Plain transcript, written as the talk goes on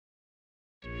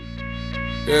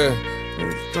Yeah,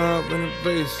 stop in the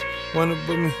bass, wanna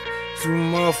put me through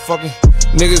motherfucking.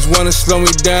 Niggas wanna slow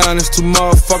me down, it's too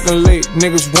motherfucking late.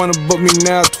 Niggas wanna book me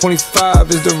now, 25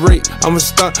 is the rate. I'm a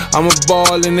stunt, I'm a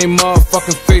ball in they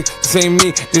motherfucking face. This ain't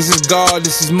me, this is God,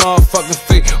 this is motherfucking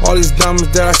fate. All these diamonds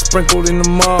that I sprinkled in the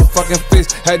motherfucking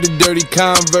face. Had the dirty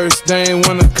Converse, they ain't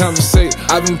wanna conversate.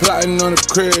 I've been plotting on the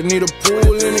crib, need a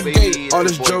pool in the gate. All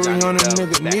this jewelry on a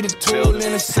nigga, need a tool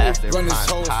in the safe. Run this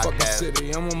whole fucking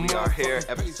city, I'm a We are here, motherfucking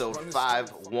episode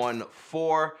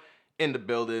 514, in the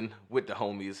building with the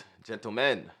homies,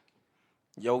 gentlemen.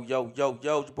 Yo, it's your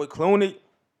boy Clooney.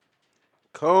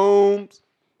 Combs.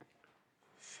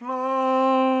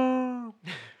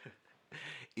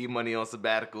 E-Money on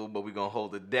sabbatical, but we're going to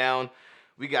hold it down.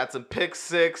 We got some pick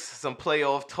six, some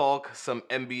playoff talk, some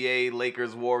NBA,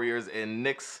 Lakers, Warriors, and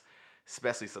Knicks,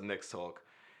 especially some Knicks talk.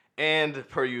 And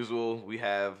per usual, we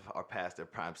have our past their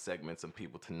prime segment, some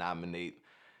people to nominate,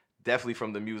 definitely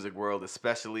from the music world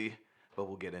especially, but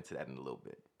we'll get into that in a little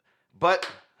bit. But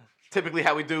typically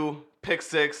how we do, pick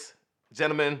six.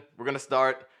 Gentlemen, we're going to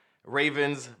start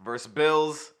Ravens versus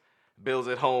Bills. Bills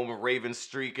at home, Ravens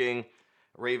streaking.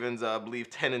 Ravens, I believe,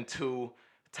 10-2,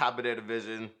 top of their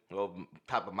division. Well,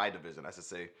 top of my division, I should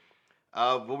say.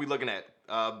 What we looking at?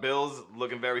 Bills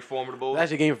looking very formidable.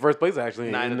 Actually, game first place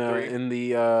actually 9-3. in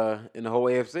the whole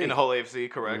AFC. In the whole AFC,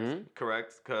 correct.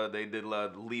 Correct. Because they did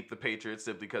leap the Patriots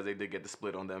simply because they did get the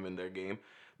split on them in their game.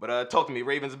 But talk to me.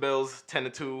 Ravens, Bills,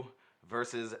 10-2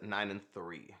 versus 9-3.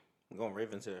 I'm going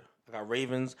Ravens here. I got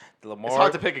Ravens. The Lamar. It's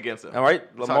hard to pick against them. All right,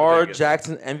 It's hard to Lamar pick against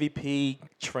Jackson MVP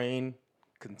train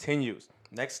continues.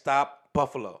 Next stop,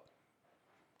 Buffalo.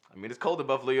 I mean, it's cold in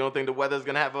Buffalo. You don't think the weather's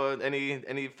gonna have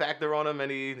any factor on them?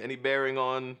 Any bearing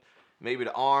on maybe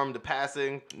the arm, the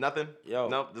passing? Nothing. Yo.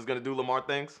 Nope. Just gonna do Lamar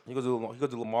things. He gonna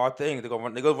do Lamar thing. They're gonna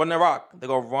run that rock. They're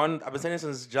gonna run. I've been saying this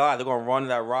since July. They're gonna run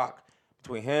that rock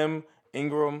between him,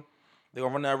 Ingram. They're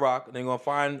gonna run that rock. And they're gonna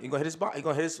find. He's gonna hit his spot. He's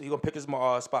gonna pick his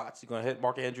spots. He's gonna hit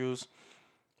Mark Andrews.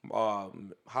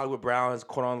 Hollywood Brown has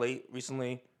caught on late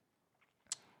recently.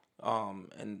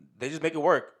 And they just make it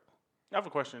work. I have a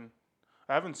question.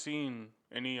 I haven't seen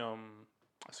any. I've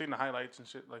seen the highlights and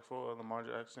shit like for Lamar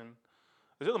Jackson.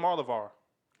 Is it Lamar or LeVar?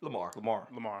 Lamar.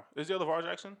 Lamar. Is it LeVar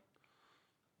Jackson?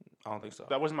 I don't think so.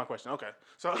 That wasn't my question. Okay.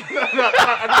 So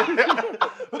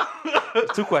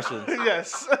Two questions.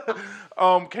 yes.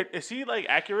 Is he like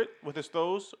accurate with his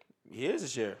throws? He is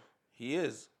this year. He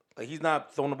is. Like he's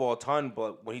not throwing the ball a ton,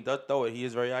 but when he does throw it, he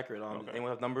is very accurate. Anyone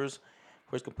have numbers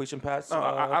for his completion pass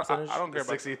percentage? I don't care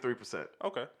about. 63%.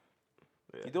 Okay.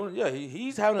 He's doing. Yeah,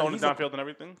 he's having. Throwing He's it downfield and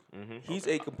everything. He's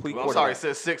a complete. Well, I'm sorry.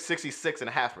 quarterback. It says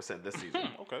 66.5% this season.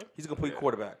 Okay. He's a complete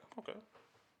quarterback. Okay.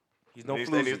 He's no And he's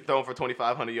floozy. throwing for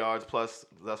 2,500 yards plus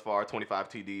thus far 25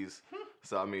 TDs.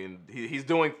 So I mean, he's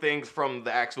doing things from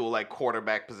the actual like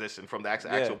quarterback position, from the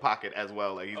actual pocket as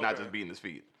well. Like he's not just beating his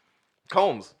feet.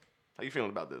 Combs, how you feeling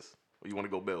about this? Or you want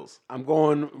to go Bills? I'm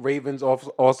going Ravens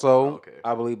also. Okay.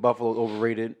 I believe Buffalo's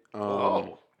overrated. Are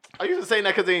you just saying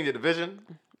that because they in your division?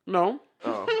 No.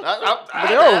 Oh, But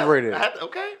they're overrated.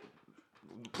 Okay.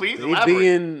 Please They've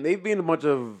elaborate. been a bunch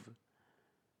of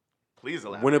Please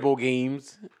elaborate. winnable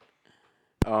games.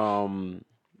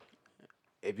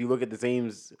 If you look at the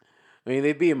teams, I mean,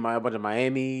 they beat a bunch of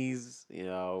Miamis,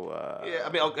 Yeah, I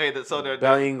mean, okay. So they're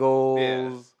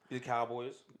Bengals. The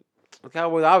Cowboys. The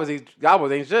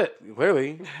Cowboys ain't shit,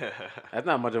 clearly. That's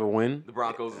not much of a win. the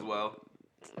Broncos as well.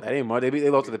 That ain't much. They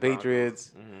lost to the Broncos.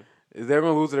 Patriots. They're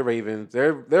going to lose to the Ravens.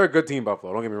 They're a good team,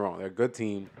 Buffalo. Don't get me wrong. They're a good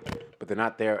team, but they're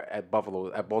not there at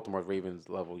Baltimore's Ravens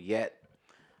level yet.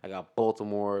 I got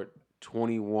Baltimore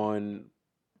 21,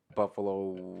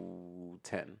 Buffalo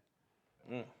 10. It's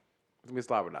going to be a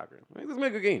slobber knocker. Let's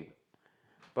make a good game.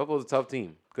 Buffalo's a tough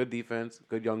team. Good defense,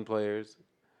 good young players,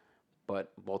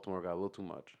 but Baltimore got a little too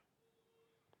much.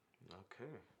 Okay.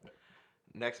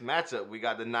 Next matchup, we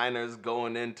got the Niners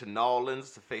going into New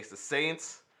Orleans to face the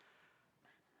Saints.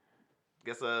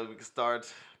 Guess we can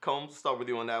start. Combs, start with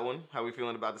you on that one. How we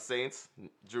feeling about the Saints?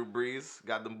 Drew Brees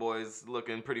got them boys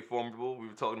looking pretty formidable. We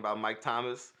were talking about Mike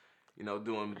Thomas,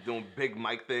 doing big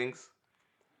Mike things.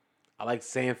 I like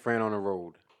San Fran on the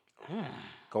road.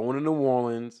 Going to New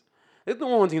Orleans. This New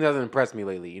Orleans team hasn't impressed me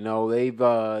lately. They've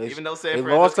Even though San they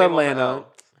Fran lost just to came off an Atlanta.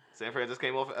 L. San Fran just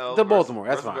came off an L. To versus- Baltimore.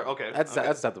 That's versus- fine. Okay. That's okay.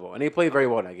 acceptable. And they played very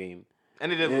well in that game.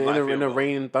 And they did In lose by a a field goal.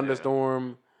 rain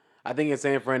thunderstorm. I think in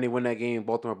San Fran they win that game.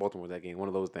 Baltimore that game. One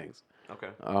of those things. Yeah. Okay.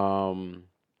 On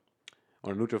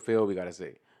a neutral field, we gotta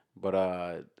say.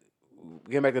 But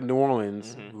getting back to New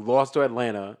Orleans, who lost to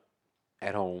Atlanta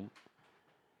at home.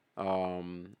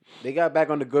 They got back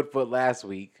on the good foot last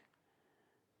week,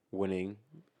 winning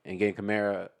and getting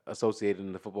Kamara associated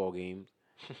in the football games.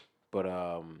 But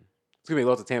excuse me,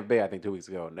 lost to Tampa Bay I think 2 weeks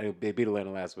ago. They beat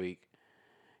Atlanta last week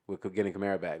with getting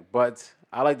Kamara back. But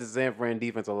I like the San Fran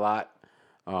defense a lot.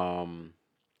 I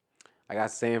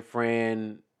got San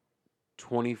Fran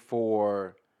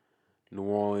 24, New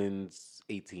Orleans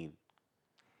 18.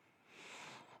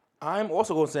 I'm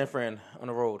also going San Fran on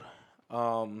the road.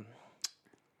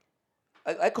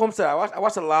 Like Holmes said, I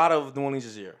watched a lot of New Orleans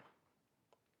this year.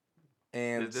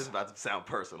 And This is about to sound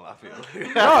personal, I feel.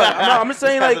 I'm just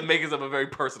saying, This like, make it up a very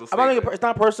personal I'm not statement. thinking, it's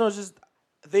not personal. It's just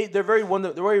they're very one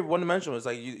dimensional. It's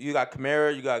like you got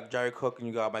Kamara, you got Jared Cook, and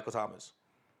you got Michael Thomas.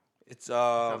 It's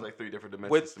Sounds like 3 different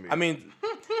dimensions to me. I mean,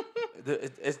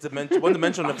 it's one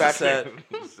dimensional in the fact that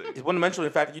it's one dimensional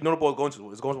in the fact that you know the ball is going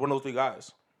to. It's going to one of those 3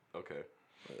 guys. Okay.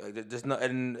 There's no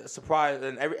and surprise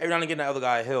and every now and again that other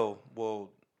guy Hill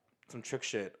will some trick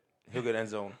shit. He'll get end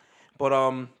zone, but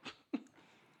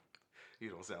You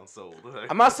don't sound sold.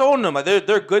 I'm not sold on them. Like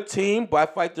they're a good team, but I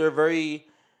feel like they're very.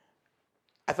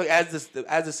 I feel like as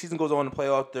the season goes on in the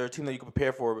playoff, they're a team that you can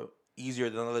prepare for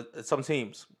easier than some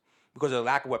teams because of the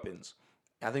lack of weapons.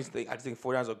 And I just think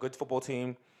 49ers are a good football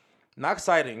team. Not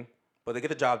exciting, but they get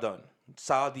the job done.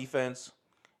 Solid defense.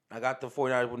 I got the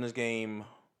 49ers winning this game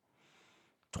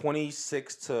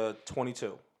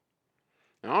 26-22.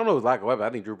 I don't know his lack of weapon. I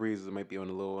think Drew Brees might be on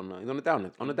he's on the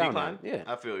down Decline? Yeah,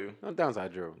 I feel you. on the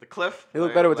downside, Drew. The cliff. He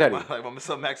looked better with Teddy. Like my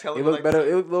son Max Heller. He looked better.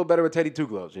 He looked a little better with Teddy Two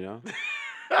Gloves, you know.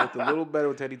 Looked a little better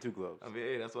with Teddy Two Gloves. I mean,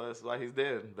 hey, that's why he's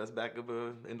there. Best backup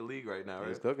in the league right now, right?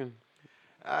 He's cooking.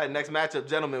 All right, next matchup,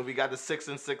 gentlemen. We got the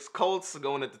 6-6 Colts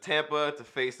going into Tampa to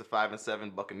face the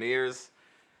 5-7 Buccaneers.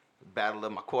 Battle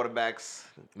of my quarterbacks,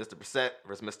 Mr. Brissett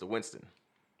versus Mr. Winston.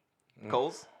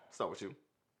 Coles, start with you.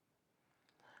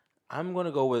 I'm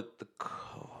gonna go with the.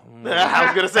 I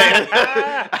was gonna say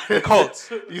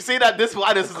Colts. You see that this is the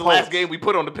Colts. last game we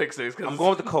put on the pick six. I'm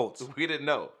going with the Colts. We didn't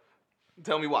know.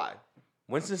 Tell me why.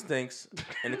 Winston stinks,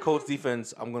 and the Colts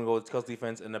defense. I'm gonna go with the Colts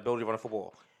defense and the ability to run the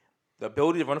football. The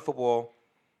ability to run the football.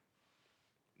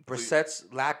 Brissett's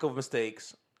lack of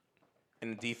mistakes in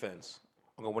the defense.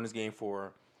 I'm gonna win this game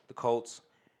for the Colts.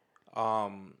 I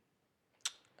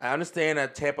understand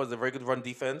that Tampa is a very good run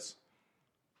defense,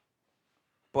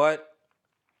 but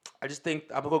I just think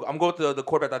I'm going with the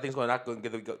quarterback that I think is not going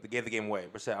to give the game away.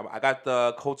 Brissett. I got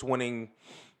the Colts winning.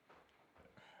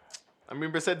 I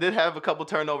mean, Brissett did have a couple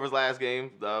turnovers last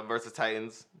game versus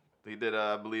Titans. He did,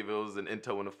 I believe it was an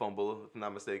into and a fumble, if I'm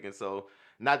not mistaken. So,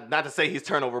 not to say he's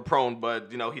turnover prone,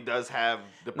 but, he does have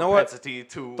the propensity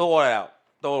to... Throw it out.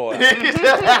 Throw the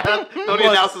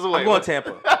analysis away. I'm going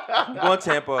Tampa.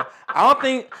 I don't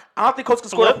think Colts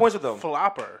can score the points with them.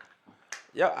 Flopper.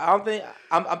 Yeah, I don't think...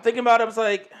 I'm thinking about it. It's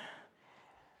like...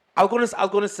 I was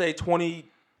gonna say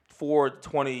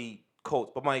 24-20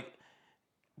 Colts, but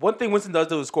one thing Winston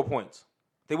does is score points.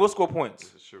 They will score points.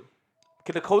 This is true.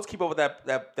 Can the Colts keep up with that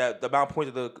the amount of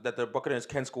points that the Buccaneers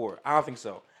can score? I don't think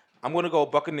so. I'm gonna go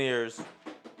Buccaneers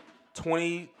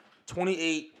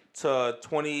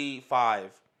 28-25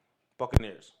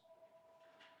 Buccaneers.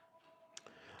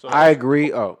 So I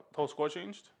agree. Oh, whole score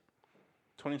changed?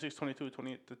 26-22,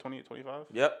 28-25?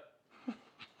 Yep.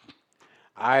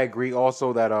 I agree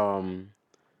also that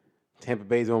Tampa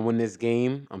Bay's gonna win this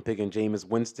game. I'm picking Jameis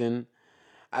Winston.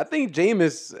 I think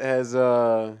Jameis has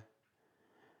I'm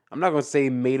not gonna say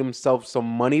made himself some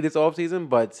money this offseason,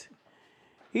 but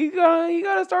he got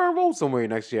a starting role somewhere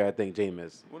next year. I think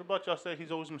Jameis. What about y'all say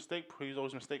he's always mistake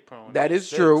prone? That is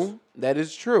true. That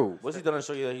is true. What's he done to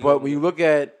show you that? But when you look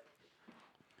at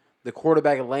the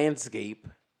quarterback landscape,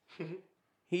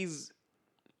 he's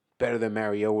better than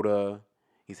Mariota.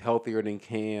 He's healthier than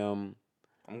Cam.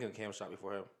 I'm getting Cam shot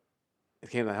before him.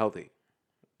 Cam's not healthy.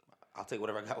 I'll take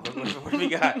whatever I got. Whatever he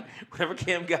got. Whatever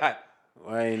Cam got.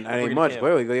 I ain't Bring much. Cam.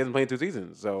 Clearly, he hasn't played 2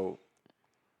 seasons, so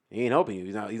he ain't helping you.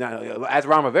 He's not. Ask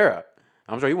Ron Rivera.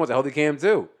 I'm sure he wants a healthy Cam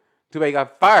too. Too bad he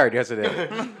got fired yesterday.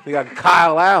 He got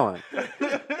Kyle Allen.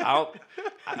 Kyle Allen.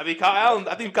 I think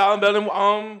Kyle Allen better than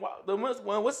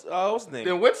what's his name?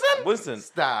 Then Winston? Winston.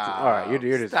 Stop. All right, you're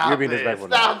being disrespectful.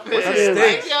 Stop now.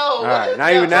 it. Yo, All right, now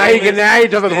you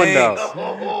jump out the window.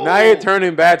 Now you're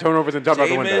turning bad turnovers and jump out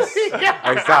the window.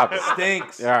 Hey, stop it.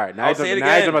 Stinks. All right, now I'll you say it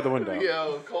jump again. out the window.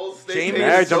 Yo, Cole State Jameis- takes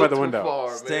Now you it jump out the too window. far,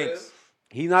 man. Stinks.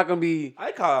 He's not gonna be.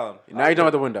 I call him. Now you jump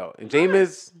out the window. And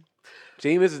Jameis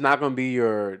is not gonna be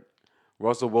your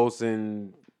Russell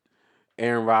Wilson,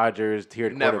 Aaron Rodgers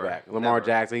tiered Never. quarterback. Lamar Never.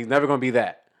 Jackson. He's never gonna be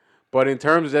that. But in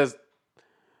terms of just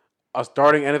a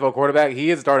starting NFL quarterback,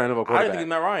 he is a starting NFL I don't quarterback. think he's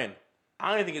Matt Ryan. I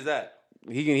don't even think he's that.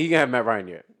 He can have Matt Ryan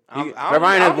yet. I'm- Matt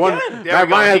Ryan has one. I'm- There we go. Matt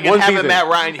Ryan He has can one have season. Matt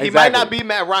Ryan. He might not be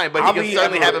Matt Ryan, but he can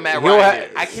certainly have a Matt He'll Ryan.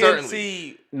 have- I can't Certainly.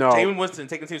 see No. Jameis Winston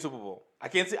taking the team to Super Bowl. I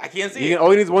can't see He it.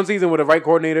 only needs one season with the right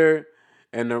coordinator.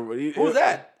 And Who was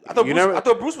that? I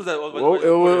thought Bruce was that. Well,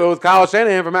 it was Kyle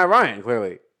Shanahan for Matt Ryan,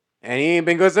 clearly. And he ain't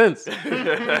been good since.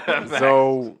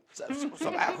 So, who's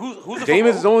the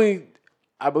Jameis is only,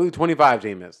 I believe, 25,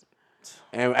 Jameis.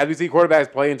 And as we see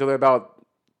quarterbacks play until they're about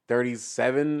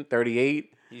 37,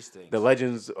 38. He stinks. The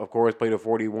Legends, of course, play to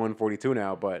 41, 42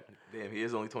 now, but Damn, he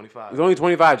is only 25. he's only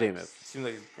 25, Jameis. Seems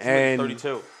like And-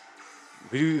 32.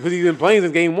 Because he's been playing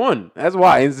since game one. That's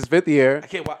why. It's his 5th year. I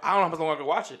can't. I don't know how much longer I can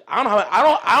watch it. I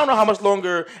don't know how much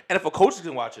longer NFL coaches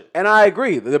can watch it. And I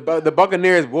agree. The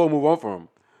Buccaneers will move on from him.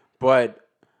 But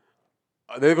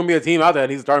there's going to be a team out there that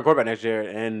needs a starting quarterback next year.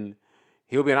 And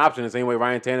he'll be an option the same way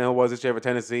Ryan Tannehill was this year for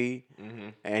Tennessee. Mm-hmm.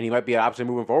 And he might be an option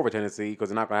moving forward for Tennessee because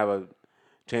they're not going to have a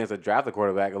chance to draft a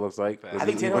quarterback, it looks like. I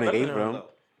think He's Tannehill's winning better games than for him, him. though.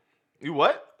 You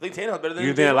what? I think Tannehill's better than You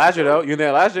him. didn't think that last year, though? You didn't think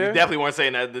that last You year? definitely weren't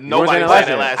saying that. weren't Nobody saying was that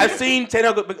saying that last last I've year.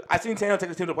 seen Tannehill take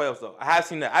the team to the playoffs, though. I have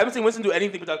seen that. I haven't seen Winston do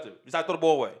anything productive besides throw the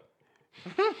ball away.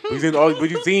 But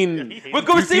you've seen With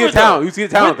good you see the receivers, talent. though. You see the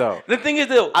talent, though. The thing is,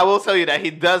 though, I will tell you that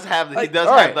he does have all have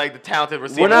right. like the talented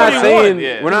receiver. We're not What do you saying want?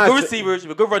 Yeah. we're you have not. good receivers, you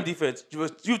have a good run defense, you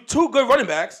have two good running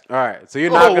backs. All right, so you're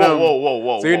Whoa, knocking him.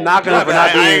 whoa. So you're knocking him for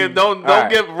not being. Don't all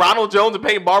right. give Ronald Jones and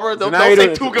Peyton Barber. Don't now you say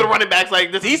don't- two good running backs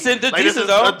like this. Decent, they're like this decent,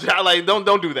 is though. like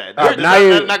don't do that. All right, This now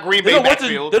is you- not Green They're Bay no worse than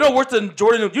backfield. they're no worse than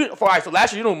Jordan. All right, so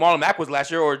last year you know who Marlon Mack was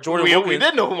last year, or Jordan We Wilkins.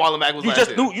 did know who Marlon Mack was. You last just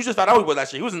year. knew. You just found out who he was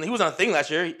last year. He was on a thing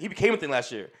last year. He became a thing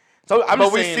last year. So I'm But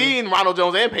just we've saying, seen Ronald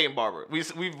Jones and Peyton Barber. We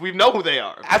know who they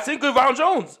are. I've seen good Ronald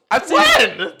Jones. I've seen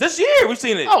When? this year. We've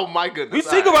seen it. Oh my goodness! We've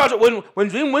seen good Ronald Jones when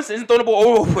Jameis Winston isn't throwing the ball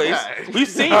all over the place. Yeah. We've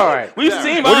seen. All right. We've Yeah.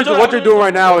 seen What Ronald you're, Jones. what you're doing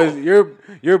right now is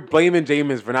you're blaming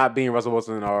Jameis for not being Russell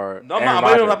Wilson or No, I'm Aaron not. I'm blaming him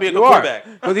Rodgers. for not being a You good are.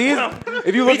 quarterback. 'Cause he is.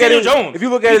 If you Beat look at Daniel his, Jones. if you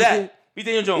look Beat at his, that. Beat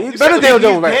Daniel Jones. he's better than Daniel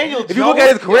Jones. Right? Daniel If you look at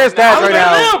his career Jones? stats How right is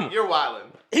that now, him? You're wilding.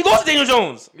 He lost to Daniel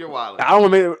Jones. You're wilding. I don't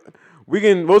want to. We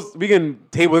can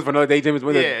table this for another day, Jameis.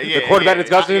 With the quarterback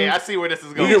discussion. Yeah, I see where this is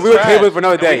We going. can, we'll table it for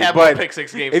another And we day. have more But pick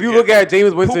six games if to you get look to. at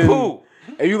Jameis Winston, Poo-poo.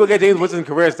 if you look at Jameis Winston's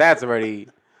career stats already,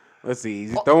 let's see,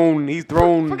 he's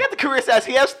thrown. Forget the career stats.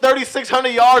 He has 3,600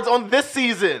 yards on this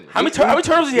season. How many turnovers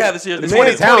did he have this year? The This man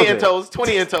 20, is 20 talented. intos,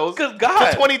 20 intos. Good God.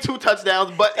 For 22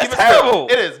 touchdowns, but That's even terrible.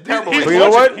 Still, it is terrible. He's But you know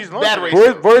launching- what? He's Bad launching.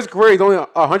 ratio. For his career, he's only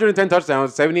 110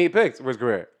 touchdowns, 78 picks for his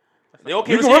career. They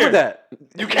okay You this can work year. with that.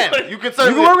 You can certainly You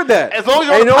can work with that. As long as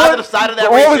you're And on the you know what? positive side of that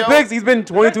For all his ratio. picks, he's been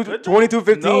 22,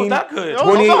 15, No, not good.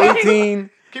 28, 18.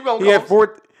 Keep going, He had Coles.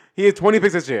 He had 20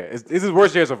 picks this year. It's his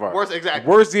worst year so far. Worst, exactly.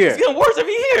 Worst year. It's getting worse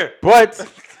every year. But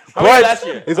How many last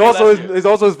year? it's How many also last his, year? it's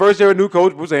also his first year with new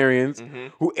coach Bruce Arians,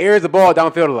 who airs the ball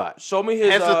downfield a lot. Show me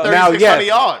his. Hence the Now, 3,600 yes.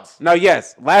 yards. Now,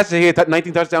 yes, last year he had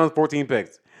 19 touchdowns, 14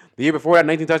 picks. The year before that,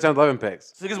 19 touchdowns, 11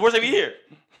 picks. It gets worse every year.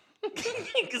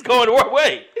 It's going the wrong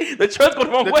way. The trend's going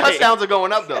the wrong The way. touchdowns are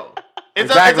going up, though. It's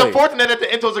Exactly. unfortunate that the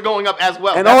intos are going up as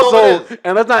well. And That's all also, it is.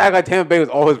 and let's not act like Tampa Bay was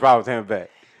all his problem. Tampa Bay,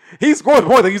 he scores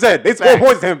points, like you said. They score Facts.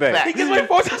 points. Tampa Bay. Facts. He gets like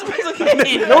 4 touchdowns a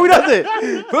game. No, he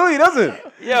doesn't. Clearly, he doesn't.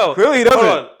 Yo, Clearly he hold doesn't.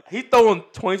 on. He's throwing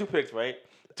 22 picks, right?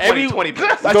 20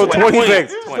 picks. So 20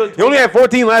 picks. He only had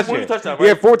 14 last 20 year. touchdowns, He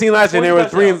had right? 14 last year, and there 20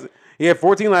 was three. touchdowns. He had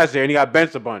 14 last year, and he got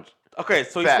benched a bunch. Okay,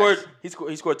 so Facts. he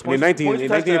scored In 20, 19, 22 in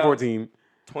 19 and touchdowns, 14,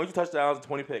 22 touchdowns and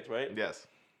 20 picks, right? Yes.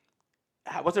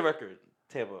 What's the record?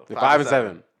 Tampa. 5 and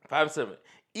 7. 5 and 7.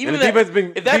 And the defense has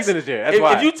been decent this year. That's if,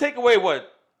 why. if you take away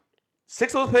what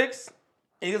 6 of those picks,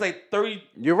 and he gets like 30.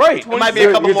 You're right. It might be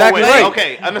a couple You're more exactly wins. right.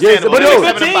 Okay, Yes, understandable. but They're no,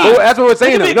 7 and team. 5. well, that's what we're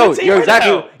saying. They Though. could be a No, good team you're right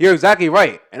exactly now. you're exactly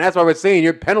right, and that's why we're saying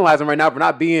you're penalizing him right now for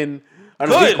not being an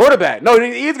Good. elite quarterback. No,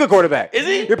 he is a good quarterback. Is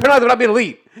he? You're penalizing him for not being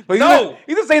elite. But No.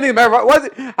 he's the same thing. Matt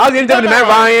Ryan. How's he anything to Matt Matt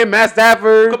Ryan, Matt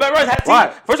Stafford? But Matt Ryan had a team. Why?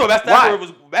 First of all, Matt Why? Stafford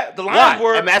was the Lions Why?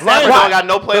 were. And Matt Lions- Stafford Why? don't got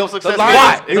no playoff success.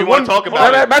 Lions- If you want to talk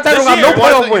about it. Matt Stafford This got no year-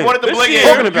 playoff You wins. wanted to This bring year- in,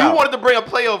 Talking you about. wanted to bring up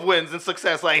playoff wins and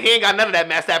success. Like he ain't got none of that,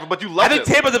 Matt Stafford, but you love think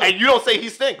him. Tampa's a- and you don't say he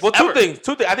stinks. Well, ever. two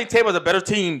things. I think Tampa's a better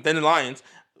team than the Lions.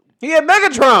 He had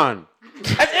Megatron.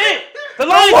 That's it. The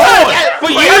Lions What? won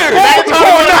for That's years. Megatron Come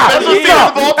on was the now. best receiver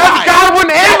of all That's time.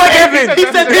 Godwin and Mike Evans. He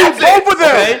said He's that's it. both of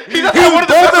them. Okay. He's not He was one of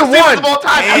the both best in receivers one. of all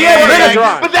time. He He had had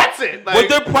Megatron. But that's it. Like, Was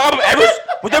their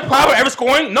problem ever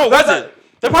scoring? No, was it?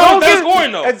 Their problem was never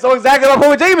scoring though. And so exactly my point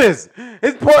with Jameis.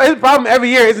 His problem every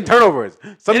year isn't turnovers.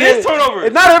 Some It years- is turnovers.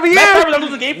 It's not every year. Matt Stafford's not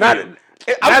losing game for Not- you.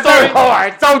 I'm I'm sorry. sorry. All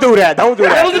right, don't do that. Don't do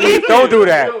That was a game that. for Don't you. do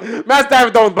that. Matt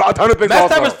Stafford throwing a ton of picks. Matt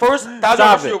also. Stafford's first 1,000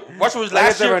 Stop yard it. rusher was Like I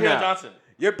last said year, right Kevin now. Johnson.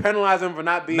 You're penalizing him for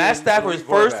not being Matt Stafford's elite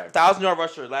first quarterback. 1,000 yard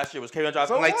rusher last year was Kevin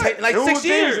Johnson. So Like what? 6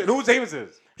 years. Who's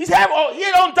James's? He had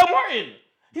on Doug Martin.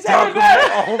 He's had running backs.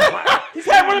 Oh my. He's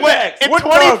had running backs. in What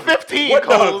 2015, Doug? What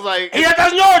Cole Doug? was like, He had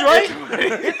 1,000 yards, right?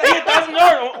 He had 1,000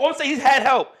 yards. I won't say he's had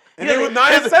help. And they were 9-7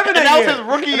 that and that year. was his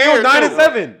rookie and year. They were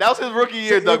 9-7. That was his rookie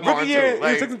year, Doug Martin. Rookie year, too.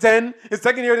 Like, he was 6-10. His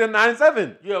second year, they're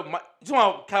 9-7. You have you talking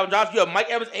about Calvin Johnson. You have Mike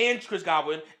Evans and Chris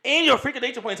Godwin, and you're a freak of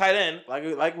nature playing tight end.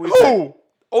 Like we said.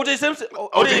 O.J. Simpson.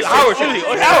 O.J. Howard. Simpson. Excuse me.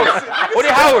 O.J. Howard. O.J.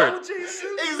 Howard.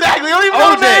 exactly. You don't even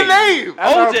know OJ. that name.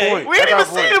 That's our OJ. point. We ain't even That's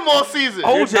our seen point. him all season.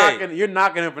 OJ. You're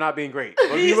knocking him for not being great.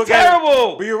 But He's you look at it-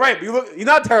 terrible. but you're right. But he's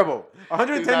not terrible.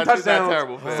 110 He's not touchdowns,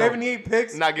 terrible, fam. 78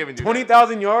 picks, I'm not giving you that.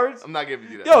 20,000 yards. I'm not giving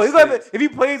you that. Yo, he's gonna, if he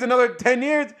plays another 10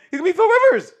 years, he's gonna be Phil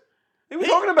Rivers. What are we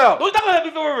talking about? No, he's not going to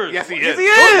have Phil Rivers. Yes, he is. Yes, he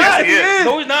is. Yes, he is.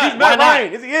 No, he's not. He's Matt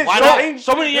Ryan. Yes, he is. Why So not? ain't-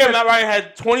 So many years Matt Ryan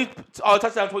had 20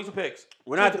 touchdowns, 22 picks.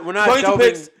 We're not 22 delving-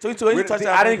 picks, 22 we- touchdowns.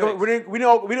 I didn't. 22 picks. We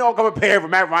didn't all come prepared for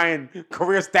Matt Ryan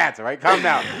career stats. All right, calm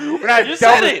down. We're not. You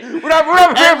said it. We're not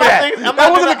prepared for that. I'm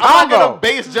That wasn't a not gonna combo.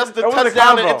 base just the That wasn't a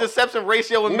touchdown and combo. interception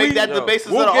ratio and We- make that the yo,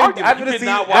 basis we'll of the get- argument. after You the could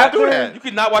season, not after- watch. do that. You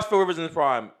could not watch Phil Rivers in his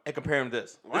prime and compare him to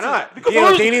this. Why not? Because You know,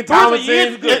 Phil Daniel Rivers- Phil Rivers for years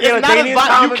Tomlinson. is good. It's not as Daniel you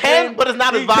Tomlinson. can, but it's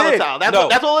not as He volatile. did.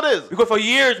 That's all it is. Because for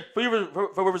years, Phil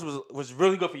Rivers was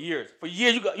really good for years. For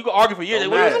years, you could argue for years.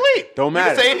 Don't that he was matter. elite. Don't You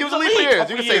matter. can say he was elite for years.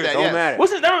 You can say that. Don't Yes. matter.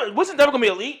 Winston's never gonna be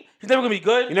elite. He's never gonna be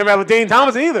good. You never had Daniel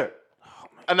Tomlinson either.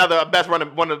 Another one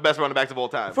of the best running backs of all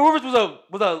time. Phil Rivers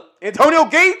was a Antonio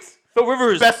Gates. Phil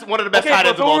Rivers One of the best okay, tight but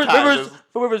ends of all time.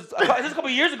 Phil Rivers. Just a couple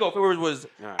of years ago, Phil Rivers was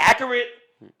Right. accurate.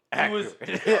 He was.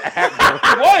 Accurate. He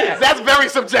was. That's very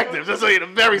subjective. Just so you know,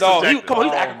 very No, subjective. come on,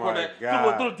 he's an Oh accurate my quarterback.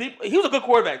 God. Little deep. He was a good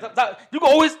quarterback. You can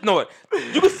always know it.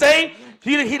 You could say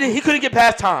he couldn't get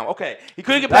past Tom. Okay, he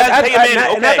couldn't get past Peyton Manning.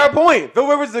 Okay, And that's our point. Phil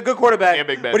Rivers is a good quarterback, And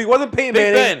Big Ben. but he wasn't Peyton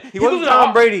Big Manning. Ben. He He wasn't was Tom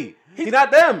a- Brady. He's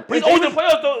not them. he's always in the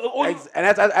playoffs though. And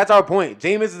that's our point.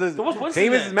 Jameis is So what's Winston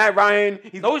Jameis then? is Matt Ryan.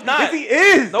 No, he's not. Yes, he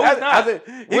is. No, he's not.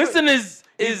 He- Winston is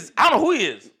I don't know who he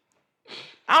is.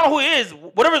 I don't know who he is.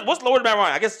 What's lower than Matt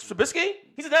Ryan? I guess Trubisky.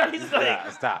 He's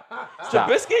like Stop.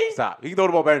 Trubisky. Stop. He can throw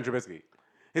the ball better than Trubisky.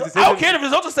 His I don't care if the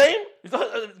results are the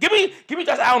same. Give me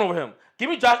Josh Allen over him. Give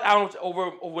me Josh Allen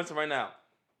over Winston right now.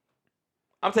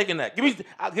 I'm taking that. Give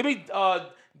me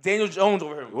Daniel Jones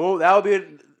over him. Well, that would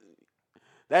be.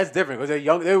 That's different because they're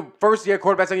young. They're first year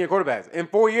quarterbacks, second year quarterbacks. In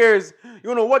 4 years, you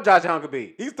don't know what Josh Allen could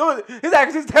be. His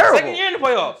accuracy is terrible. Second year in the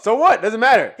playoffs. So what? Doesn't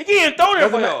matter. He can't even throw in the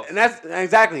Doesn't matter. playoffs. And that's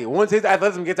exactly once his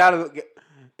athleticism gets out of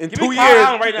in Give 2 me years. Kyle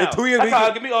Allen right now. In 2 years,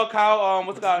 Give me Kyle.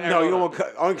 What's the guy? in no, Arizona? you don't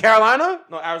want on Carolina.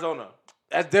 No, Arizona.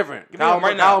 That's different. Give me him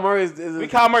right now. Kyle Murray is Give me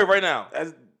Kyle Murray right now.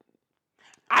 that's-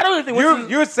 I don't even think Winston.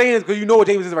 you're saying this because you know what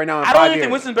James is right now. In I don't 5 even years.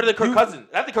 think Winston's better than Kirk Cousins.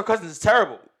 I think Kirk Cousins is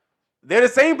terrible. They're the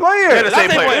same player. They're the same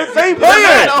Not player. same They're the same No,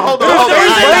 player. hold They're on. the same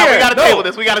We player. gotta No. table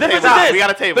this. We gotta The table difference this. is- We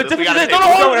gotta table the this. We difference gotta is- table no,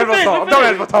 this. no, hold on, Don't let me talk. finish, Don't let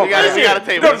me ever talk. finish. We gotta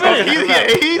table this.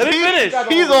 Let me finish.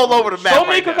 He's all over the map. Show me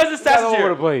right Kirk now. Cousins' stats all this over year.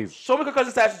 the place. Show me Kirk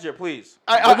Cousins' stats this year, please.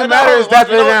 Doesn't matter his stats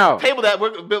right now. Table that.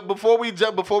 Before we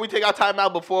take our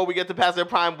timeout, before we get to past their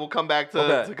prime, we'll come back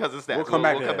Okay. to Cousins' stats. We'll come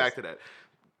back to that.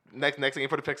 Next game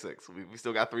for the pick six. We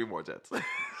still got 3 more Jets. This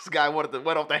guy went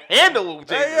off the handle with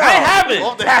James. I haven't.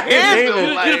 Off the Attacking handle. Davis.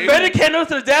 You like- defended Cam Newton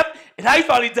to the death, and now he's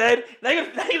finally dead. Now you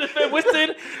defend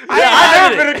Winston. I never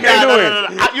haven't. defended Cam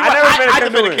Newton. I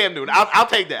defended Cam Newton. I'll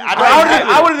take that.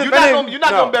 I would've defended- You're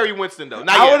not no. gonna bury Winston though.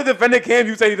 Not I yet. would have defended Cam.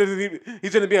 You say he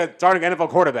shouldn't be a starting NFL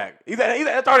quarterback. He's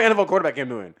a starting NFL quarterback. Cam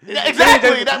Newton. Yeah,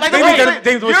 exactly.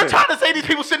 James You're Winston. trying to say these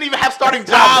people shouldn't even have starting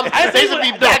jobs. I They didn't should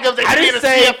say- be backups. They I should be in didn't the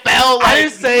say- CFL. I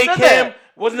didn't say Who said Cam that?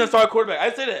 wasn't a starting quarterback. I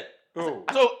didn't say that. Who?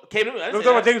 So Cam Newton. I We're didn't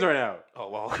talking about say James right now. that. Oh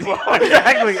well.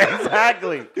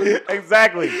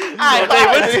 Exactly. All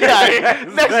right.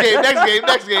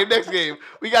 Next game.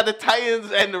 We got the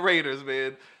Titans and the Raiders,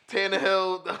 man.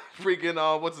 Tannehill,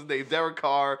 freaking what's his name? Derek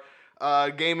Carr.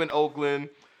 Game in Oakland.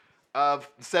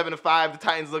 7-5. The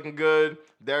Titans looking good.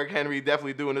 Derrick Henry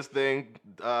definitely doing this thing.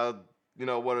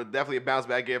 Definitely a bounce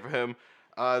back year for him.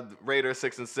 Raiders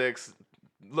 6-6,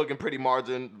 looking pretty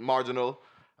marginal.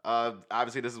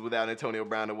 Obviously, this is without Antonio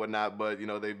Brown and whatnot, but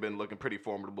they've been looking pretty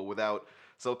formidable without.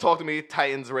 So talk to me,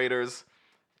 Titans Raiders,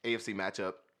 AFC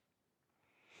matchup.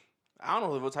 I don't know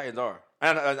who the real Titans are.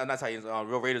 Not Titans.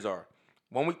 Real Raiders are.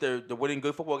 1 week they're winning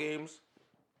good football games.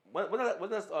 What's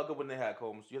that good win they had,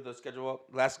 Combs? You have the schedule up.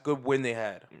 Last good win they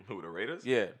had. Who, the Raiders?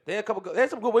 Yeah, they had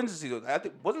some good wins this season. I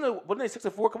think wasn't they 6-4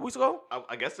 a couple weeks ago?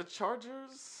 I guess the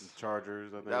Chargers.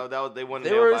 Chargers. I think. That was, they won.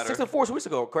 They were 6-4 2 weeks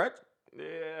ago, correct?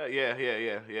 Yeah.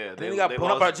 They got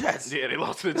blown up by the Jets. Yeah, they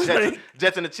lost to the Jets.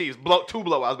 Jets and the Chiefs. 2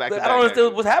 blowouts back to back. I don't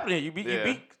understand what's happening here. You Yeah.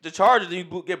 beat the Chargers and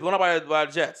you get blown up by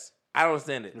the Jets. I don't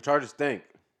understand it. The Chargers stink.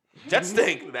 Jets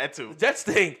stink. That too. Jets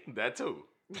stink. That too.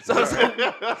 So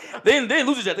they didn't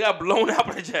lose the Jets. They got blown out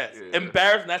by the Jets. Yeah.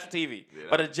 Embarrassed on national TV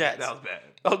by the Jets. That was bad.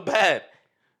 That was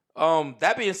bad.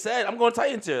 That being said, I'm going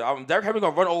Titans here. Derrick Henry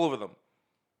gonna run all over them.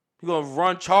 He's gonna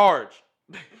run charge.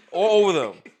 all over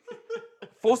them.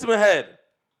 Full steam ahead.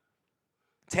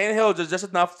 Tannehill just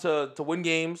enough to win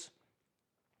games.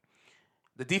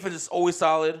 The defense is always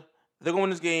solid. They're going to win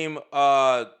this game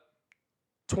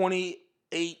 28-21.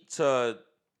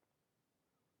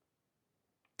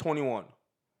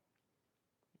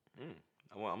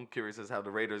 Well, I'm curious as how the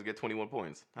Raiders get 21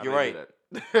 points. How You're they right.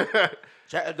 do that?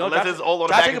 Unless it's all on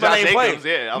the Josh back of Josh Jacobs.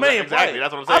 play. Yeah, Man, exactly. play.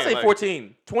 That's what I'm saying. I'll say like,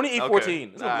 14. 28-14. Okay.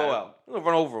 It's a blowout. I'm going to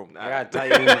run over them. I got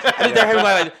Titans. I think they're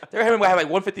having like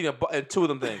 150 and two of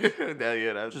them things.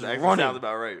 that Just actually running. sounds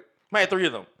about right. Might have three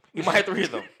of them. You might have three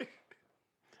of them.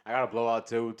 I got a blowout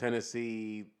too.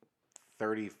 Tennessee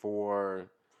 34,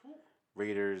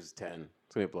 Raiders 10.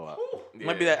 It's gonna be a blowout.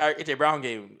 Might be that AJ Brown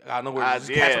game. I know where just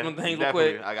catch one of them things real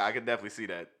definitely. quick. I could definitely see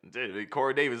that.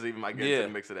 Corey Davis even might get into the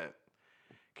mix of that.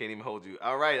 Can't even hold you.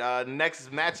 All right,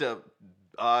 next matchup,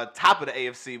 top of the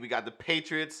AFC, we got the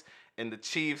Patriots and the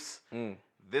Chiefs.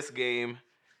 This game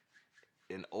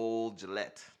in Old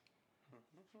Gillette.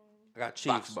 I got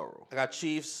Chiefs. Foxborough. I got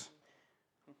Chiefs.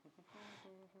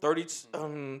 30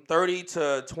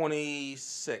 to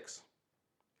 26.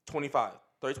 25.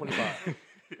 30-25.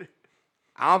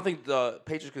 I don't think the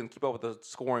Patriots can keep up with the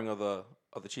scoring of the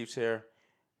Chiefs here.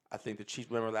 I think the Chiefs,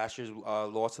 remember last year's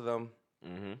loss to them.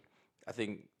 Mm-hmm. I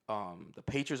think the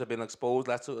Patriots have been exposed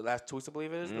last 2 weeks, I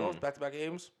believe it is. Those back-to-back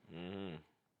games. Mm-hmm.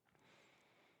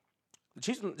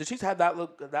 The Chiefs had that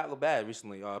look bad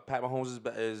recently. Pat Mahomes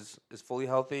is fully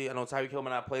healthy. I know Tyreek Hill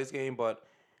might not play this game, but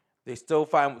they still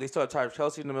have Travis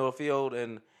Kelce in the middle of the field,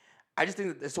 and I just think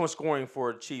that there's so much scoring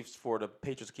for the Chiefs for the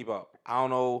Patriots to keep up. I don't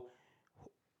know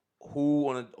who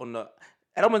on the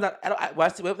Edelman's not. When I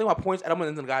think about points, Edelman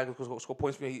isn't the guy who can score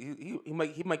points for me. He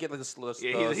might get like this.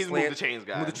 He's move the chains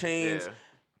guy. Move the chains, Yeah.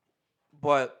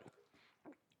 but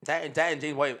that and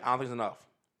James White, I don't think is enough.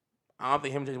 I don't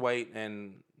think him, James White,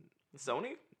 and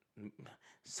Sony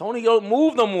don't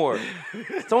move no more.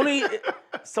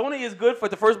 Sony is good for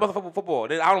the first month of football.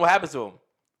 Then I don't know what happens to him.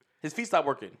 His feet stop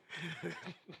working.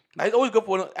 He's always good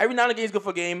for every now and again. He's good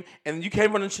for a game, and you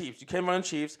can run the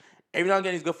Chiefs. Every now and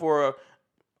again, he's good for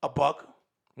a buck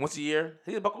once a year.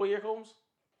 He's a buck a year, Combs.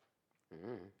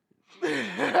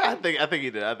 I think he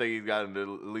did. I think he's gotten at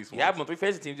least one. Yeah, I've been on 3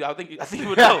 fantasy teams. I think you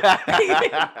would know.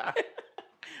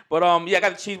 But I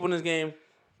got the Chiefs winning this game,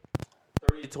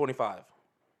 30-25.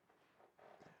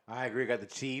 I agree. Got the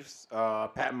Chiefs.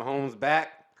 Pat Mahomes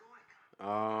back.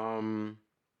 So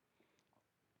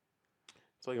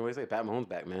you can always say Pat Mahomes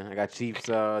back, man. I got Chiefs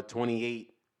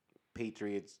 28,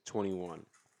 Patriots 21.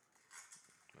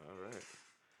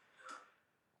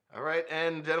 All right,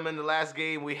 and gentlemen, the last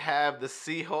game we have the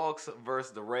Seahawks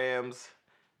versus the Rams.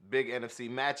 Big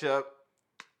NFC matchup.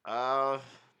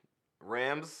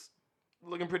 Rams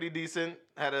looking pretty decent.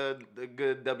 Had a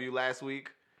good W last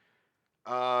week.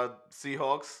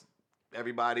 Seahawks,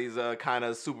 everybody's kind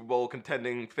of Super Bowl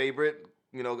contending favorite.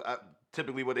 You know,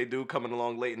 typically what they do coming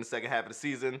along late in the second half of the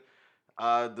season.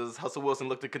 Does Russell Wilson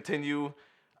look to continue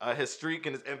his streak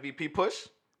and his MVP push?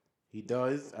 He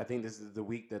does. I think this is the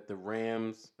week that the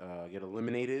Rams get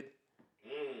eliminated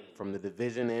from the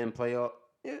division and playoff.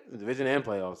 Yeah, the division and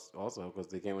playoffs also because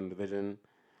they can't win the division.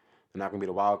 They're not going to be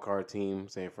the wild card team.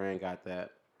 San Fran got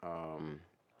that. I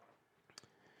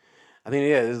think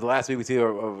this is the last week we see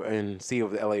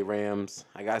of the LA Rams.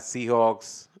 I got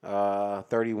Seahawks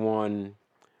 31,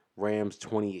 Rams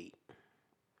 28.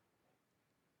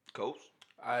 Coach?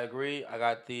 I agree. I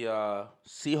got the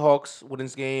Seahawks winning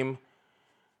this game.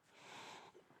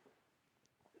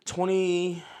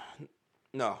 32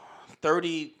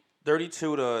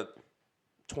 to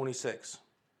 26.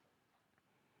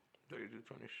 32-26.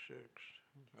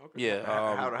 Okay. Yeah.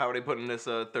 How are they putting this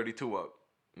 32 up?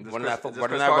 Running that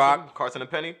rock. Carson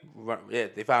and Penny? Yeah,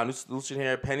 they found a solution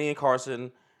here. Penny and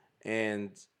Carson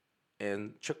and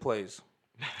trick plays.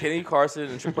 Kenny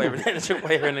Carson and trick player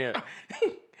in there.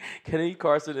 Kenny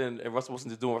Carson and Russell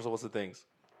Wilson just doing Russell Wilson things.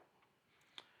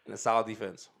 And a solid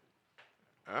defense.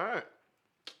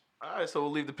 All right, so we'll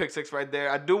leave the pick six right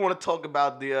there. I do want to talk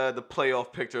about the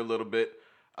playoff picture a little bit.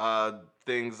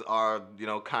 Things are,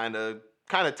 kind of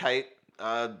tight.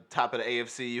 Top of the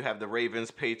AFC, you have the Ravens,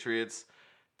 Patriots,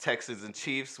 Texans, and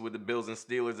Chiefs with the Bills and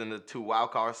Steelers in the 2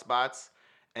 wildcard spots.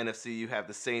 NFC, you have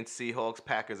the Saints, Seahawks,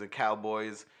 Packers, and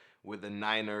Cowboys with the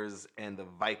Niners and the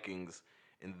Vikings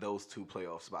in those 2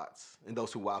 playoff spots. In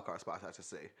those 2 wildcard spots, I should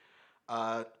say.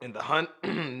 In the hunt,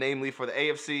 namely for the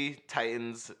AFC,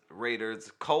 Titans, Raiders,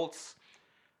 Colts.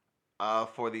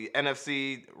 For the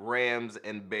NFC, Rams,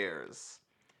 and Bears.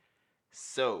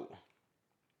 So,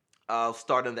 I'll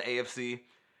start in the AFC.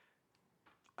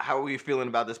 How are we feeling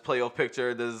about this playoff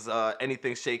picture? Does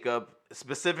anything shake up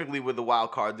specifically with the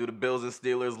wild card, do the Bills and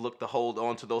Steelers look to hold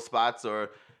on to those spots,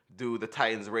 or do the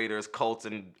Titans, Raiders, Colts,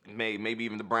 and maybe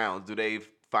even the Browns, do they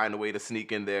find a way to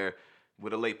sneak in there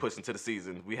with a late push into the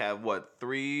season? We have, 4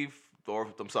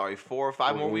 or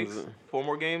 5 more weeks? 4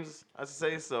 more games, I should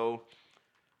say. So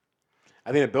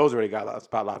I think the Bills already got a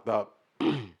spot locked up.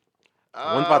 One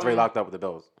spot's already locked up with the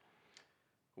Bills.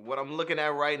 What I'm looking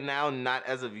at right now, not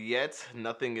as of yet.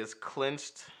 Nothing is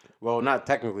clinched. Well, not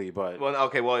technically, but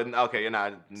Okay, you're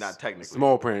not technically.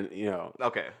 small print, you know.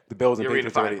 Okay. The Bills and You're reading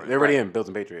Patriots fine already, print, they're already right. in. Bills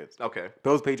and Patriots. Okay.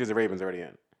 Bills, Patriots, and Ravens already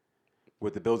in.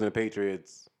 With the Bills and the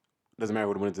Patriots, doesn't matter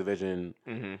who wins the division.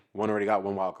 Mm-hmm. One already got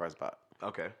one wild card spot.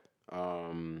 Okay.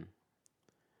 Then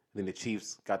the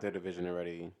Chiefs got their division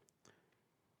already.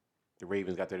 The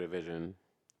Ravens got their division.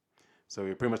 So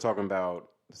you're pretty much talking about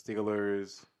the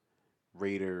Steelers,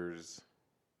 Raiders,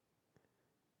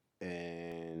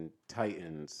 and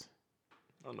Titans.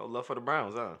 Oh, no love for the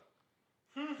Browns, huh?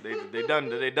 They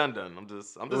done. I'm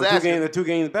just Well, asking. the 2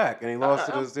 games back, and they lost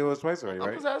to the Steelers twice already, I'm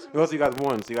right? just asking. You also got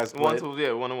one, so you guys split.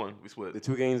 1-1. We split. The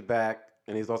 2 games back,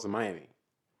 and he's lost to Miami.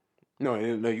 No,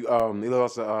 he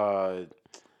lost to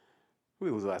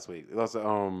who was last week? He lost to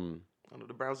I know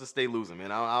the Browns just stay losing,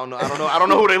 man. I don't know. I don't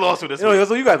know who they lost to this he week.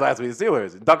 lost to you guys last week. The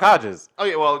Steelers, Duck Hodges. Oh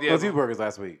yeah, well yeah. Those Burgers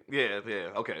last week. Yeah.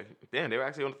 Okay. Damn, they were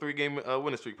actually on a 3-game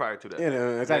winning streak prior to that. Yeah,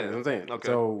 exactly. Yeah. That's what I'm saying. Okay.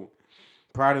 So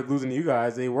prior to losing to you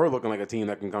guys, they were looking like a team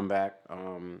that can come back.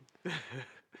 I'm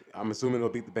assuming they'll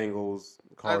beat the Bengals.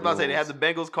 I was about to say they have Cardinals, the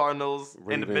Bengals, Cardinals,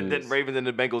 and the Ravens, and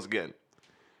the Bengals again.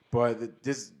 but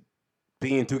just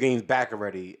being 2 games back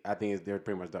already, I think they're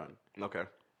pretty much done. Okay.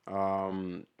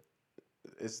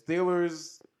 It's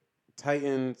Steelers,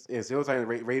 Titans, Steelers, Titans,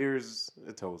 Raiders,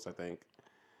 the toast. I think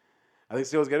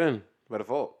Steelers get in by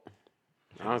default.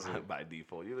 Honestly, By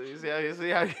default, you see how it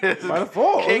is. by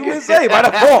default. What do you mean say by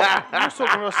default? You were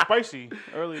talking real spicy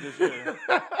early this year.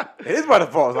 It is by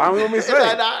default. So I don't know what me say.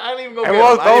 I ain't even gonna And get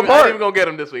what him. was I the ain't part? even gonna get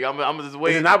him this week. I'm just Is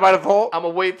wait. it not by default? I'm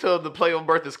gonna wait till the playoff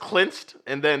berth is clinched,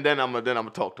 and then I'm gonna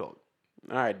talk. All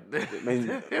right. I mean,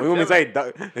 what do you want me to say?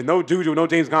 There's no Juju, no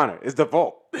James Conner. It's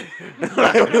default.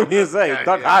 What do you want me to say?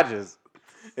 Duck Hodges.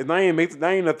 It's not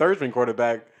even the third string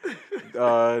quarterback.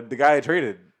 The guy I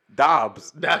traded,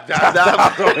 Dobbs.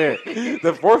 Dobbs over here.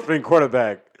 The fourth string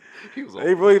quarterback. He was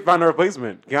They really found a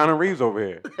replacement. Keanu Reeves over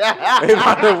here. They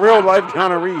found a real life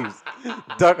Keanu Reeves.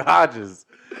 Duck Hodges.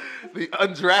 the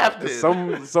undrafted.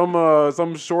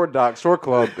 Some short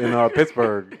club in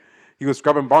Pittsburgh. He was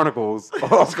scrubbing barnacles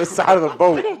off the side of the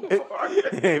boat.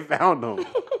 They found him.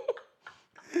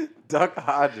 Duck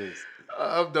Hodges.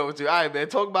 I'm done with you. All right, man.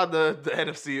 Talk about the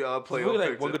NFC playoff. Look at like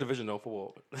picture. one good division though,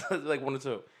 football. Like 1 or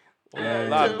 2. A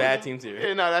lot of bad teams here.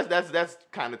 Yeah, no, that's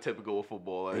kind of typical of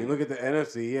football. Like, When you look at the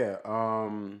NFC, yeah.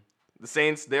 the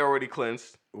Saints, they're already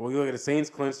clinched. Well, you look at the Saints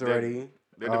clinched already.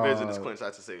 Their division is clinched,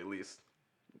 I should say at least.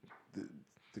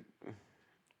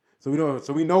 So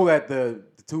we know that the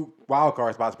 2 wild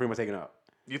card spots are pretty much taken up.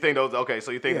 You think those? Okay,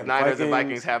 so you think Yeah, the Niners and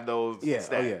Vikings- Vikings have those? Yeah, oh,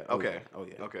 stacked? yeah, oh, Okay. yeah, oh,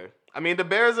 yeah. Okay. I mean, the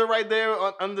Bears are right there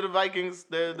under the Vikings.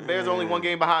 The Bears are only 1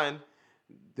 game behind.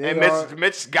 They And are-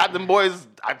 Mitch got them boys.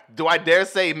 Do I dare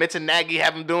say Mitch and Nagy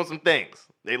have them doing some things?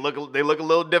 They look a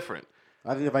little different.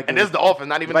 I think the Vikings. And this is the offense,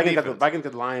 not even the Vikings got defense. Vikings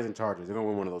got the Lions and Chargers. They're gonna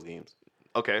win one of those games.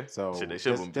 Okay. So Shit, they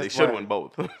should just- win. They just should like- win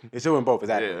both. They should win both.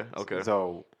 Exactly. Yeah, okay.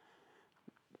 So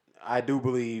I do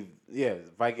believe,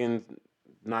 Vikings,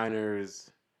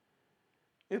 Niners.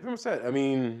 Yeah, pretty much set. I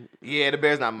mean, Yeah, the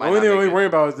Bears the might only not thing make we're it. worrying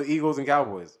about is the Eagles and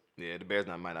Cowboys. Yeah, the Bears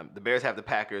might not. The Bears have the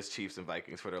Packers, Chiefs, and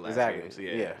Vikings for their last Exactly, games.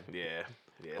 yeah. Yeah.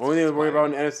 The only thing we're worried about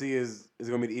in the NFC is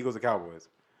going to be the Eagles and Cowboys.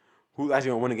 Who's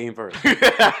actually going to win the game first?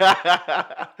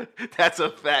 That's a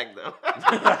fact, though.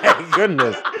 Thank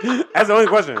goodness. That's the only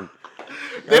question.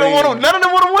 They don't want to. None of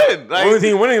them want to win. The Like, only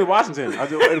team winning is Washington. Is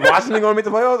Washington going to make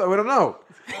the playoffs? We don't know.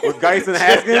 With Geis and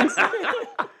Haskins,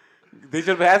 they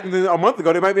should have Haskins a month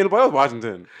ago. They might be in the playoffs.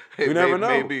 Washington. We never know.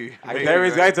 maybe.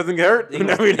 Darius Geis doesn't get hurt.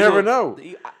 We never know.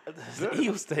 The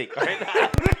Eagles stink. Right? I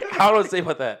don't know what to say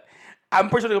about that. I'm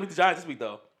pretty sure they're gonna beat the Giants this week,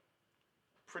 though.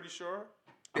 Pretty sure.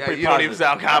 Yeah, pretty you don't even positive.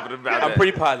 sound confident about that. I'm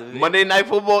pretty positive. Monday Night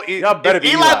Football. Y'all better if be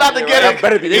Eli Eli. about to Y'all get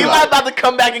better it. be Eli Eli. about to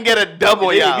come back and get a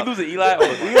double, If y'all. you lose to Eli,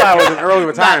 Eli was an early Nah,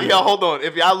 retirement. yo, hold on.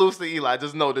 If y'all lose to Eli,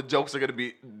 just know the jokes are gonna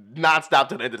be nonstop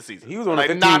to the end of the season. He was on like,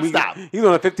 a 15-week. nonstop. He was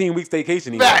on a 15-week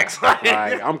staycation. Eli. Facts. Like,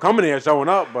 I'm coming there, showing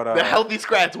up, but The healthy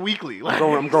scratch weekly. Like,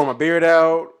 I'm growing my beard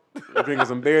out. I'm drinking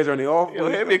some beers on the off. yo,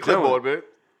 hand me a clipboard, man.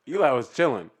 Eli was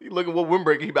chilling. You look at what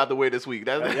windbreaker he about to wear this week.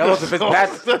 That's, Y'all lost to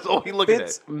Fitzpatrick. that's all he looking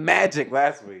Fitz magic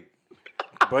last week.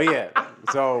 But yeah,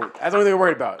 so that's the only thing we're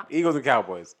worried about. Eagles and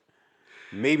Cowboys.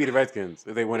 Maybe the Redskins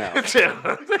if they win out. at.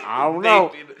 I don't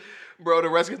know. Bro, the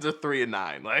Redskins are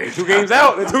 3-9. Like 2 games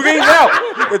out. They're 2 games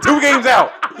out. They're 2 games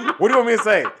out. What do you want me to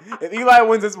say? If Eli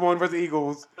wins this one versus the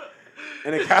Eagles,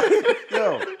 and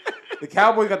the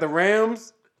Cowboys got the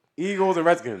Rams, Eagles, and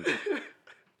Redskins.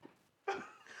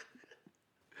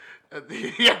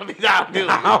 Yeah,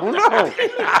 I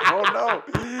don't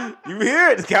know. You hear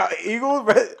it? Eagles,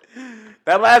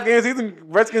 that last game of the season,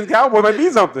 Redskins Cowboys might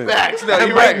mean something. Facts. No, that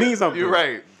you're might right. mean something. You're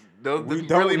right. Those We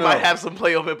don't really know. might have some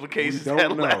playoff implications. We That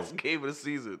don't know. last game of the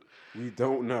season. We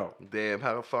don't know. Damn,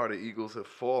 how far the Eagles have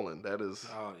fallen. That is.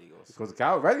 Oh, Eagles. Because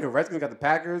the Redskins got the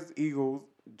Packers, Eagles,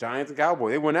 Giants, and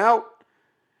Cowboys. They went out,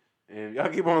 and y'all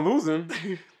keep on losing.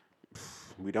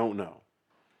 We don't know.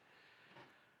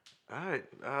 All right,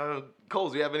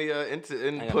 Coles, you have any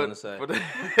nothing input? to say. For the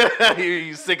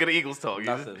you sick of the Eagles talk?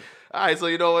 Nothing. All right, so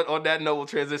you know what? On that note, we'll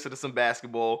transition to some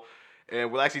basketball, and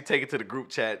we'll actually take it to the group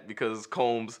chat because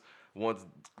Combs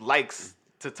likes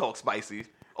to talk spicy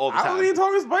all the I time. wasn't even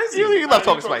talking spicy. You love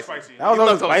talking You talk spicy. spicy. That was You all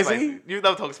love talking spicy? You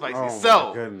love talking spicy. Oh,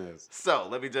 my goodness. So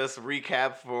let me just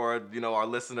recap for our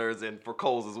listeners and for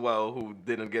Coles as well, who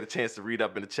didn't get a chance to read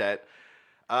up in the chat.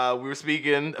 We were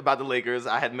speaking about the Lakers.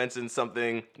 I had mentioned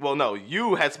something. Well, no,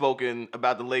 you had spoken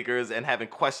about the Lakers and having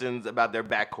questions about their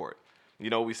backcourt.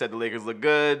 We said the Lakers look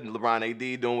good. LeBron,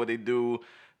 AD doing what they do.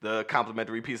 The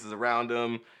complementary pieces around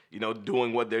them,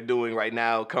 doing what they're doing right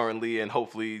now currently, and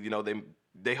hopefully,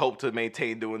 they hope to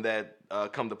maintain doing that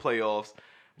come the playoffs.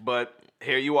 But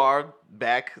here you are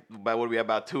back by what are we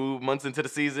about 2 months into the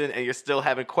season, and you're still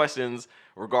having questions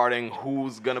regarding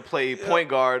who's gonna play point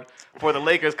guard for the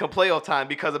Lakers come playoff time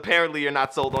because apparently you're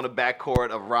not sold on the backcourt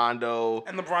of Rondo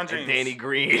And LeBron James. and Danny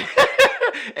Green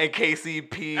and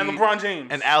KCP And LeBron James.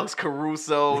 and Alex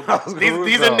Caruso. Alex These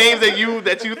Caruso. are names that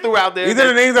you threw out there. These are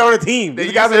the names that are on the team. that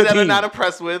These you guys said are the that are team. not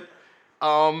impressed with.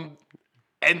 And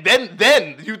then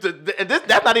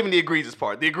that's not even the egregious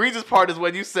part. The egregious part is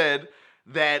when you said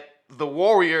that the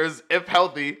Warriors, if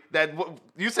healthy,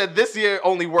 you said this year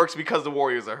only works because the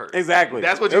Warriors are hurt. Exactly.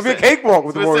 That's what you It'll said. be a cakewalk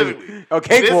with the Warriors. Specifically. A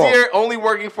cakewalk. This year only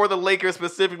working for the Lakers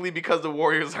specifically because the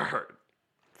Warriors are hurt.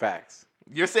 Facts.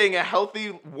 You're saying a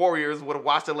healthy Warriors would have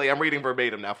watched the Lakers. I'm reading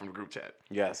verbatim now from the group chat.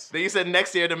 Yes. Then you said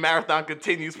next year the marathon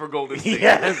continues for Golden State.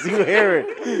 Yes, you hear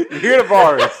it. You hear the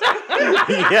bars.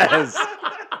 Yes.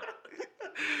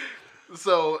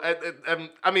 So,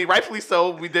 I mean, rightfully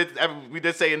so. We did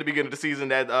say in the beginning of the season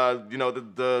that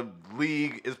the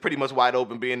league is pretty much wide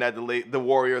open, being that the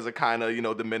Warriors are kind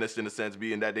of diminished in a sense,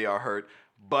 being that they are hurt.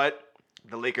 But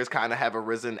the Lakers kind of have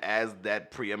arisen as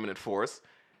that preeminent force.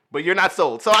 But you're not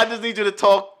sold. So I just need you to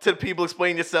talk to the people,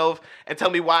 explain yourself, and tell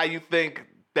me why you think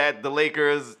that the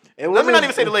Lakers. Let me not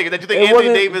even say the Lakers. That you think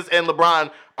Anthony Davis and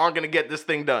LeBron aren't going to get this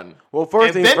thing done. Well, first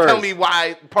and things then tell first. me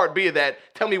why. Part B of that.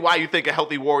 Tell me why you think a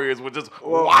healthy Warriors would just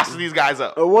wash these guys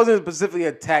up. It wasn't specifically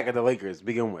an attack at the Lakers to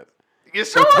begin with. You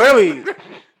sure? Clearly,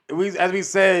 as we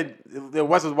said, the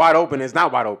West was wide open. It's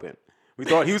not wide open. We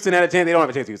thought Houston had a chance. They don't have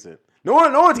a chance, Houston. No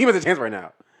one team has a chance right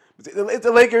now. It's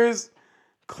the Lakers,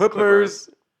 Clippers.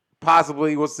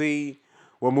 Possibly. We'll see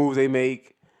what moves they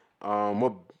make,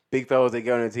 what big fellas they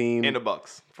get on the team. In the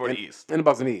Bucks for the East. In the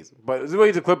Bucks and the East. But it's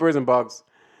really the Clippers and Bucks.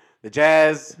 The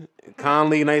Jazz,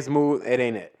 Conley, nice move. It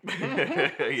ain't it.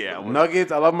 Yeah. Well,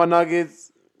 Nuggets, I love my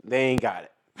Nuggets. They ain't got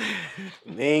it.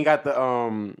 They ain't got the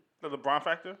The LeBron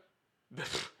factor?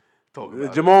 talk about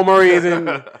it. Jamal Murray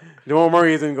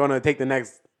isn't gonna take the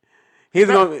next. He's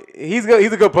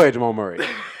a good player, Jamal Murray.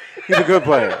 He's a good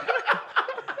player.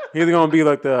 He's gonna be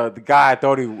like the guy I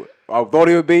thought he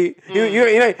would be. He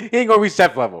ain't gonna reach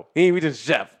chef level. He ain't reaching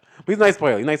chef. But he's a nice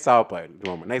player. He's a nice solid player.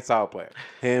 Nice solid player.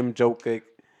 Him, Jokic.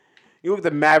 You look at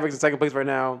the Mavericks in second place right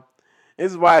now.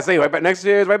 This is why I say right back next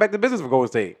year is right back to business for Golden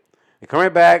State. They come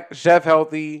right back. Chef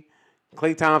healthy.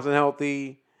 Klay Thompson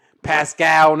healthy.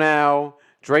 Pascal now.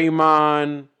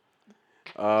 Draymond.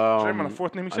 Draymond, the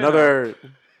fourth name you say Another.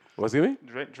 What's he mean?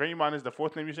 Draymond is the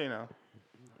fourth name you say now.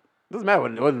 Doesn't matter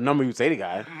what number you say the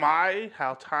guy.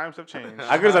 How times have changed.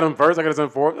 I could have said him first. I could have said him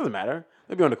fourth. Doesn't matter.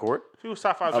 They'll be on the court. If he was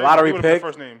top five, A lottery he would've been pick. the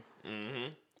first name.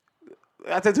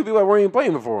 I said two people that weren't even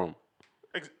playing before him.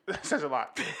 That says a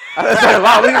lot. I didn't say a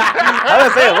lot. I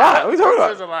didn't say a lot. What are you talking That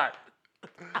says about? a lot.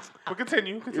 But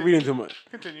continue. You're reading too much.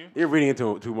 Continue. You're reading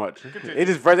into it too much. They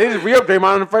just re-up Draymond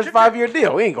on a fresh 5-year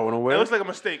deal. He ain't going It nowhere. looks like a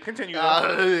mistake. Continue. though.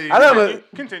 I know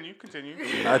Continue.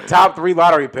 a top 3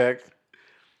 lottery pick.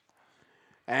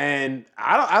 And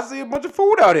I see a bunch of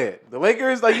food out here. The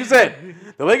Lakers, like you said,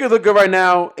 the Lakers look good right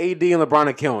now. AD and LeBron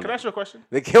are killing Can I it. ask you a question?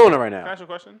 They're killing it right Can I now. ask you a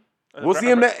question? We'll see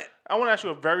him. I want to ask you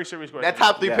a very serious question. That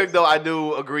top 3 Yes. pick, though, I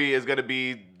do agree is going to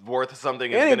be worth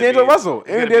something. And D'Angelo Russell.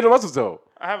 And D'Angelo Russell still.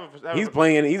 I have a, He's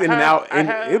playing. He's in and out.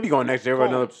 And he'll be going next year for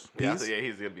another Combs. piece. Yeah,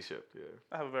 he's gonna be shipped. Yeah.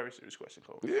 I have a very serious question,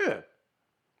 Cole. Yeah.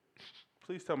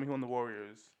 Please tell me who on the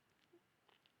Warriors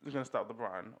is going to stop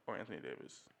LeBron or Anthony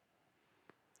Davis.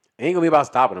 It ain't gonna be about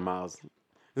stopping them, Miles. It's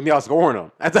gonna be about scoring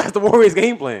them. That's the Warriors'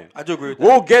 game plan. I do agree with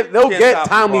that. They'll Can't get stop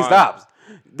timely LeBron. stops.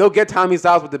 They'll get timely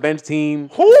stops with the bench team.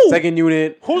 Who? Second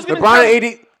unit. Who's getting LeBron time-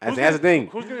 and AD. That's the thing.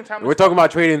 Who's getting timely We're talking about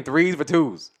trading 3s for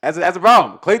 2s. That's a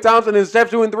problem. Klay Thompson and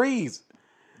Steph shooting 3s.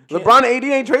 LeBron and AD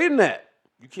ain't trading that.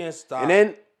 You can't stop And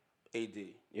then AD.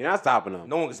 you're not stopping them.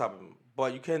 No one can stop him.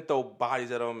 But you can't throw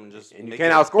bodies at him and just. And you make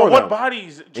can't it- outscore But them. what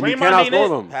bodies? And you Draymond can't ain't outscore it.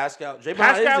 them. Pascal. Draymond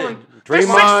Pascal isn't. and they're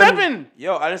Draymond- 6'7".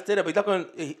 Yo, I understand that, but he's not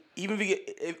gonna. Even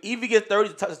if he gets 30,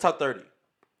 it's a tough 30.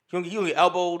 He gonna get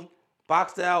elbowed,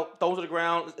 boxed out, thrown to the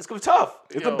ground. It's gonna be tough.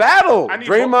 It's Yo, a battle. I need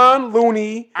Draymond,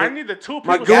 Looney. I need the two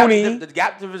My people. Gooney. The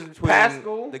gap difference between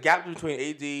Pascal. the gap between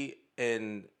AD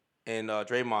and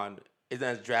Draymond isn't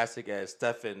as drastic as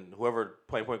Steph and whoever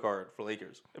playing point guard for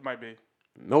Lakers. It might be.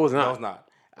 No, it's not. No, it's not.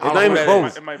 It's not even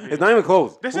close. It might be. It's not even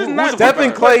close. This Who- is not who's Steph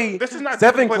and Clay. This is not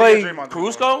Steph and Clay Clay against Draymond.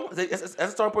 Caruso? That's a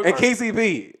starting point and guard. KCP.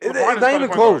 LeBron It's is not starting even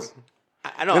point close. guard.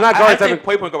 I know. They're not I guarding think Stephen-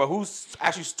 play point guard, but who's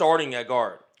actually starting at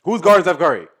guard? Who's guarding Steph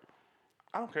Curry?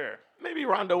 I don't care. Maybe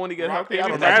Rondo when he get Ron- healthy. I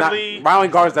Avery don't That's know. not- Bradley. Riley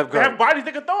guards Steph They have Curry. bodies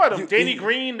they can throw at him. You- Danny you-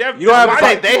 Green. They have you don't have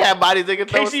bodies. They have bodies they can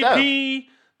throw at Steph. KCP.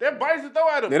 They have bodies to throw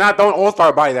at him. They're not throwing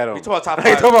all-star bodies at him. You talking about top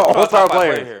They five? talking about you all-star top five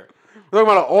player players. here. We're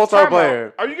talking about an all-star Time out.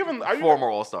 player. Are you giving? Are you? Former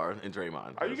All-Star in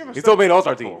Draymond. Are you giving? He still made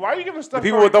all-star team. Why are you giving stuff? The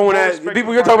people were throwing that. The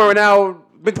people you're talking about right now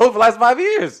been told for the last 5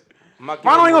 years. I'm not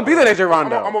Rondo ain't gonna be there next year, I'm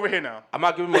Rondo. over here now. I'm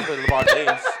not giving him up to LeBron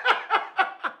James.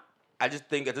 I just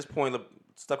think at this point,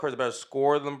 Steph Curry's a better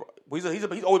scorer than LeBron.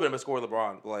 He's always been a better scorer than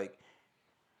LeBron. Like,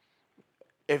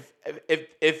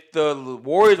 if the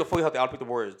Warriors are fully healthy, I'll pick the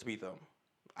Warriors to beat them.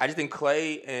 I just think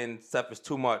Clay and Steph is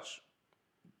too much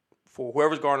for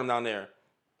whoever's guarding them down there.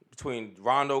 Between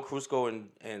Rondo, Caruso,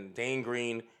 and Dane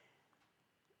Green,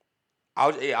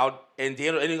 and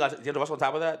D'Angelo Russell on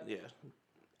top of that, yeah.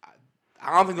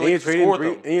 I don't think And they'll you're keep score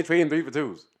trading them. three. And you're trading 3 for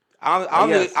 2s. I don't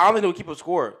Yes. think they'll keep a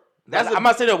score. I'm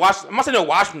not saying they'll watch. I'm not saying they'll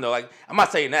watch them though. Like I'm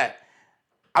not saying that.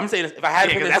 I'm saying if I had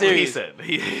to pick that's a what he series,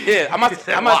 said. yeah, I'm not. He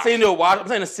said I'm not watch. saying they'll watch. I'm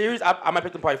saying a series. I might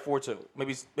pick them probably 4-2,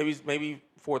 maybe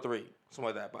 4-3, something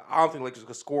like that. But I don't think Lakers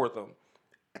could score with them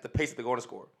at the pace that they're going to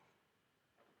score.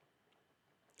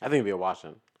 I think it'd be a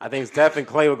Washington. I think Steph and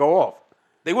Clay will go off.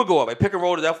 They would go up. Like pick and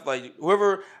roll to death. Like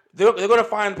whoever they're going to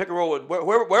find pick and roll with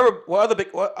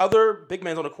what other big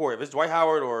man's on the court. If it's Dwight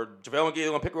Howard or JaVale McGee, they're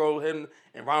going to pick and roll with him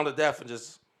and round to death and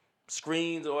just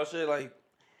screens or shit. Like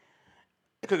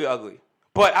it could get ugly.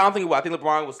 But I don't think it will. I think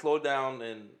LeBron will slow down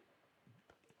and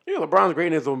You know, LeBron's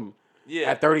greatness yeah.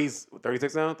 at 30s,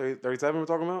 36 now, 30, 37 we're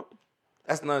talking about?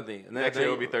 That's another thing. And Next year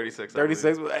will be 36. I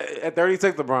 36. At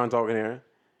 36, LeBron talking here.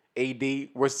 AD,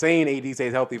 we're saying AD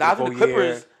stays healthy for I the think full the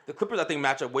year. Clippers, I think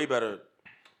match up way better.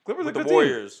 Clippers are a with the good team.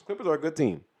 Warriors. Clippers are a good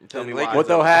team. Tell me And why. Lakers- What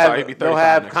they'll Sorry, he'd be have, they'll 35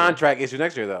 have next year. contract issues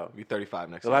next year though. Be 35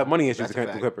 next They'll year. have money issues That's to a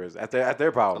the fact. Clippers. At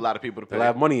their problem. A lot of people to pay. They'll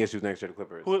have money issues next year. The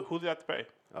Clippers. Who do you have to pay?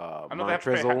 I know they have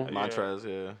to pay. Montrezl. Yeah. Montrez,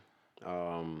 yeah.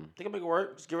 They can make it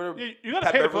work. Just get rid of You gotta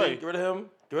Pat pay to Beverly. play. Get rid of him.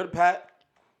 Get rid of Pat.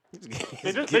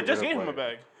 They just gave him a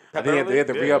bag. I think they have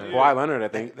to free up Kawhi Leonard. I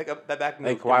think. They got that back. I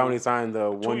think Kawhi only signed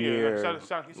the 1 2 years. year, He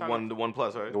signed The one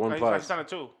plus, right? the 1 He plus. signed a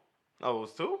 2. Oh, it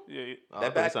was 2? Yeah. Oh, That I thought he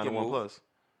back signed a can 1 move. plus.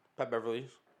 Pat Beverly.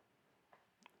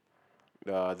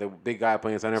 The big guy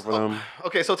playing center for them.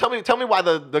 Okay, so tell me why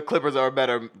the Clippers are a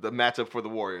better the matchup for the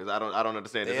Warriors. I don't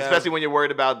understand this, Yeah. especially when you're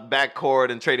worried about backcourt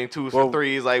and trading 2s Well, for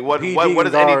 3s. Like what PG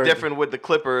is guard- any different with the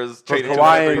Clippers trading 2s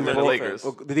Kawhi for 3s and than the Paul- Lakers?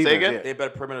 the Say defense, again? yeah. They have better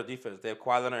perimeter defense. They have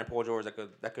Kawhi Leonard and Paul George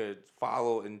that could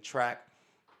follow and track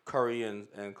Curry and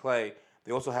Clay.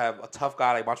 They also have a tough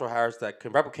guy like Montrezl Harris that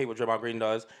can replicate what Draymond Green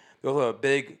does. They also have a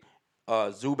big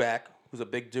Zubac, who's a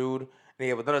big dude. And they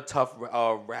have another tough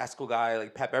rascal guy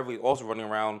like Pat Beverly also running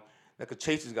around that could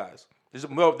chase these guys. They're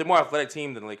more athletic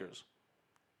team than the Lakers.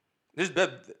 They're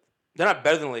not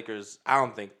better than the Lakers, I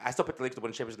don't think. I still pick the Lakers to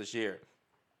win the championship this year.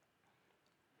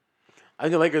 I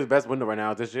think the Lakers' best window right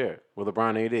now is this year with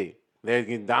LeBron and AD. They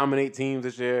can dominate teams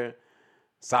this year,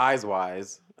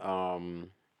 size-wise. I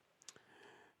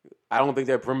don't think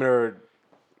their perimeter.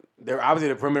 They're obviously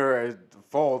the perimeter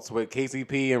faults with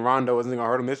KCP and Rondo isn't going to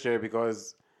hurt them this year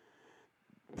because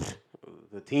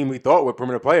the team we thought were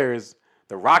perimeter players,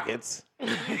 the Rockets,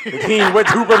 the team with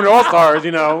 2 perimeter all-stars.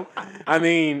 You know, I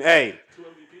mean, hey,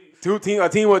 a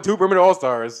team with 2 perimeter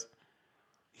all-stars.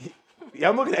 Yeah,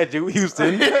 I'm looking at you,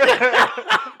 Houston.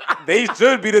 They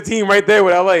should be the team right there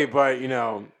with LA, but you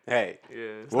know, hey, Yeah.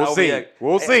 we'll not see. over yet.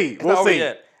 We'll see. It's We'll not over see.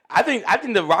 yet. I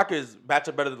think the Rockets match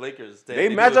up better than the Lakers. Than They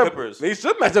do match the up. Clippers. They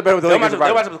should match up better with the They don't Lakers. match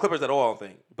up and with the Clippers at all. I don't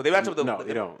think, but they match up with the No,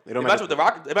 they don't. They don't They match up with the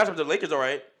Rockets. They match up with the Lakers, all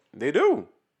right. They do.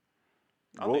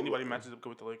 I don't think anybody matches up good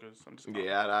with the Lakers. I'm just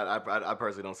Yeah, I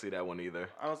personally don't see that one either.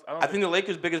 I think the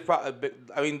Lakers' biggest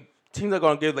teams that are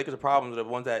going to give Lakers a problem are the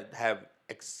ones that have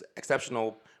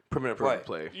exceptional perimeter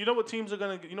play. You know what teams are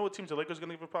gonna? You know what teams the Lakers are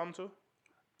gonna give a problem to?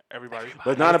 Everybody.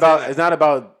 But it's not about. It's not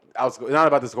about. It's not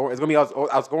about the score. It's gonna be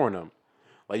outscoring them.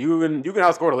 Like you can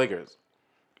outscore the Lakers.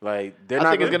 Like they're I not.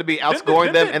 think it's gonna be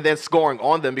outscoring them and then scoring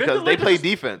on them because they play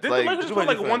defense. Did Like the Lakers put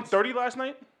like 130 last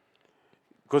night?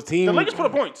 because team. The Lakers put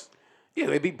up points. Yeah,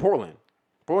 they beat Portland.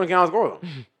 Portland can outscore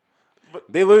them. But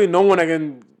they literally no one that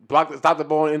can stop the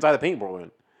ball inside the paint.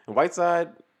 Portland and Whiteside,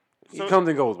 he comes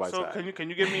and goes. Whiteside. So can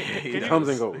you give me? he comes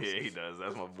and goes. Yeah, he does.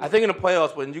 That's my boy. I think in the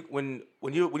playoffs, when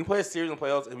you play a series in the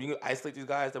playoffs, and you isolate these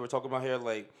guys that we're talking about here,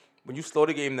 like when you slow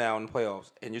the game down in the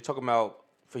playoffs, and you're talking about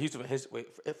for Houston, for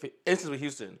instance with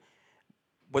Houston,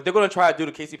 what they're going to try to do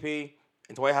to KCP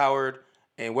and Dwight Howard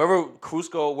and wherever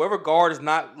wherever guard is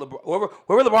not wherever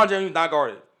LeBron James is not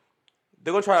guarded,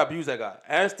 they're going to try to abuse that guy.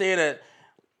 I understand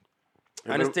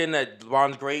that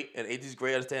LeBron's great and AD's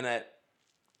great. I understand that.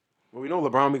 Well, we know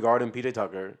LeBron be guarding PJ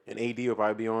Tucker, and AD will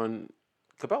probably be on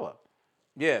Capella.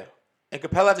 Yeah, and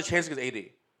Capella has a chance against AD.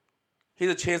 He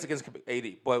has a chance against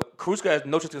AD, but Kuzma has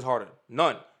no chance against Harden.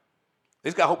 None.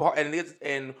 He's got hope,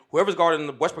 and whoever's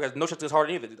guarding Westbrook has no chance against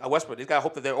Harden either. Westbrook, he's got to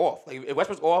hope that they're off. Like if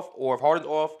Westbrook's off or if Harden's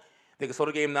off, they can slow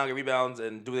the game down, get rebounds,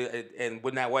 and do it and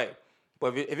win that way.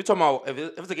 But if you're talking about if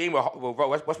it's a game where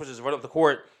Westbrook just run up the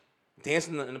court,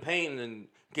 dancing in the paint and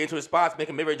getting to his spots,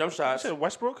 making mid-range jump shots. You said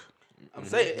Westbrook. I'm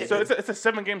saying So it's a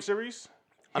 7-game series.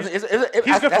 He's He's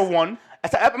good for one.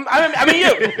 I mean,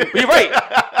 but you're right.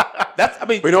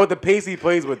 But you know what? The pace he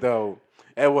plays with though,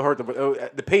 it will hurt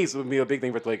the pace would be a big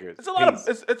thing for the Lakers. It's a lot of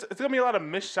it's gonna be a lot of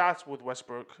missed shots with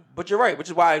Westbrook. But you're right, which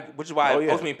is why I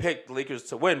yeah. ultimately picked the Lakers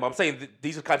to win. But I'm saying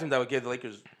these are the kind of teams that would give the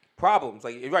Lakers problems.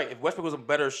 Like you're right, if Westbrook was a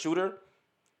better shooter,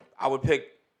 I would pick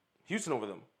Houston over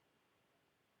them.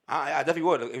 I definitely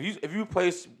would. If you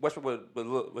place Westbrook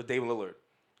with David Lillard,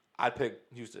 I'd pick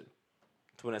Houston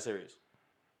to win that series.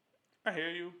 I hear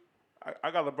you. I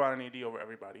got LeBron and AD over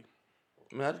everybody.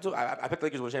 I mean, I picked the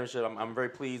Lakers to win the championship. I'm very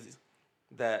pleased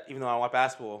that even though I don't watch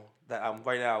basketball, that I'm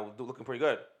right now looking pretty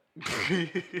good.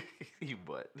 You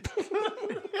butt.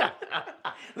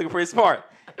 Looking pretty smart.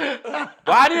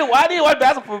 Why didn't you watch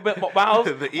basketball, Miles?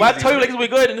 Why I tell you Lakers will be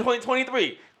good in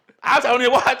 2023? I was telling you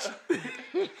to watch.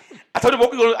 I told you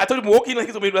Milwaukee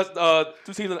Lakers will be the best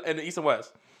 2 teams in the East and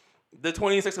West. The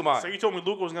 26 combined. So you told me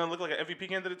Luka was gonna look like an MVP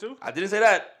candidate too? I didn't say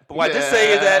that, but what I did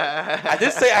say is that I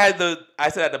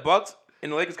said I had the Bucks and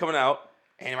the Lakers coming out,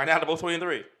 and right now they're both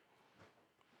 20-3.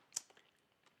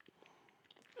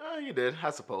 You did,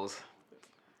 I suppose.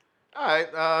 All right,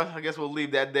 I guess we'll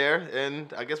leave that there,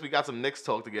 and I guess we got some Knicks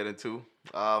talk to get into.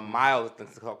 Miles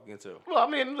things to talk into. Well, I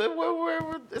mean,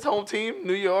 it's home team,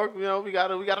 New York. You know, we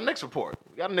got a Knicks report.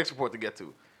 We got a Knicks report to get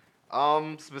to.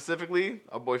 Specifically,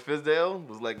 our boy Fizdale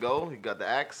was let go. He got the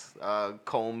axe.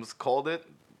 Combs called it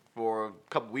for a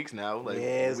couple weeks now,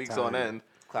 weeks on end.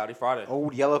 Cloudy Friday.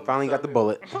 Old Yellow finally got the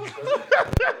bullet.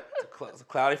 It's a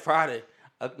cloudy Friday.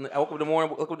 I woke up in the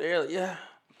morning, look up the air, like, yeah.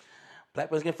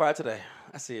 Blackman's getting fired today.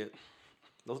 I see it.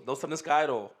 No sun in the sky at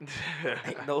all.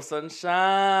 Ain't no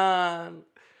sunshine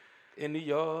in New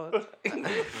York.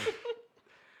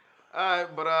 All right,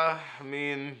 but I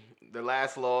mean, the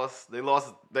last loss,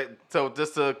 so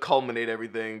just to culminate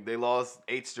everything, they lost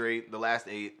 8 straight, the last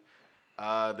 8.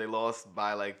 They lost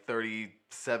by like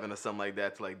 37 or something like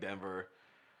that to like Denver.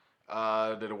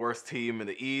 They're the worst team in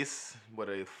the East. What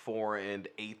are they,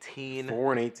 4-18?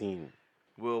 4-18.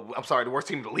 Well, I'm sorry, the worst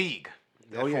team in the league.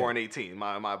 At 4-18.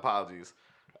 My apologies,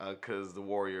 because the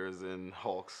Warriors and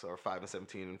Hawks are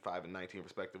 5-17 and 5-19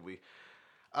 respectively.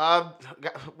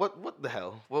 What the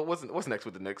hell? What's next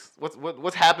with the Knicks?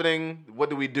 What's happening? What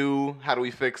do we do? How do we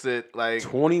fix it? Like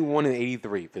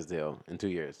 21-83, Fizdale in 2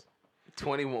 years.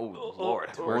 21. Oh, Lord.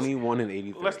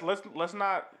 21-83. Let's not. Let's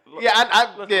not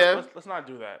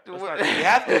do that. We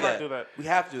have to do that. We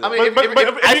have to do that. I mean,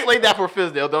 if isolate that for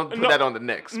Fizdale. Don't put that on the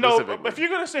Knicks specifically. No, if you're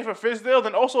gonna say for Fizdale,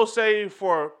 then also say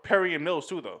for Perry and Mills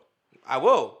too, though. I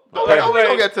will. We'll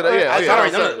get to that. Yeah,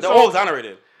 they're all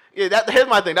exonerated. Yeah, here's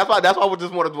my thing. That's why we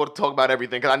just wanted to talk about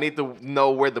everything, because I need to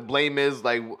know where the blame is.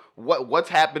 Like, what's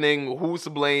happening? Who's to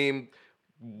blame?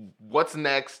 What's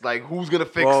next? Like, who's gonna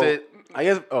fix it? I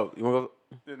guess. Oh, you want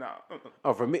to go? No.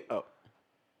 Oh, for me. Oh.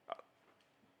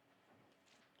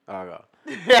 I'll go.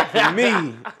 For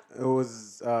me, it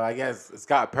was. I guess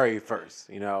Scott Perry first.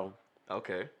 You know.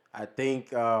 Okay. I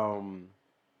think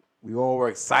we all were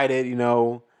excited. You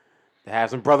know, They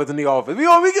have some brothers in the office.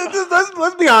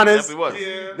 Let's be honest. Definitely was. Yeah.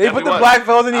 They put Definitely the was. black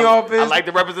fellas in the office. I like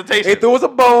the representation. They threw us a I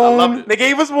loved bone. it. They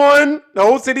gave us one. The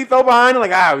whole city fell behind. Like,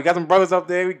 we got some brothers up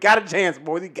there. We got a chance,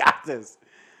 boys. We got this.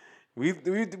 We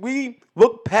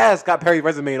looked past Scott Perry's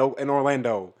resume in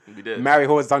Orlando. We did. Mary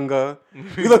Hoazunga.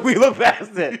 we look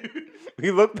past it.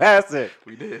 We looked past it.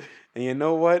 We did. And you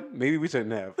know what? Maybe we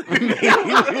shouldn't have.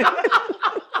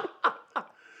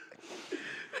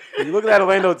 When you look at that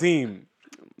Orlando team,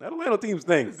 that Orlando team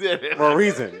stinks for a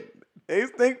reason. They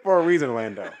stink for a reason,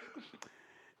 Orlando.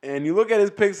 And you look at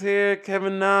his picks here,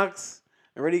 Kevin Knox,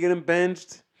 already getting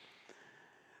benched.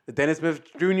 The Dennis Smith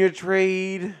Jr.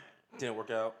 trade. Didn't work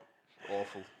out.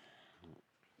 Awful.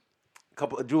 A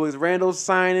couple of Julius Randle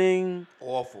signing.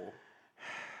 Awful.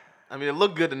 I mean, it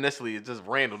looked good initially. It's just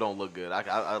Randall don't look good. I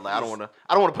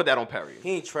don't want to put that on Perry.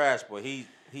 He ain't trash, but he's.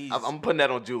 I'm putting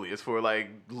that on Julius for like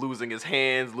losing his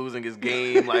hands, losing his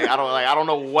game. I don't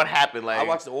know what happened. Like I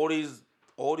watched all these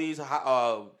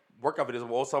workout videos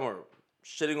all summer,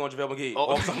 shitting on JaVale McGee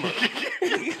all summer.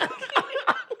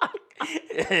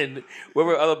 And where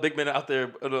were other big men out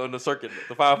there on the circuit,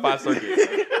 the 5-5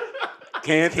 circuit?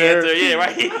 Cantor, yeah,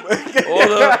 right. All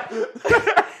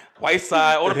the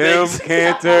Whiteside, all the bigs.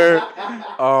 Cantor.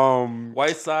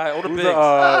 Whiteside, all the bigs.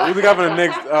 Who's the guy from the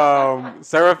Knicks?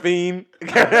 Seraphine.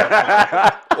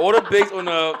 All the bigs on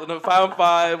the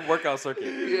 5-5 workout circuit.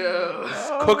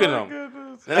 yeah. Cooking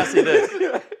them. Then I see this.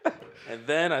 And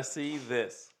then I see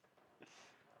this.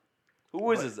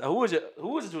 Who is this? Who is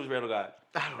the Julius Randle guy?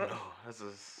 I don't know. This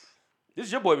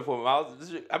is your boy before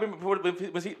Miles. I mean, before when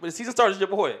the season started, this is your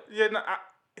boy. Yeah, no,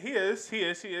 he is,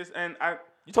 and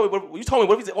You told me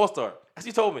what if he's an all-star? That's what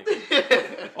you told me.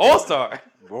 All-star.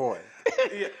 Boy.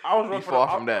 yeah, I was wrong far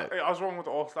from that. I was wrong with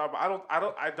the All-Star, but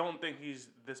I don't think he's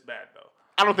this bad though.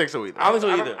 I don't think so either. I don't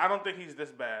think so either. I don't think he's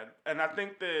this bad, and I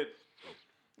think that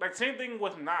like same thing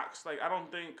with Knox. Like I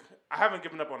haven't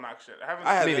given up on Knox yet. I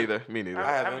haven't. Me neither.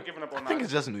 I haven't. haven't given up on I Knox. think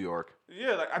it's just New York.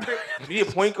 Yeah, like I think You need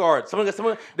a point guard. Someone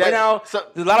right That- now. so-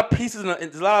 There's a lot of pieces.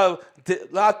 There's a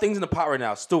lot of things in the pot right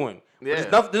now, stewing. But Yeah.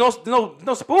 There's no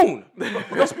spoon.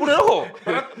 No spoon at all.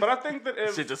 but I think that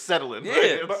if Shit just settling.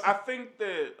 Yeah. but I think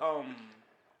that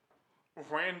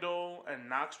Randall and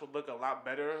Knox would look a lot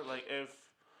better. Like if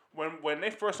when they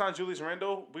first signed Julius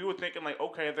Randle, we were thinking like,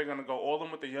 okay, they're gonna go all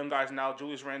in with the young guys now.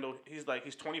 Julius Randle, he's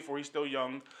 24, he's still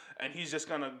young, and he's just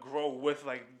gonna grow with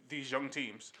like these young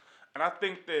teams. And I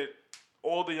think that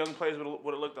all the young players would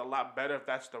have looked a lot better if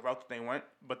that's the route that they went,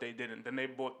 but they didn't. Then they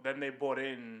bought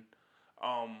in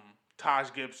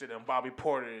Taj Gibson and Bobby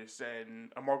Portis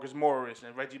and Marcus Morris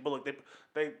and Reggie Bullock.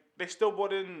 They still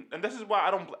bought in, and this is why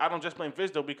I don't just blame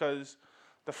Fizz though, because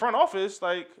the front office,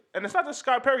 like, and it's not just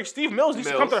Scott Perry, Steve Mills needs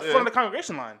to come to the front of the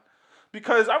congregation line,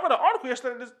 because I read an article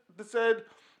yesterday that said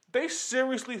they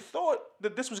seriously thought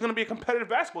that this was going to be a competitive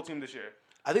basketball team this year.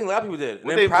 I think a lot of people did.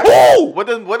 What And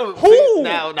then does Who? see,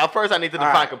 now first I need to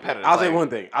define right. competitive. I'll say one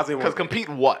thing. Because compete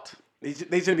what? They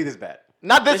shouldn't be this bad.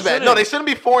 Not this They bad. shouldn't. No, they shouldn't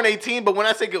be 4-18. But when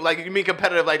I say like you mean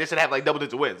competitive, like they should have like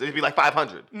double-digit wins. They should be like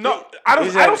 500. No, I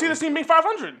don't see this team being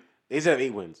 500. They should have 8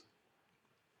 wins.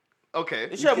 Okay.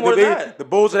 They should have more than that. The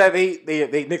Bulls should have 8.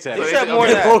 They Knicks should have So 8. should have more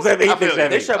than The that. Bulls have 8. I feel Knicks you. have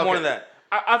They 8. should have more Okay. than that.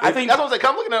 I think That's what I'm saying.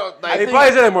 I'm looking at like They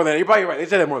probably should have more than that. You're probably right. They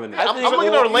should have more than that. I'm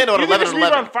looking at Orlando at you think it should be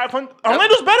 11-11. around 500.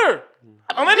 Orlando's better.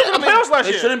 Orlando's in the playoffs last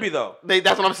They year. shouldn't be though.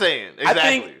 That's what I'm saying.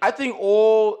 Exactly. I think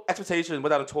all expectations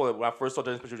went down the toilet when I first saw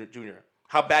Dennis Smith Jr.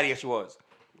 How bad he actually was.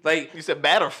 Like You said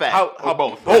bad or fat? how or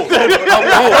both? Both. Oh,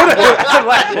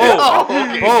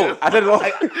 okay. Both. I said it all.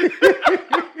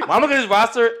 When I'm looking at his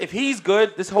roster, if he's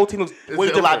good, this whole team looks It's way a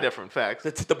different. lot different. Facts.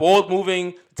 The ball's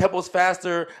moving, the tempo's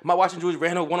faster. I'm not watching Julius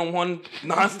Randle one-on-one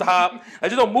nonstop.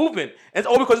 There's no movement. And it's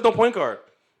all because there's no point guard.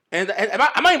 And I'm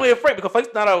not even blaming Frank because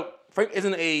Frank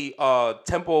isn't a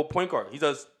tempo point guard. He's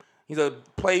a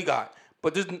play guy.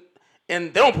 But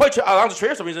and they don't play Alonzo Trier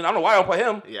for some reason. I don't know why I don't play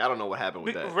him. Yeah, I don't know what happened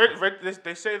with that.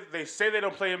 They say they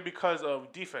don't play him because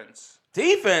of defense.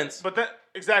 Defense. But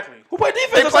exactly. Who played They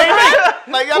defense? playing that?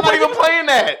 Like y'all not even playing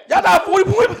that. Y'all got 40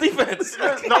 points defense.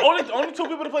 The only two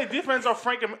people to play defense are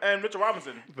Frank and Mitchell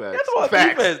Robinson. Facts. That's about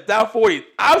Facts. defense. Down 40.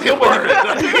 I was going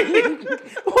to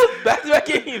play back-to-back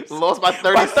games. Lost by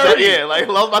 30. By 30. Yeah, like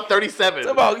lost by 37. It's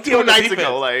about 2 nights defense.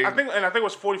 ago. Like I think it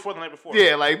was 44 the night before.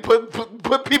 yeah, like put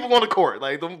people on the court.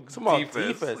 Like them about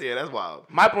defense. Yeah, that's wild.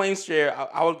 My blame share,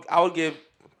 I would give.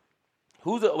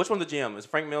 Which one's the GM? Is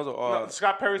Frank Mills or? No,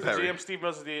 Scott Perry's the Perry. GM. Steve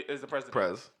Mills is the president.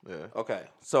 Prez. Yeah. Okay,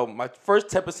 so my first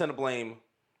 10% of blame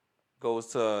goes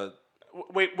to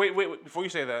Wait. Before you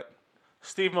say that,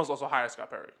 Steve Mills also hired Scott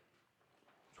Perry.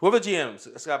 whoever the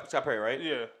GM, Scott Perry, right?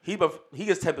 Yeah. He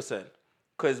gets 10%.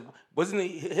 Because wasn't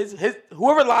he his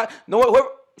whoever lied?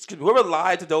 Whoever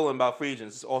lied to Dolan about free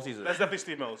agents all season. That's definitely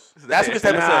Steve Mills. That's what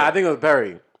Steve said. Nah, I think it was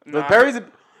Perry. Nah. Perry's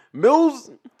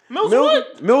Mills.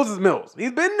 What? Mills is Mills.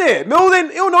 He's been there. Mills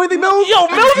ain't. You don't know anything. Mills. Yo,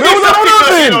 Mills don't know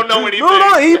nothing. You don't know anything.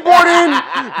 No, he brought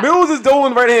in. Mills is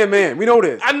Dolan's right hand man. We know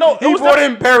this. I know. He brought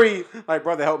in Perry. Like,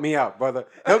 brother, help me out, brother.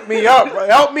 Help me out.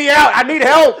 Brother. Help me out. I need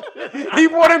help. He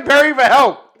brought in Perry for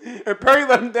help, and Perry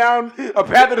let him down a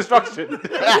path of destruction.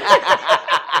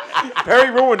 Perry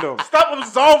ruined him. Stop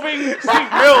absolving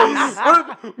Steve Mills.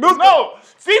 Mills. No,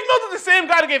 Steve Mills is the same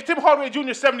guy that gave Tim Hardaway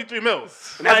Jr. 73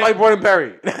 mils. And that's why he brought in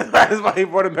Perry. That's why he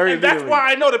brought in Perry. And that's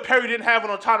why I know that Perry didn't have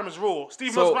an autonomous rule.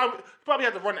 Steve Mills probably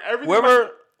had to run everything.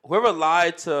 Whoever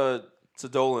lied to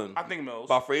Dolan I think Mills.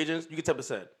 about free agents, you get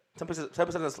 10%.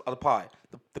 10% of the pie.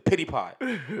 The pity pie.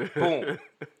 Boom.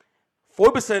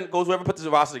 40% goes whoever put this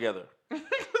roster together.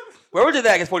 Whoever did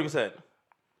that gets 40%.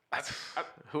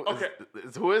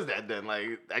 Who is that then?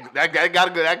 Like that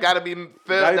gotta be Fizz.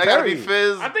 That gotta be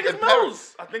Fizz. I think it's and Perry.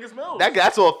 Mills. I think it's Mills.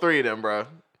 That's all three of them, bro.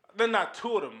 Then not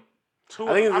two of them.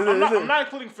 I think I'm not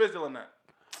including Fizdale in that.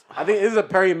 I think this is a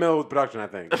Perry Mills production. I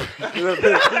think this is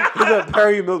a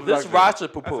Perry Mills This production. roster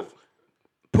poo-poo.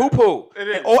 Poo-poo. It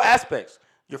is. In all aspects.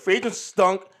 Your free agents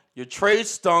stunk. Your trades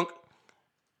stunk.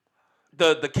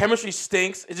 The chemistry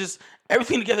stinks. It's just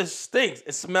everything together stinks.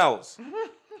 It smells.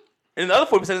 And the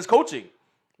other 40% is coaching.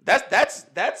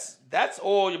 That's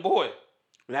all your boy.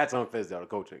 That's on Fizdale, the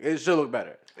coaching. It should look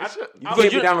better. You But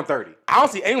can't be down on 30. I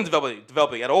don't see anyone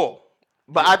developing at all.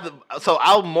 But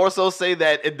I'll more so say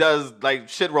that it does, like,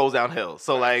 shit rolls downhill.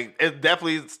 So like it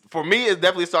definitely, for me, it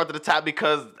definitely starts at the top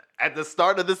because at the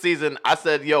start of the season I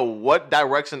said, yo, what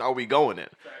direction are we going in?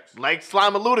 Like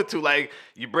Slime alluded to, like,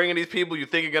 you bring in these people, you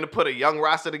think you're going to put a young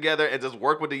roster together and just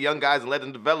work with the young guys and let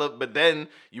them develop, but then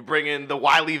you bring in the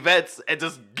wily vets and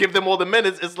just give them all the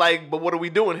minutes. It's like, but what are we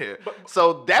doing here?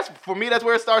 So for me, that's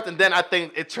where it starts, and then I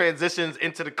think it transitions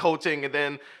into the coaching, and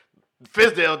then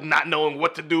Fizdale not knowing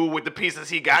what to do with the pieces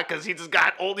he got because he just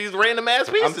got all these random-ass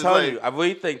pieces. I'm telling you, I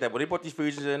really think that when they brought these free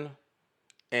agents in,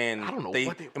 and I don't know they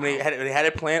what they had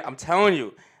it planned, I'm telling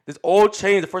you, this all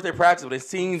changed the first day of practice when they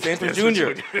seen Dansby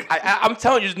Jr. I'm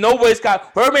telling you, there's no way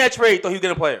Scott, whoever made that trade, thought he was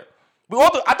getting a player. I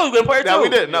thought he was getting a player too. No, we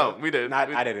didn't. No, we didn't. I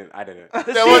didn't.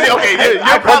 Okay,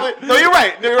 you're probably. No, you're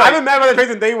right. You're right. I've been mad about the trade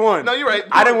since day one. No, you're right.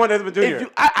 I didn't want Desmond Jr.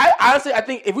 I honestly, I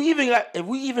think if we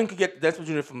even could get Dansby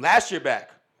Jr. from last year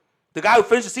back, the guy who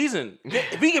finished the season,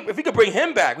 if we could bring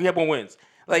him back, we have more wins.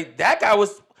 Like that guy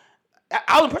was,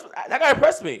 I was impressed. That guy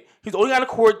impressed me. He's the only guy on the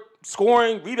court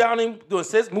scoring, rebounding, doing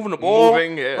assists, moving the ball.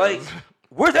 Moving, yeah. Like,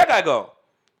 where's that guy go?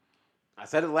 I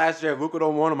said it last year. If Luka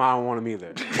don't want him, I don't want him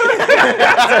either.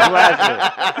 I said it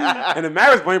last year. And the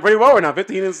Mavericks playing pretty well right now.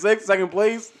 15-6, second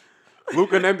place.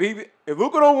 Luka and MVP. If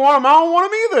Luka don't want him, I don't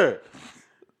want him either.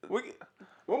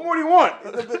 What more do you want?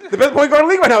 The best point guard in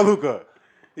the league right now, Luka.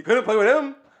 He couldn't play with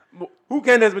him. Who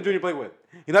can Desmond Jr. play with?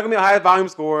 He's not gonna be a high volume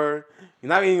scorer. He's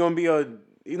not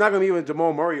gonna be with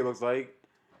Jamal Murray. It looks like.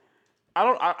 I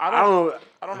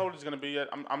don't know what it's gonna be yet.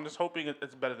 I'm just hoping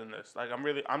it's better than this. Like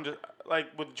I'm just like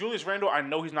with Julius Randle, I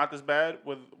know he's not this bad.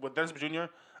 With Dennis Jr.,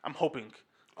 I'm hoping.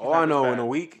 All I know, in a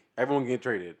week, everyone can get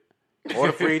traded. All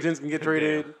the free agents can get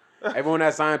traded. Everyone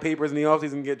that signed papers in the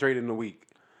offseason can get traded in a week.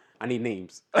 I need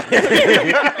names.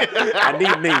 I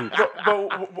need names.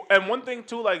 And one thing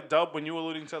too, like Dub, when you were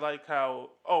alluding to like how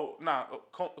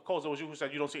Coles, it was you who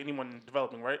said you don't see anyone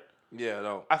developing, right? Yeah,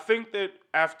 no. I think that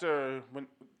after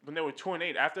when they were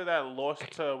 2-8, after that loss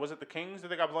to was it the Kings that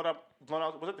they got blown out?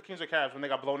 Was it the Kings or Cavs when they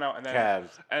got blown out? And then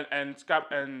Cavs. And Scott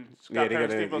Perry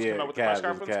and Steve Mills came out with the press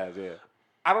conference. Cavs, yeah.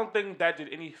 I don't think that did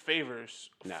any favors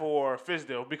for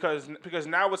Fizdale because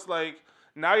now it's like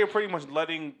now you're pretty much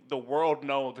letting the world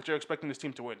know that you're expecting this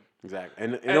team to win. Exactly.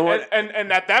 And you know what?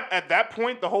 And at that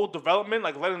point, the whole development,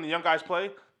 like letting the young guys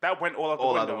play, that went all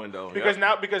out the window. Because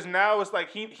now it's like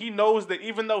he knows that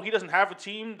even though he doesn't have a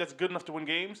team that's good enough to win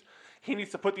games, he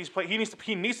needs to put these play. He needs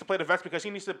to play the vets because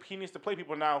he needs to play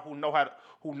people now who know how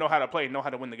to play, know how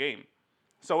to win the game.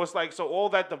 So it's like all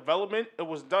that development, it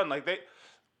was done. Like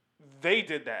they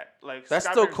did that. Like that's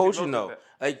Scott still Perry coaching though.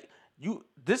 Like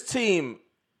this team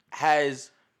has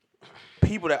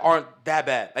people that aren't that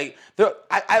bad. Like when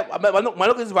I look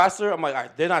at this roster, I'm like, all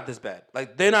right, they're not this bad.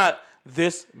 Like they're not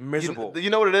this miserable. You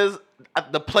know what it is?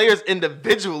 The players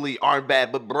individually aren't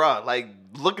bad, but bruh, like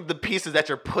look at the pieces that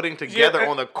you're putting together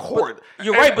on the court.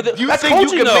 You're right, but you that's think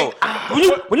coaching you though.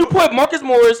 can When you put Marcus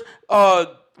Morris,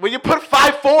 when you put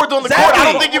 5 forwards on the Exactly. court,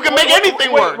 I don't think you can make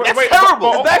anything work. That's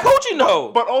terrible. it's bad coaching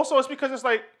though. But also, it's because it's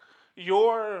like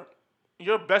your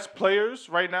best players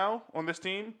right now on this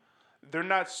team, they're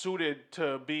not suited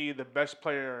to be the best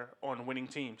player on winning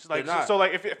teams. Like They're not. so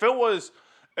like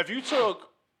if you took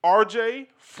RJ,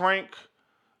 Frank,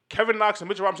 Kevin Knox, and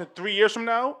Mitchell Robinson 3 years from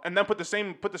now, and then put the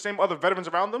same other veterans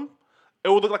around them, it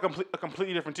would look like a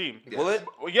completely different team. Will it?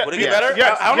 Yeah, Would it get better?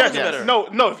 Yes, I don't know if yes. it's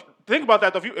better. No. Think about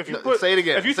that though. If you put Say it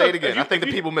again. If you Say it took- again. if you- I think if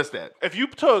the you- people missed that. If you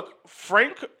took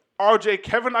Frank, RJ,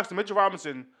 Kevin Knox, and Mitchell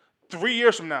Robinson 3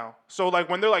 years from now, so like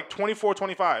when they're like 24,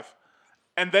 25,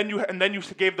 and then you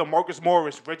gave them Marcus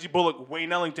Morris, Reggie Bullock,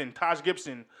 Wayne Ellington, Taj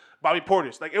Gibson, Bobby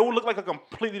Portis, like it would look like a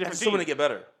completely different That's team. still gonna get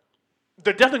better.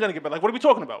 They're definitely gonna get better. Like what are we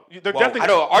talking about? They're Well, definitely. I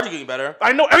know RJ getting better.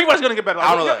 I know everybody's gonna get better.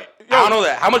 I don't know that. I don't know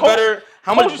that. How much better?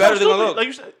 How much better they gonna look? Like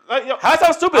you said, like, yo, How that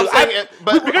sound stupid? I'm saying it,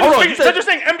 but because hold on, you're, you said- you're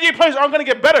saying NBA players aren't gonna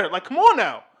get better. Like come on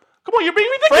now, come on, you're being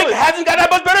Frank ridiculous. hasn't got that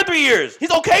much better in 3 years.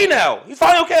 He's okay now. He's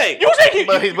finally okay. You were saying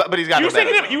but he's got you no were saying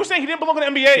better. you were saying he didn't belong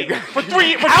in the NBA for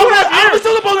 3 for How 2.5 how years. is he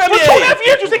still belong in the For NBA? 2.5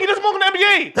 years, you think he doesn't belong in the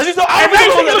NBA? Does he still? I And don't now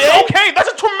you think think he's he belong in the looks NBA. okay.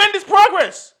 That's a tremendous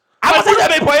progress. I was an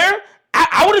NBA player.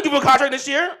 I wouldn't give him a contract this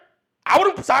year. I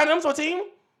wouldn't sign him to a team.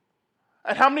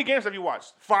 And how many games have you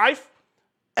watched? 5?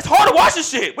 It's hard to watch this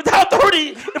shit. We're down 30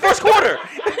 in the first quarter.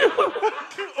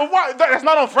 Why? That's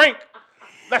not on Frank.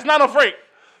 That's not on Frank.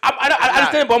 I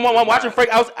understand, but when I'm watching Frank,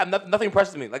 nothing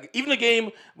impresses me. Like even the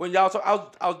game when y'all,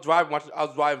 I was driving,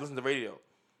 listening to the radio,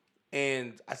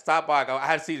 and I stopped by. I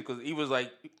had to see it because he was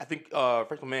like, I think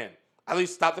Frank man. I at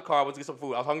least stopped the car, went to get some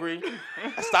food. I was hungry.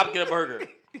 I stopped to get a burger.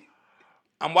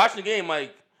 I'm watching the game. Like,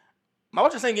 am I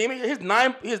watching the same game? He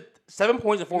has 7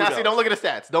 points and 4 Nah, rebounds. see, don't look at the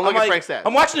stats. Don't look I'm at like, Frank's stats.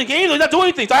 I'm watching the game, though. He's not doing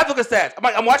anything. So I have to look at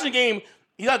stats. I'm watching the game.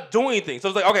 He's not doing anything. So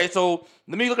it's like, okay, so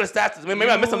let me look at the stats. Maybe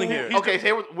I missed something here. Okay, so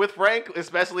here with Frank,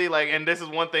 especially like, and this is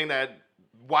one thing that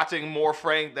watching more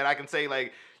Frank that I can say,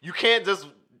 like,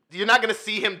 you're not gonna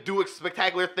see him do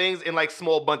spectacular things in like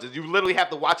small bunches. You literally have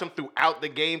to watch him throughout the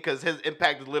game because his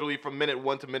impact is literally from minute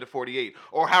 1 to minute 48,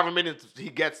 or however minutes he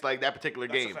gets like that particular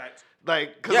That's a game. fact.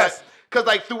 Like, Yes. Because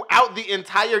like throughout the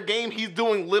entire game, he's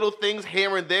doing little things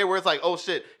here and there where it's like, oh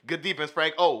shit, good defense,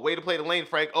 Frank. Oh, way to play the lane,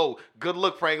 Frank. Oh, good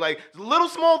look, Frank. Like little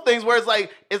small things where it's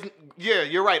like, yeah,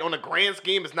 you're right. On the grand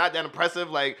scheme, it's not that impressive.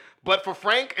 Like, but for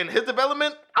Frank and his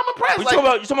development, I'm impressed. You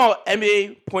talking about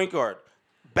NBA point guard,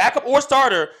 backup or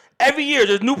starter? Every year,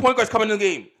 there's new point guards coming in the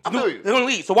game. I feel you. They're gonna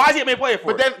lead. So why is he an NBA player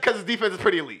for? But then, because his defense is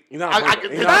pretty elite. He's not a point guard.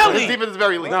 His He's not a point defense is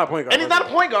very elite. He's not a point guard. And he's not a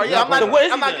point guard. He's Yeah, not a point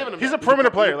guard. I'm not So giving him He's a that.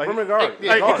 perimeter player. Like perimeter guard.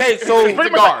 Yeah, Guard. okay, so He's a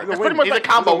pretty much guard. like- it's pretty much He's a like-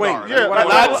 combo he's a wing. guard. Yeah, a Like,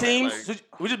 lot of like- teams.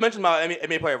 We just mentioned about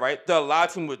NBA player, right? There are a lot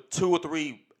of teams with 2 or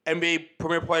 3 NBA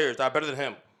premier players that are better than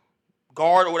him,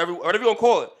 guard or whatever you want to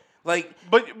call it. Like,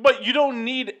 But you don't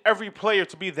need every player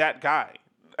to be that guy.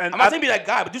 And I'm not saying be that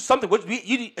guy, but do something.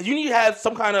 You need to have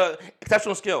some kind of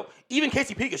exceptional skill. Even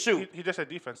KCP can shoot. he just said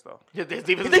defense though. His defense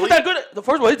His is defense elite. not good.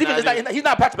 First of all, his defense Nah, is not. He's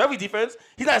not Patrick Beverly defense.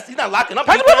 He's not locking up.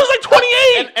 Patrick defense. Beverly's like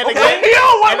 28. And Okay.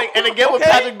 again, and again with Okay.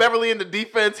 Patrick Beverly in the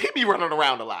defense, he be running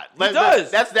around a lot. Like,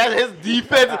 does. That's his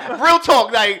defense. Real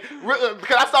talk, like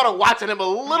because I started watching him a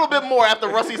little bit more after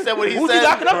Russie said what he Who's said. he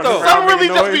locking up though? Some really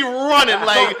Making just noise. be running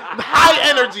like high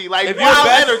energy, like If you're wild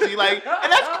best- energy, like,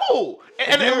 and that's cool.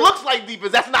 And it looks like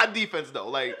defense. That's not defense though.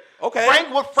 Like. Okay.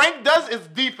 What Frank does is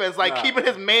defense, like keeping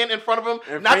his man in front of him,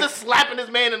 And not Frank- just slapping his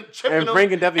man and tripping And him,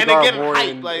 Frank can definitely and then guard getting more hyped.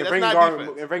 than Like and that's Frank not can guard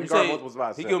defense. and Frank You can guard say multiple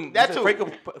spots. he yeah. can. That you say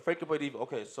too. Frank can play defense.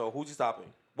 Okay, so who's he stopping?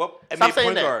 What Stop NBA saying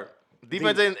point that. guard?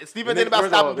 Defense ain't The about Knicks- first of all,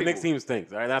 stopping the Knicks people. team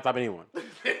stinks. All right, not stopping anyone.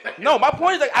 No, my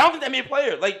point is like I don't think the NBA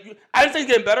player. Like I didn't say he's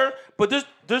getting better, but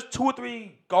there's 2 or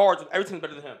 3 guards. Every team's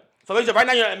better than him. So like, right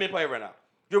now you're an NBA player right now.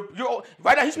 You're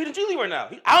right now he's beating G League right now.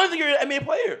 I don't think you're an NBA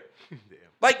player.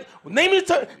 Like name me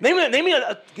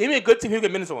a good team who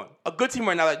get minutes on. A good team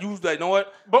right now that you like. You know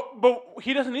what? But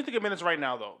he doesn't need to get minutes right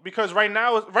now though, because right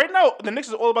now the Knicks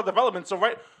is all about development. So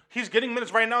he's getting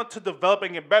minutes right now to develop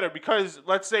and get better. Because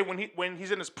let's say when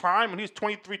he's in his prime, when he's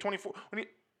 23, 24, when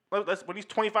he's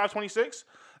 25, 26,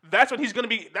 that's when he's gonna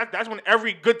be. That's when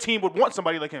every good team would want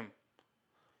somebody like him.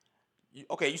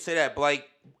 Okay, you say that, but like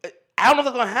I don't know if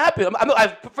that's gonna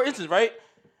happen. For instance, right?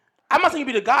 I'm not saying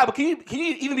you be the guy, but can you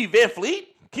even be Van Fleet?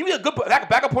 Can you be a good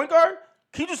backup point guard?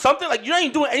 Can you do something? Like you're not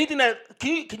even doing anything that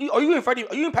can you are you in Freddie?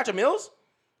 Are you in Patrick Mills?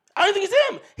 I don't think he's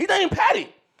him. He's not even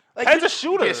Patty. Like Patty's a He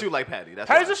shooter. can't shoot like Patty. That's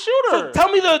Patty's why. a shooter. So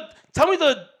tell me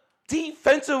the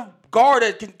defensive guard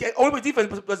that can get only play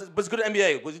defense but is good at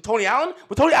NBA. Was it Tony Allen?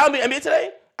 Would Tony Allen be NBA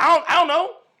today? I don't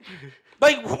know.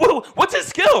 Like what's his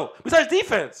skill besides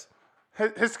defense?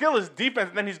 His skill is defense,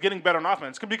 and then he's getting better on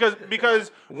offense. Because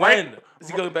When is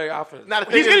he going better offense? Now, the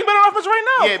thing he's is- getting better on offense right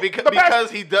now. Yeah,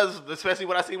 because he does, especially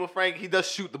what I seen with Frank, he does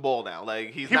shoot the ball now.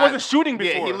 Like he wasn't shooting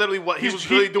before. Yeah, he literally he was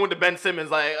really doing the Ben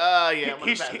Simmons like, I'm gonna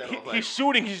pass that off. Like, he's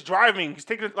shooting, he's driving, he's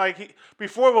taking it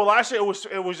before. Well, last year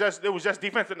it was just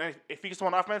defense, and if he gets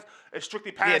on offense, it's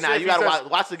strictly pass. yeah, now you gotta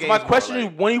watch the game. My question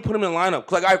is, when you put him in the lineup?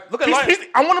 'Cause, like, look at lineup.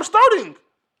 I want him starting.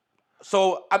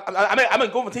 So I'm gonna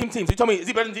go for team. So you tell me, is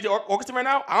he better than DJ Augustin right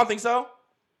now? I don't think so.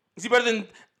 Is he better than?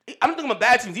 I don't think I'm a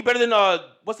bad team. Is he better than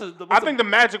I think the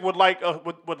Magic would like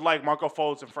Marco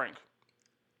Fultz and Frank.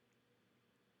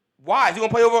 Why is he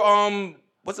gonna play over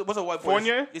what's it what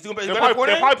Fournier? Is he gonna play They'll better than probably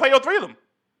Fournier? play all three of them.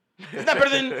 He's not better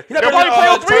than. He's not They'll better probably play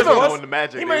all than three of them. Knowing the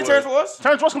Magic, He they might would. Terrence Ross.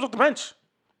 Terrence Ross comes off the bench.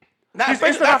 Not He's Frank-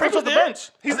 instant not offense Frank off the was there. bench.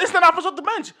 He's instant offense off the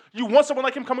bench. You want someone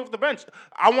like him coming off the bench.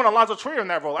 I want Alonzo Trier in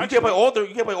that role. You Actually. can't play all three.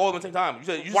 You can't play all of them at the same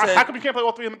time. You Why, said how come you can't play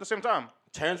all three of them at the same time?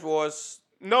 Terrence Ross,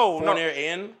 No, Fournier, no.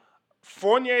 and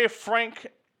Fournier, Frank,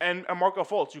 and Marco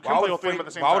Fultz. You can't play all three of them at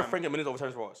the same why would time. Frank get minutes over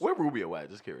Terrence Ross? Where Rubio at?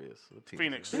 Just curious. What team?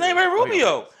 Phoenix. His name ain't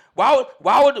Rubio.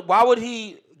 Why would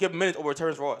he get minutes over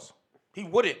Terrence Ross? He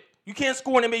wouldn't. You can't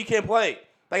score in the NBA. You can't play.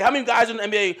 Like, how many guys in the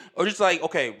NBA are just like,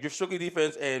 okay, you're strictly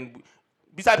defense, and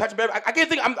besides Patrick Beverly, I can't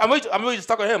think. I'm really just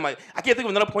stuck on him. Like, I can't think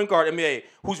of another point guard in the NBA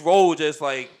whose role just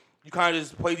like you kind of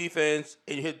just play defense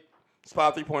and you hit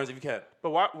spot 3 pointers if you can. But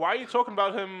why are you talking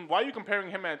about him? Why are you comparing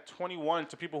him at 21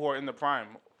 to people who are in the prime?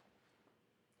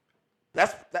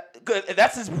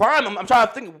 That's his prime. I'm trying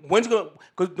to think when's he gonna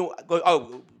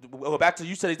go back to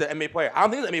you said he's the NBA player. I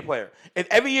don't think he's an NBA player. If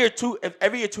every year two,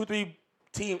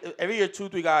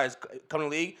 three guys come to the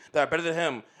league that are better than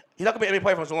him, he's not gonna be an NBA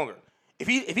player for much longer. If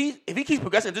he keeps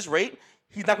progressing at this rate,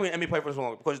 he's not gonna be an NBA player for much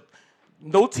longer because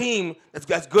no team that's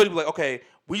good will be like, okay,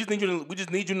 we just need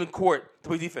you in the court to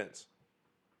play defense.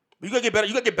 But you gotta get better.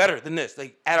 You gotta get better than this.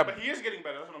 Like But he is getting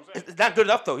better. That's what I'm saying. it's not good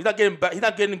enough though. He's not getting better.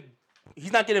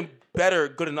 He's not getting better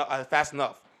good enough fast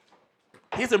enough.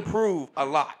 He needs to improve a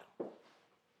lot.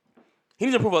 He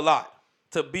needs to improve a lot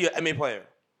to be an NBA player.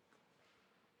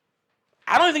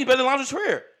 I don't even think he's better than Alonzo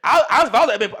Trier. If I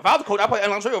was the coach, I'd play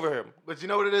Alonzo Trier over him. But you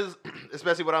know what it is?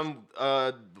 Especially what I'm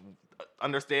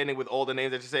understanding with all the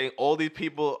names that you're saying. All these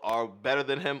people are better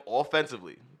than him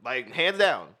offensively. Like, hands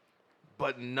down.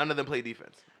 But none of them play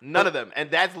defense. None of them. And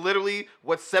that's literally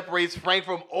what separates Frank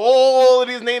from all of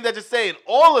these names that you're saying.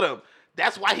 All of them.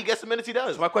 That's why he gets the minutes he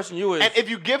does. So my question to you is, And if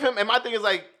you give him, and my thing is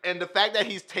like, and the fact that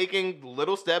he's taking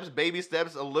little steps, baby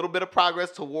steps, a little bit of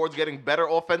progress towards getting better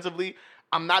offensively,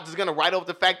 I'm not just gonna write off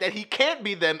the fact that he can't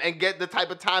be them and get the type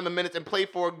of time and minutes and play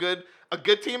for a good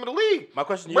team in the league. My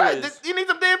question to you is- he needs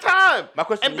some damn time. My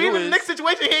question and to being you in the is- Knicks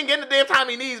situation, he ain't getting the damn time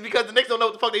he needs because the Knicks don't know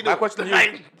what the fuck they do. my question to you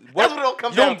Like, is, that's what it all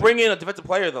comes you down don't to. bring in a defensive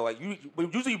player though. Like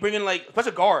usually you bring in like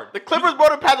especially a guard. The Clippers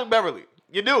brought in Patrick Beverly.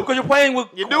 You do. Because you're playing with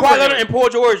You do Kawhi bring Leonard him and Paul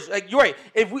George. Like you're right.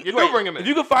 You're do right. bring him in. If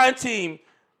you can find a team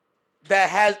that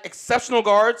has exceptional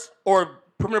guards or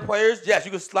perimeter players, yes,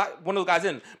 you can slot one of those guys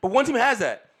in. But one team has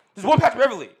that. There's one Patrick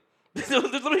Beverly. There's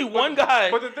literally one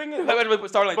guy. But the thing is,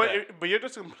 starting like that. but you're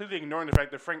just completely ignoring the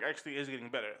fact that Frank actually is getting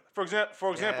better. For example,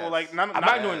 Yes. like I'm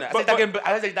not doing that.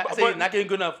 I say he's not getting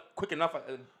good enough, quick enough.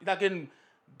 He's not getting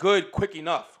good quick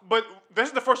enough. But this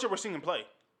is the first year we're seeing him play.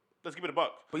 Let's give it a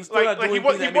buck. But he's still not doing things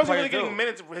that he NBA wasn't players really getting do.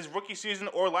 minutes his rookie season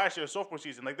or last year, sophomore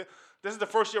season. Like this is the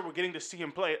first year we're getting to see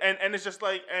him play, and it's just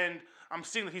like, and I'm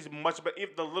seeing that he's much better.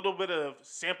 If the little bit of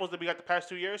samples that we got the past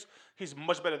 2 years, he's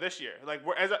much better this year. Like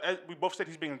as we both said,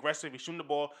 he's being aggressive. He's shooting the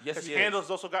ball. Yes, his he is. handles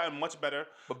also gotten much better.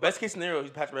 But best case scenario, he's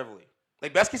Patrick Beverly.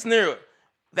 Like best case scenario,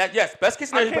 best case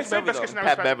scenario, I can't he's say Patrick best Beverly. case though.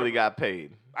 scenario. Pat Beverly got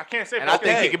paid. I can't say. And I best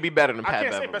think case- he could be better than I Pat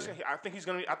can't say Beverly. best. I think he's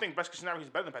gonna. I think best case scenario he's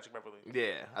better than Patrick Beverly.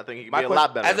 Yeah, I think he could My be a question-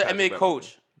 lot better as than an NBA Patrick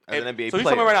coach. Beverly. As an NBA so you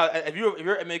player. tell me right now, if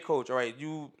you're an NBA coach, all right,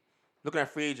 you looking at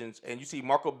free agents and you see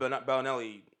Marco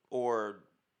Bellinelli or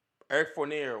Eric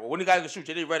Fournier or one of the guys who can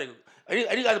shoot, JD Redick,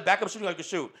 any guys backup shooting guy can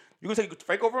shoot, you gonna take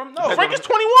Frank over him? No, Depends Frank on is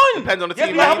 21. Depends on the yeah,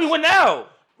 team. but helping you win now.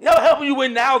 Yeah, helping you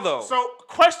win now though. So,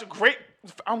 question, great.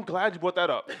 I'm glad you brought that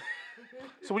up.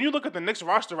 So, when you look at the Knicks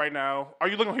roster right now, are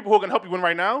you looking at people who can help you win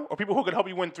right now, or people who can help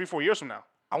you win 3-4 years from now?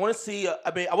 I want to see.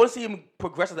 I want to see him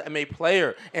progress as an NBA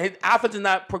player, and his offense is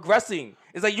not progressing.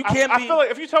 It's like you can't I be. feel like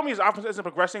if you tell me his offense isn't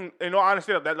progressing, in all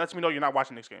honesty, that lets me know you're not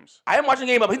watching Knicks games. I am watching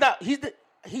the game, but he's not.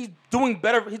 He's doing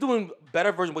better. He's doing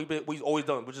better version of what he's always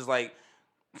done, which is like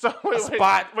So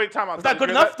spot. Wait, time out. It's not good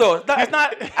enough though. It's not. It's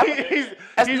not. He's-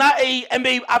 That's he's- not a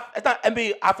NBA. It's not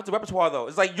NBA offensive repertoire though.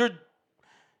 It's like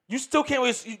you still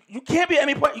can't. You can't be an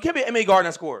NBA player. You can't be an NBA guard and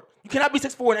not score. You cannot be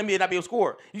 6'4" in NBA and not be able to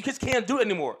score. You just can't do it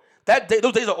anymore.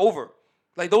 Those days are over.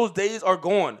 Like those days are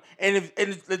gone. And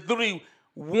it's literally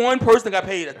one person that got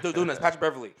paid doing this, Patrick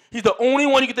Beverly. He's the only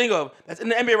one you can think of that's in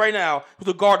the NBA right now who's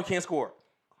a guard who can't score.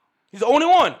 He's the only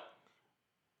one.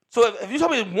 So if you tell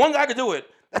me one guy can do it,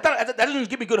 that doesn't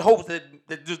give me good hopes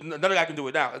that just another guy can do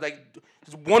it now. It's like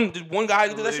just one guy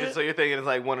can do that shit. So you're thinking it's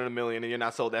like 1 in a million, and you're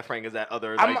not sold that Frank is that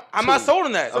other. I'm not sold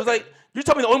on that. So it's like you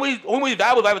tell me the only way he's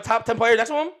valuable is I have a top 10 player next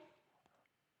to him.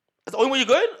 That's the only way you're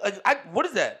good. Like what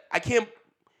is that? I can't.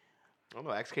 I don't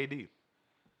know. Ask KD.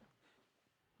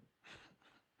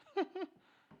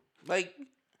 Like,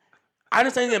 I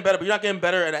understand you're getting better, but you're not getting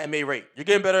better at an NBA rate. You're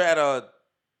getting better at a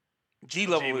G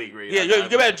level G rate. League rate. Yeah, you're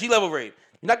getting better at a G level rate.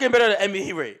 You're not getting better at an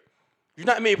NBA rate. You're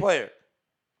not an NBA player.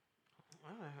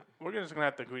 We're just gonna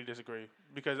have to agree to disagree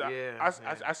because Yeah,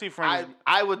 I see Frank.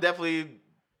 I would definitely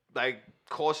like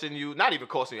caution you, not even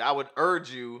caution you. I would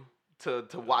urge you to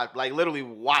watch, like literally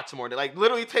watch more. Like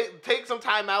literally take some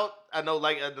time out. I know,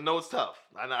 like I know it's tough.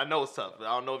 I know it's tough. I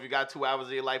don't know if you got 2 hours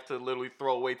of your life to literally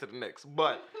throw away to the Knicks,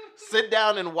 but sit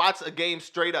down and watch a game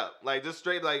straight up, like just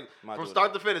straight, like from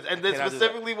start to finish, and then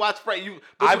specifically watch Frank.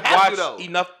 I've watched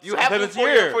enough. You have to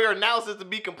for your analysis to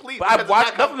be complete. But I've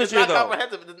watched enough of this year, though.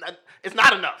 It's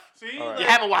not enough. See, you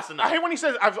haven't watched enough. I hate when he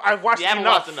says I've watched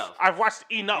enough. I've watched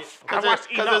enough.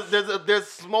 Because there's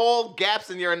small gaps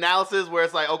in your analysis where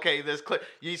it's like, okay,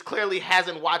 he clearly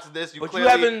hasn't watched this. You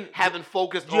clearly haven't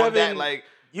focused on that. Like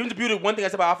you even debuted one thing I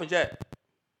said about offense yet.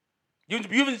 You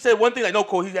even said one thing like, no,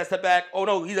 Cole, he's got step back. Oh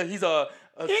no, he's a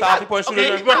solid 3-point shooter.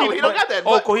 Okay, he don't got that.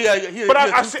 Oh, Cole,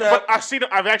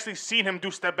 I've actually seen him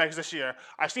do step backs this year.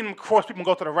 I've seen him cross people and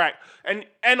go to the rack. And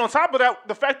on top of that,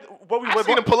 the fact I've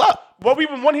seen him pull up. What we've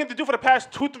been wanting him to do for the past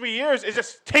 2-3 years is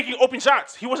just taking open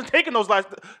shots. He wasn't taking those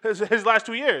his last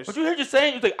 2 years. But you heard you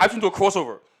saying, you're like, I've seen him do a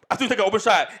crossover. I've seen him take an open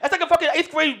shot. That's like a fucking 8th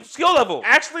grade skill level.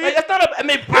 Actually, like, that's not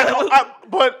a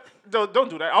but don't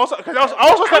do that. I also said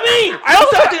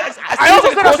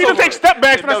I've seen him take step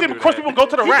backs, but I see him cross people and go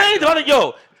to the rack.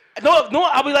 No,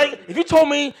 I'll be like, if you told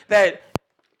me that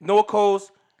Noah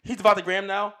Coles, he's Devontae Graham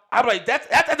now, I'd be like,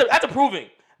 that's improving.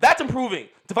 That's improving.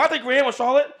 Devontae Graham on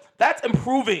Charlotte, that's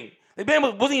improving. The man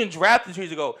wasn't even drafted 2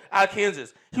 years ago out of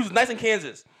Kansas. He was nice in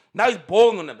Kansas. Now he's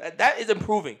balling on them. That is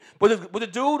improving. But the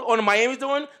dude on the Miami's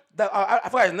doing, I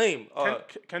forgot his name.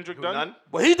 Kendrick Dunn?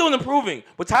 Well, he's doing improving.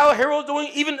 What Tyler Herro's doing,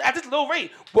 even at this low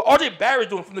rate, what RJ Barrett's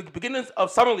doing from the beginning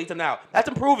of Summer League to now, that's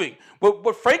improving.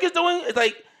 What Frank is doing is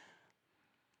like,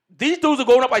 these dudes are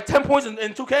going up like 10 points in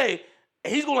 2K,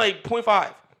 and he's going like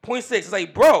 0.5, 0.6. It's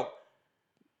like, bro,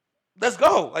 let's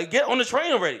go. Like, get on the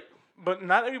train already. But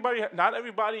not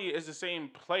everybody is the same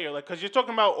player. Like, because you're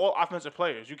talking about all offensive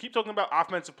players. You keep talking about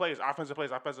offensive players. That's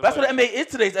what the NBA is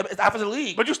today. It's offensive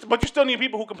league. But you still need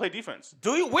people who can play defense.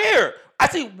 Do you? Where? I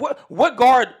see what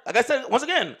guard? Like I said once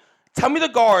again, tell me the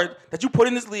guard that you put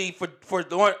in this league for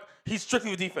the one he's strictly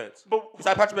with defense. But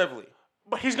besides Patrick Beverly.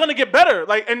 But he's gonna get better.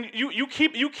 Like, and you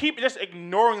keep just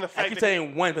ignoring the fact. I keep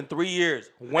saying when, been 3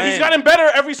 years. When he's gotten better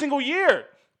every single year.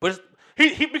 But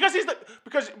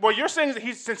because what you're saying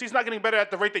is since he's not getting better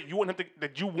at the rate that you want him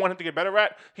to get better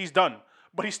at, he's done.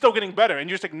 But he's still getting better, and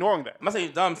you're just ignoring that. I'm not saying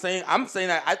he's done. I'm saying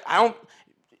that I don't.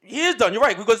 He is done. You're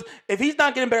right, because if he's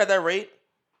not getting better at that rate,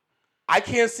 I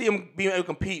can't see him being able to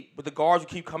compete with the guards who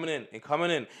keep coming in and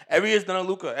coming in. Every year is another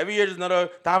Luka. Every year is another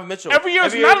Donovan Mitchell. Every year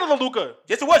is not another Luka.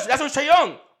 Yes, it was. That's what Trae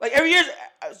Young. Like every year.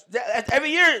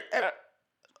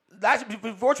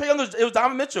 Before Trae Young, it was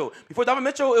Donovan Mitchell. Before Donovan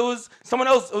Mitchell, it was someone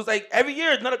else. It was like every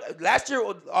year. Last year,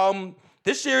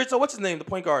 this year, so what's his name? The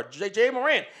point guard, Jay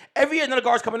Morant. Every year, another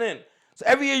guard's coming in. So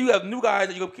every year, you have new guys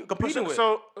that you're competing with.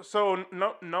 So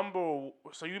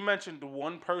you mentioned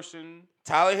one person.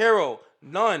 Tyler Herro,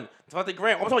 none. Devontae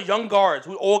Graham. I'm talking young guards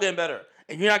who are all getting better,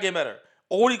 and you're not getting better.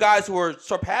 All these guys who are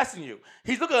surpassing you.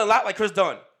 He's looking a lot like Chris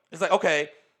Dunn. It's like,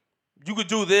 okay, you could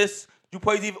do this. You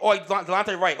play defense. Oh,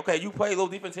 Delonte Wright. Okay, you play a little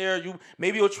defense here.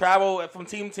 Maybe you'll travel from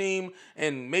team to team,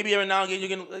 and maybe every now and again you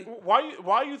can. Why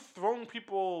are you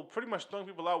pretty much throwing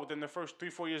people out within the first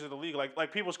 3-4 years of the league?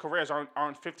 Like people's careers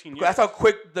aren't 15 years. That's how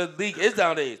quick the league is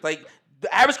nowadays. Like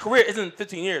the average career isn't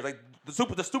 15 years. Like the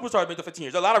superstars make the 15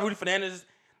 years. There's a lot of Rudy Fernandez.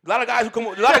 A lot of guys who come.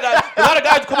 A lot of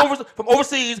guys who come over from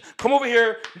overseas, come over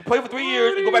here, play for 3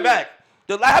 years, and go back.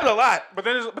 That happens a lot. But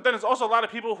then there's also a lot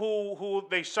of people who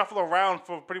they shuffle around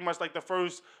for pretty much like the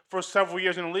first several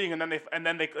years in the league, and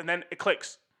then it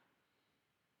clicks.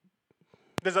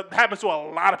 It happens to a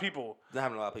lot of people. That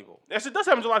happens to a lot of people. Yes, it does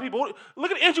happen to a lot of people.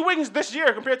 Look at Andrew Wiggins this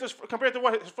year compared to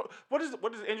what is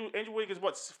Andrew Wiggins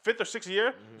 5th or 6th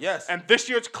year? Mm-hmm. Yes. And this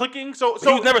year it's clicking. So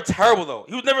he was never terrible though.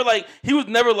 He was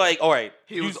never like all right.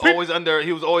 He was always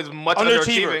much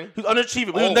underachieving. He was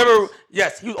underachieving. But he was never.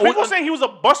 Yes, he was always. People saying he was a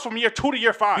bust from year 2 to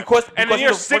year 5. And in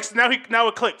year 6 now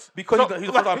it clicked because he's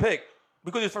the first round pick.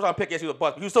 because he was first round pick, yes, he was a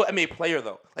bust. But he was still an NBA player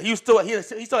though. Like he still an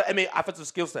NBA offensive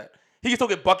skill set. He can still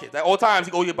get buckets. At all times,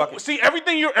 he can go get buckets. See,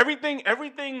 everything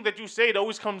that you say, it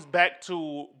always comes back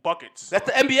to buckets. That's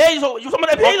the NBA. So you're talking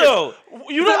about NBA though.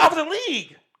 You You're don't the offensive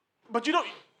league. But you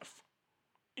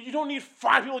don't need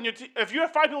 5 people in your team. If you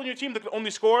have 5 people in your team that can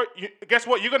only score, guess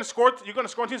what? You're gonna score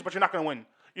on teams, but you're not gonna win.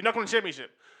 You're not gonna win a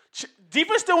championship.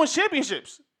 Defense still wins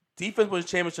championships. Defense wins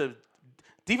championships.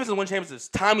 Defense wins championships.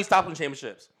 Timely stop winning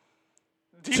championships.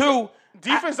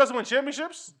 Defense doesn't win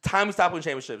championships. Timely stop winning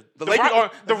championships. The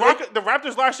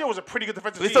Raptors last year was a pretty good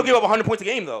defensive They team. still give up 100 points a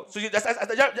game though. So that's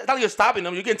not like you're stopping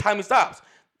them. You're getting timely stops.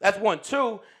 That's 1.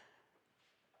 2.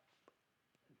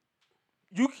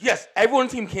 Yes, everyone on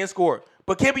the team can score,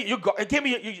 but it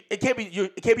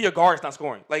can't be your guards not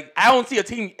scoring. Like I don't see a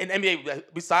team in NBA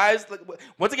besides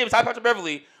once again besides Patrick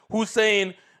Beverly who's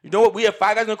saying, you know what, we have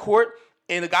 5 guys in the court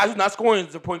and the guys who's not scoring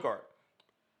is the point guard.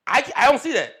 I don't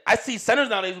see that. I see centers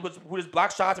nowadays who just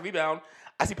block shots and rebound.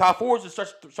 I see power forwards who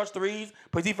stretch threes,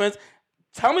 play defense.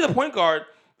 Tell me the point guard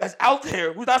that's out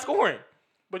there who's not scoring.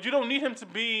 But you don't need him to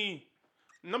be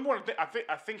number one.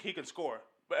 I think he can score.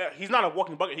 But he's not a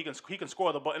walking bucket. He can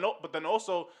score the button. But then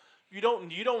also, you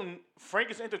don't. Frank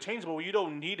is interchangeable. You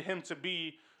don't need him to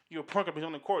be your point guard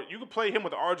on the court. You can play him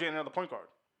with RJ and another point guard.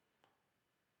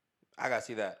 I gotta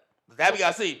see that. That we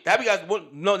gotta see.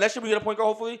 Next year we get a point guard.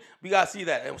 Hopefully, we gotta see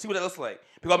that and see what that looks like.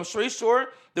 Because I'm straight sure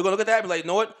they're gonna look at that and be like, you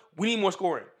know what? We need more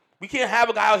scoring. We can't have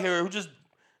a guy out here who just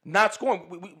not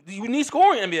scoring. We need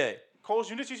scoring in NBA. Coles,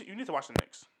 you need to watch the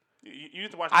Knicks. You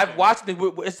need to watch. I've watched it.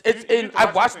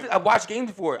 I've watched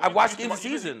games before. I've watched games this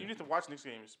season. You need to watch Knicks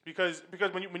games because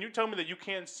when you tell me that you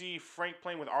can't see Frank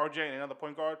playing with RJ and another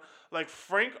point guard, like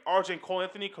Frank, RJ, and Cole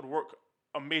Anthony could work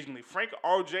amazingly. Frank,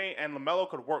 RJ, and LaMelo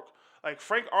could work. Like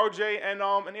Frank, RJ, and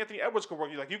Anthony Edwards could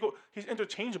work. He's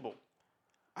interchangeable.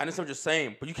 I understand what you're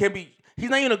saying, but you can't be.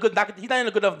 He's not even a good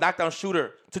enough knockdown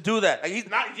shooter to do that. Like, he's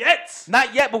not yet.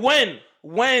 Not yet, but when?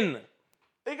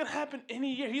 It could happen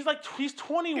any year. He's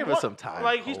 21. Give us some time.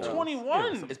 Like he's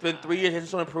 21. It's been 3 years. He's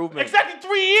shown improvement. Exactly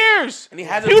 3 years. And he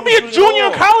hasn't. He would be a junior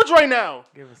in college. college right now.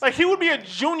 Like he would be a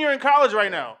junior in college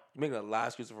right now. You're making a lot of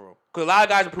excuses for him. Because a lot of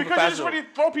guys improve faster. Because you're just ready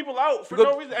to throw people out for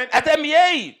no reason. At the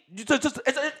NBA, it's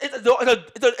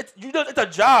a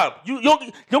job. You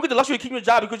don't get the luxury of keeping your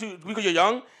job because you're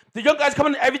young. The young guys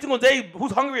coming in every single day.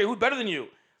 Who's hungrier? Who's better than you?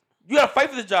 You gotta fight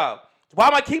for this job. Why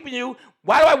am I keeping you?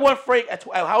 Why do I want Frank at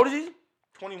how old is he?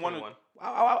 21. Why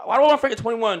do I want Frank at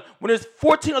 21 when there's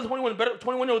 14 other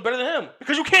 21 years better than him?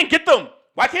 Because you can't get them.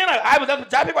 Why can't I? I was a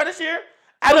draft pick right this year.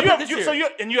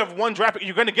 You have one draft pick.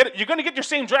 You're gonna get it. You're gonna get your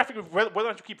same draft pick whether or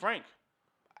not you keep Frank.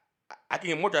 I can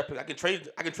get more draft picks. I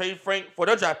can trade Frank for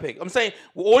their draft pick. I'm saying,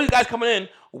 with all these guys coming in,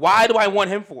 why do I want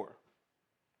him for?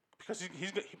 Because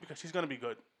he's gonna be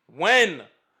good. When?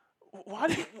 Why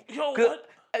do you, what?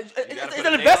 It's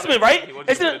an investment, right?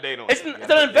 It's an investment. It's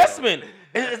not an investment.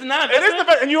 It is an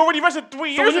investment, and you already invested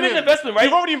 3 years in him. An investment, right?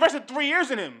 You've already invested 3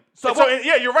 years in him.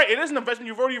 Yeah, you're right. It is an investment.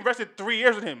 You've already invested 3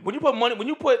 years in him. When you put money,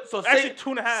 actually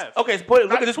 2.5. Okay, so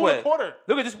look at this way. 2.25.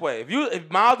 Look at this way. If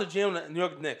Miles the GM of the New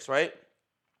York Knicks, right?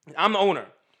 I'm the owner.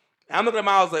 I'm looking at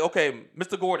Miles like, okay,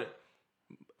 Mr. Gordon,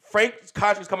 Frank's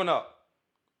contract's coming up.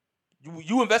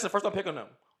 You invested first round pick on him.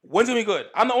 When's it gonna be good?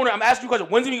 I'm the owner. I'm asking you a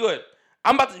question. When's it gonna be good?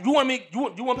 You want to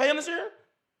pay him this year?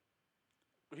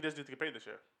 He doesn't need to get paid this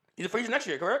year. He's a free agent next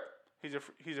year, correct? He's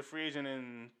a free agent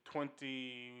in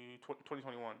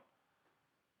 2021.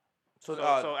 So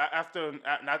after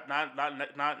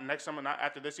not next summer, not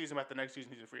after this season, after next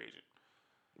season, he's a free agent.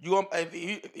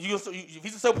 If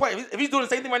he's still playing, if he's doing the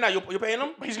same thing right now, you're paying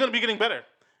him. He's gonna be getting better.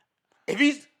 If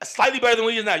he's slightly better than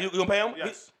what he is now, you gonna pay him?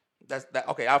 Yes. That's that.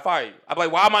 Okay, I'll fire you. I'm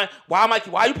like, why are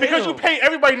you paying him? Because you pay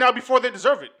everybody now before they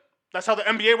deserve it. That's how the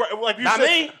NBA works. Like you not said,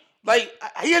 me. Like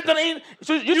he has done anything.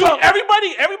 So everybody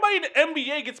in the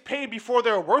NBA gets paid before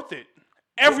they're worth it.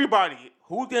 Everybody.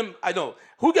 Who's getting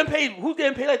paid? Who's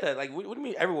getting paid like that? Like what do you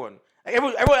mean everyone? Like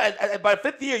everyone by the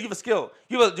 5th year, you have a skill.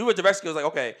 You have a direct skill. Like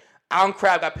okay, Allen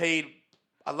Crabbe got paid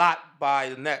a lot by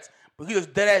the Nets, but he was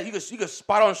dead ass. He could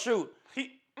spot on shoot.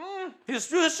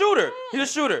 He's a shooter. He's a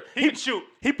shooter. He can shoot.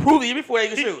 He proved the year before he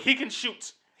can shoot. He can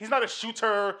shoot. He's not a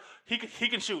shooter. He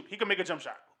can shoot. He can make a jump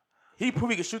shot. He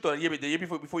proved he could shoot though the year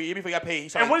before he got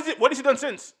paid. And what has he done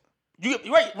since? You're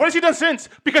right. What has he done since?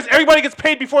 Because everybody gets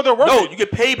paid before they're worth it. No, you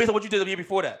get paid based on what you did the year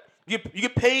before that. You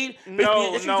get paid based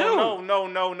on what you do.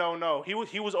 No.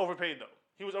 He was overpaid though.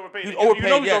 He was overpaid. He was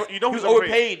overpaid. Yes. You know he was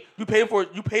overpaid. overpaid. You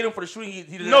paid him for the shooting. He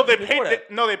did No, not they do before that.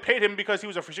 they paid him because he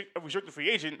was a restricted free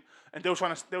agent, and they were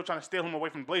trying to steal him away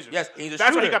from the Blazers. Yes, and he's a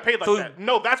that's why he shooter. got paid like So- that.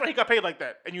 No, that's why he got paid like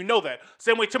that, and you know that.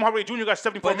 Same way Tim Hardaway Jr. got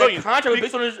 $74 But million. that contract was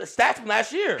based on his stats from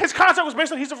last year. His contract was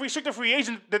based on he's a restricted free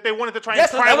agent that they wanted to try Yes,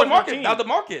 and that pry was away the from the market. team. That was the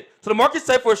market. So the market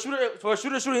said for a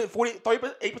shooter shooting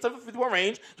 38% from 51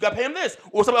 range, you got to pay him this,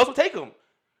 or somebody else will take him.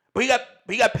 But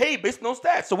he got paid based on those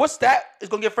stats. So what stat is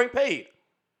gonna get Frank paid?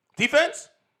 Defense?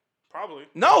 Probably.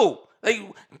 No. Like,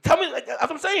 tell me. Like, that's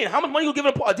what I'm saying. How much money you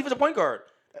giving a defensive point guard?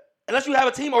 Unless you have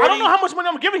a team I already. don't know how much money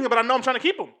I'm giving him, but I know I'm trying to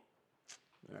keep him.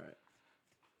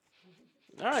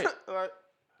 All right.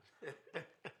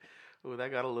 Ooh, that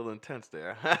got a little intense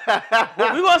there.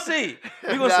 Well, we gonna see.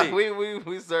 We gonna Nah, see.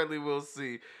 we certainly will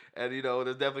see. And, you know,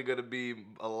 there's definitely going to be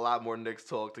a lot more Knicks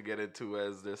talk to get into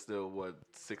as there's still,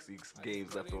 60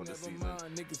 games left on the season.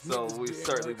 So we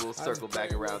certainly will circle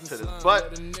back around to this. But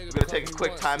we're going to take a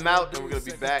quick time out, and we're going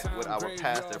to be back with our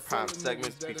Past Their Prime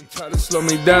segment. Try to slow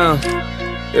me down.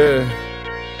 Yeah.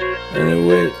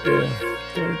 Anyway,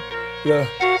 yeah. Yeah.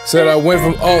 Said I went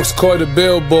from aux court to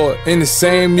Billboard in the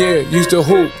same year. Used to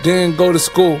hoop, didn't go to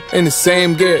school in the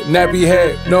same gear. Nappy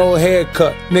head, no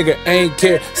haircut, nigga ain't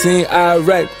care. Seen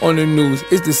Iraq on the news,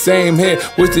 it's the same hair.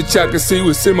 Wish the child could see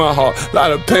what's in my heart.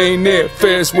 Lot of pain there.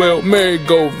 Ferris wheel,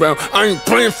 merry-go-round. I ain't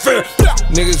playing fair.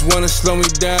 Niggas wanna slow me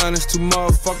down, it's too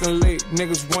motherfucking late.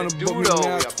 Niggas wanna book me now. We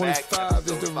are back. 25 is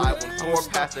the Episode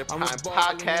 514 Past Their Prime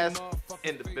podcast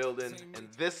in the building. And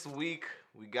this week,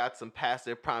 we got some Past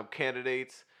Their Prime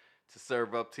candidates to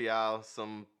serve up to y'all.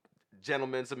 Some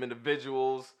gentlemen, some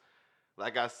individuals,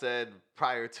 like I said,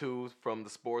 prior to, from the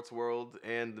sports world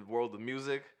and the world of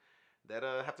music, that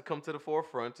have to come to the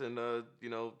forefront and,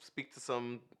 speak to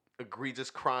some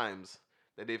egregious crimes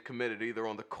that they've committed either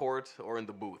on the court or in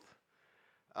the booth.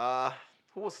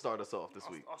 Who will start us off this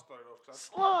week? I'll start it off.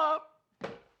 Slop.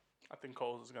 I think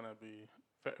Cole's is gonna be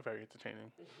very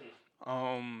entertaining.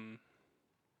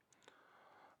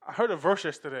 I heard a verse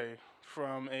yesterday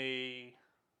from a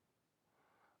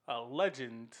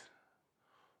legend.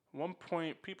 At one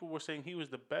point, people were saying he was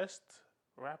the best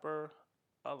rapper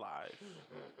alive.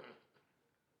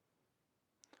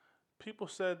 People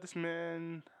said this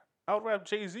man out-rapped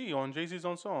Jay-Z on Jay-Z's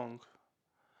own song.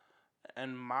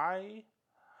 And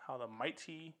how the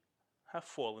mighty have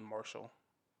fallen, Marshall.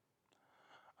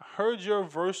 I heard your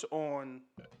verse on,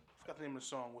 I forgot the name of the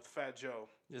song, with Fat Joe.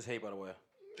 Just hate, by the way.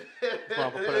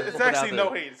 It's actually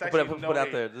no hate. It's actually no put out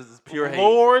hate. there. This is pure hate.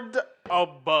 Lord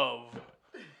above.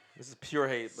 This is pure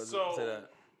hate. But So- say that.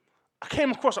 I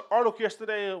came across an article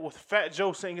yesterday with Fat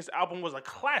Joe saying his album was a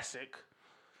classic.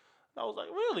 I was like,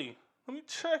 really? Let me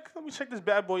check this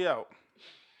bad boy out.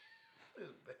 Let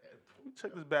me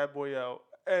check this bad boy out.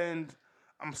 And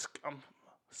I'm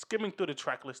skimming through the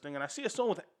track listing, and I see a song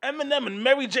with Eminem and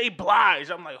Mary J. Blige.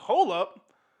 I'm like, hold up.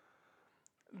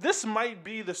 This might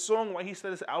be the song why he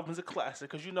said his album's a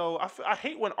classic. Because, I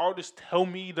hate when artists tell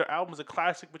me their album's a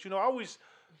classic, but, I always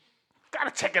gotta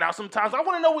check it out sometimes. I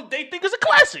want to know what they think is a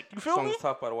classic. You feel me? Song's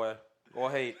tough, by the way. All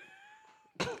hate.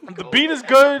 The beat is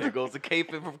good. There goes the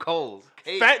caping from Coles.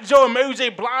 Fat Joe and Mary J.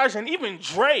 Blige and even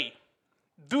Dre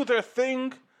do their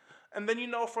thing. And then,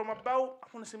 from about, I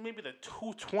want to say maybe the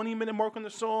 2:20-minute mark on the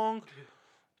song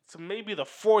to maybe the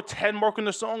 4:10 mark on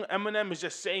the song, Eminem is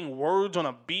just saying words on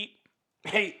a beat.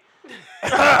 Hate.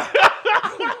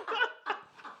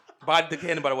 Body the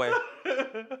cannon, by the way.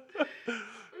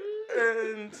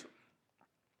 And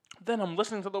then I'm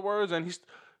listening to the words, and he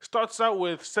starts out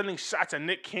with sending shots at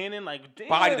Nick Cannon. Like, damn.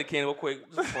 Body the cannon real quick.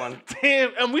 This is fun.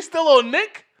 Damn, and we still on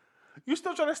Nick? You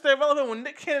still trying to stay relevant with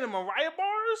Nick Cannon and Mariah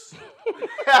bars?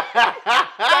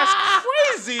 That's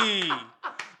crazy.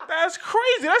 That's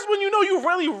crazy. That's when you know you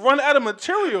really run out of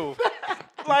material.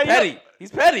 Like, Petty. He's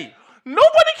petty.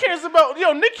 nobody cares about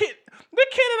Nick Cannon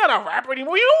not a rapper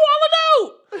anymore. You don't want to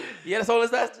know. Yeah, that's all.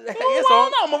 That's You don't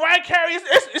want to know. Mariah Carey.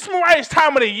 It's Mariah's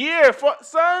time of the year,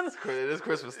 son. It is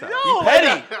Christmas time. Yo,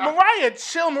 petty. Mariah,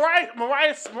 chill. Mariah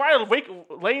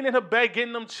laying in her bed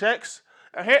getting them checks.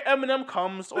 And here Eminem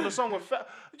comes on the song with Fat.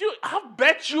 I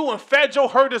bet you when Fat Joe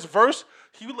heard this verse,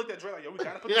 he looked at Dre like, yo, we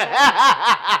gotta put this on.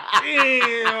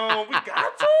 Damn, we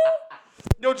got to?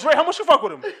 Yo, Dre, how much you fuck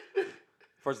with him?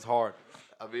 First, it's hard.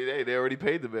 I mean, hey, they already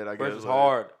paid the man, I guess. First, it's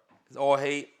hard. It's all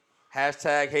hate.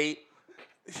 Hashtag hate.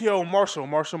 Yo, Marshall.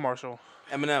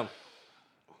 Eminem.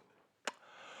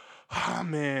 Oh,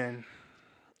 man.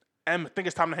 I think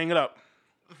it's time to hang it up.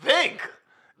 Think.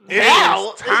 It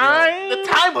Now? is time. The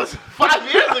time was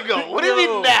 5 years ago. What do you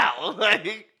mean now?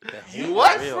 Like,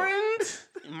 what? Real.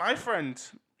 My friend,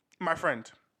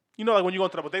 You know, like when you go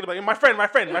into the bodega, like my friend. My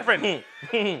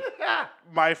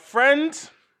friend.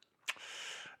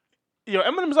 Yo,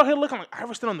 Eminem's out here looking like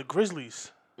Iverson on the Grizzlies.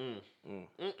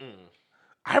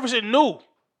 Iverson knew.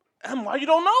 Why you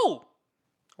don't know?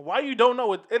 Why you don't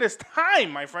know? It is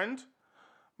time, my friend.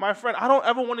 My friend, I don't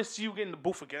ever want to see you get in the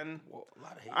booth again. Well, a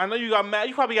lot of hate. I know you got mad.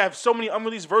 You probably have so many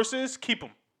unreleased verses. Keep them.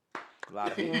 A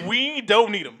lot of hate. We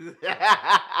don't need them.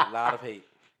 A lot of hate.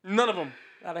 None of them.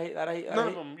 A lot of hate. A lot of hate. None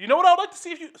of them. You know what I would like to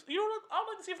see if you? You know what I would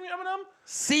like to see from you, Eminem?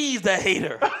 Seize the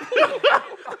hater.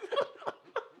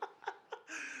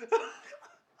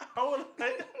 I would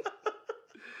like.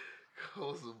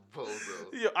 Bozo.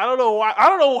 Yo, I don't know why. I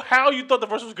don't know how you thought the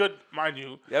verse was good, mind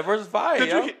you. That verse is fire, Did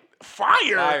yo. you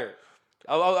fire? Fire.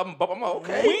 I'm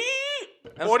okay. We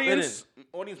I'm audience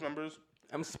members.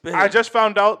 I'm spinning. I just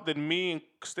found out that me and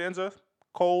Stanza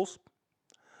Coles,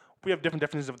 we have different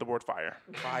definitions of the word fire.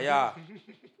 fire.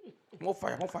 More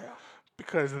fire.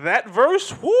 Because that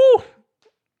verse, whoo,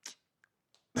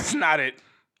 that's not it.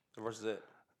 The verse is it.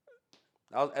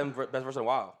 That was M's best verse in a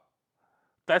while.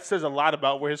 That says a lot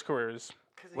about where his career is.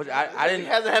 Which I didn't. He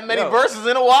hasn't had many Yo, verses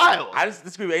in a while. I just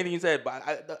disagree with anything you said,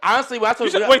 but honestly, when I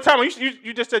told Wait, Tom,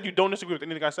 you just said you don't disagree with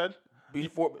anything I said?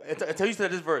 before until you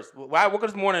said this verse. When I woke up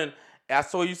this morning and I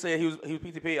saw you say he was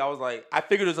PTP, I was like, I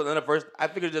figured there's another verse. I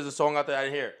figured there's a song out there I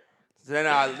didn't hear. So then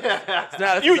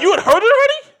You had heard it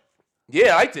already?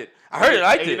 Yeah, I liked it. I heard it. I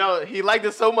liked And it. you know, he liked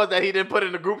it so much that he didn't put it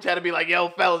in the group chat and be like, "Yo,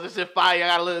 fellas, this shit fire. I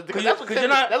gotta listen." Because that's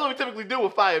what we typically do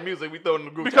with fire music. We throw it in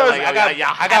the group Because chat.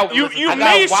 Like, You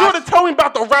made sure to tell me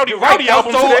about the Rowdy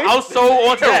album today. I was so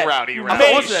on to that. Rowdy.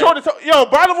 Made sure to tell. Yo,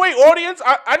 by the way, audience,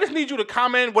 I just need you to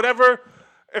comment whatever.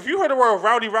 If you heard the word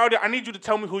Rowdy, I need you to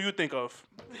tell me who you think of.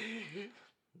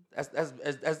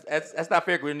 That's not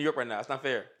fair. We're in New York right now. It's not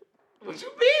fair. What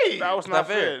you mean? That was not not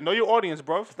fair. fair. Know your audience,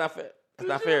 bro. It's not fair. It's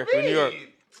not fair. We're in New York.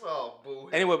 Oh, boo.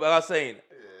 Anyway, but I was saying,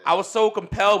 I was so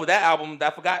compelled with that album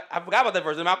that I forgot about that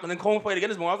verse. And then Coleman played it again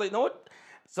this morning. I was like, you know what?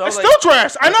 So It's I was like, still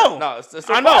trash. I know. No, it's still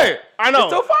I know. fire. I know. It's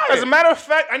still fire. As a matter of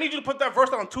fact, I need you to put that verse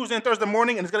on Tuesday and Thursday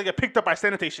morning, and it's gonna get picked up by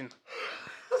sanitation.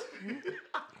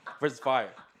 Verse is fire.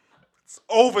 It's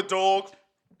over, dog.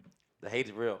 The hate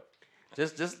is real.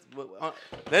 Just let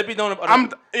it be known. Let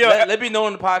let it be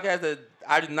known in the podcast that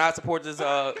I do not support this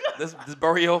this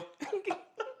burial.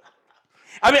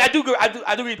 I mean, I do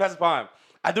agree. Pastor Prime.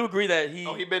 I do agree that he.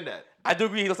 Oh, he been that. I do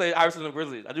agree. He'll say Iverson and the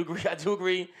Grizzlies. I do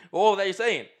agree. With all that you're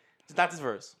saying. Just not this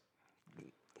verse.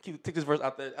 Take this verse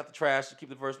out the trash. Keep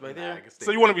the verse right there.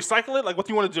 So you want to recycle it? Like, what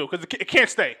do you want to do? Because it can't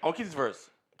stay. I want to keep this verse.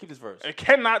 Keep this verse. It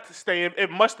cannot stay. It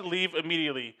must leave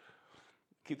immediately.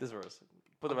 Keep this verse.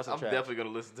 Put the rest I'm in the trash. definitely gonna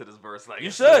listen to this verse. Like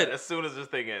You should. as soon as this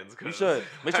thing ends. You should.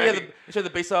 Make sure you have the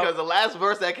bass up. Because the last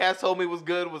verse that Cass told me was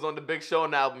good was on the Big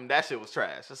Sean album. That shit was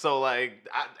trash. So like,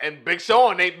 and Big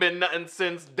Sean ain't been nothing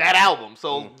since that album.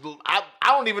 So I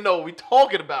don't even know what we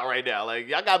talking about right now. Like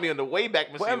y'all got me on the way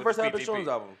back machine. What verse with had this Big Sean's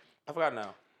PTP. album? I forgot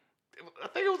now. I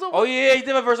think it was on. Oh yeah, he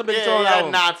did have a verse on Big Sean's yeah,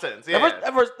 album. nonsense. Yeah.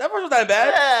 That verse was not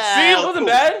bad. Yeah, See, it it was wasn't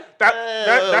cool.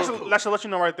 bad. That should let you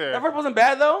know right there. That verse wasn't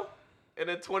bad though. And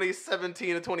in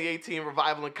 2017 and 2018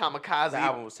 revival in Kamikaze. The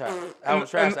album was trash.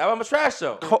 The album was trash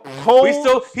though. Cole,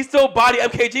 He still body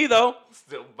MKG though.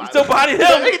 Still He still bodied him.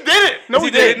 Yeah, he did it. No, Yes, he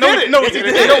he did. did. No, Yes, he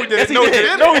did. he No, he did. did. No, he did. Yes, he No, he did.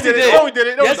 did. No, he Yes, he did. did. No, he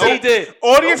did. No, Yes, he did.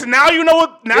 Audience, now you know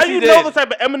what? Now Yes, he you know did. the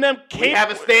type of Eminem came. We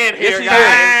have a stand here, Yes, he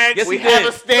guys. did. Yes, we he have did.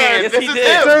 a stand. Yes, this he is did.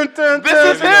 him.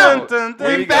 This is him. There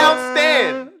We you found go.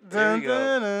 Stan. There you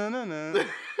go.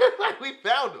 Like we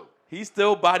found him. He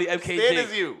still body MKG. Stan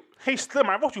is you. Hey, Slim,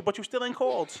 I wrote you, but you still ain't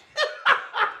called.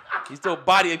 He still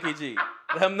body MKG.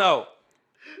 Let him know.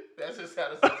 That's just how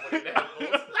this is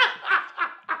like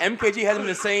MKG hasn't been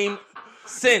the same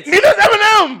since. Neither is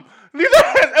Eminem. Neither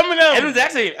is Eminem. Eminem's the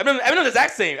exact same. Eminem the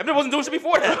exact same. Eminem wasn't doing shit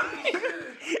before that.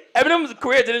 Eminem's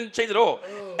career didn't change at all.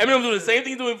 Eminem was doing the same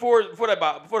thing he was doing before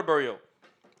the burial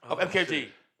of MKG.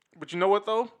 But you know what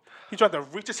though? He tried to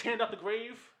reach his hand out the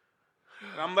grave,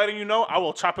 and I'm letting you know I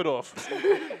will chop it off.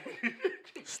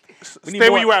 Stay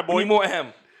where you at, boy. We need more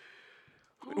M.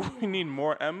 We need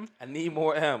more M. I need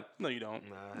more M. No, you don't.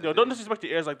 Yo, don't disrespect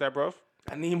your ears like that, bro.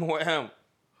 I need more M.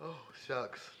 Oh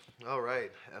shucks. All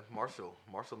right, Marshall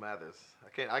Mathers.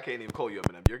 I can't even call you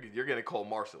Eminem. You're gonna call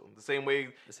Marshall the same way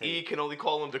E can only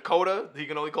call him Dakota. He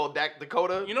can only call Dak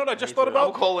Dakota. You know what I just thought I'm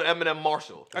about? calling Eminem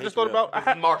Marshall. I just thought about.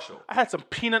 This is Marshall. I had some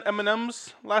peanut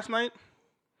M&Ms last night.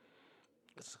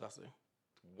 That's disgusting.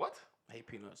 What? I hate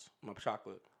peanuts. I'm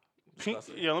chocolate.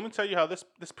 Yeah, let me tell you how this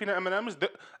peanut M&Ms.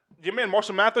 Your man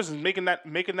Marshall Mathers is making that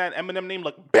Eminem name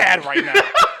look bad right now.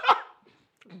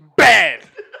 Bad.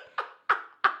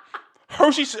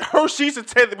 Hershey's and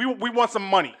say that we want some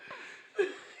money.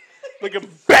 looking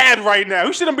bad right now.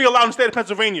 He shouldn't be allowed in the state of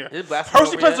Pennsylvania. Is blasphemy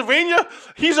Hershey, over yet? Pennsylvania,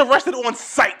 he's arrested on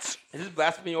sight. Is this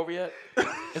blasphemy over yet?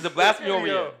 Is the blasphemy over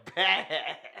Yo. yet?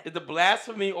 Is the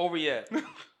blasphemy over yet?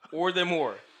 Or is there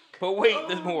more? But wait,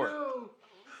 there's more.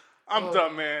 I'm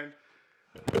done, man.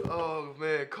 Oh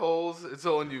man, Coles, it's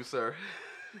on you, sir.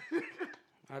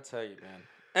 I tell you, man.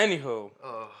 Anywho,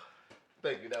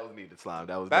 Thank you. That was needed, Slime.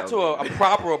 That was back that to was a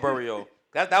proper burial.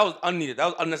 That was unneeded. That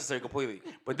was unnecessary completely.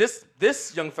 But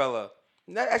this young fella,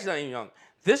 actually not even young.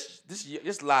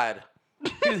 This lad,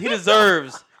 he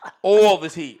deserves all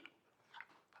this heat.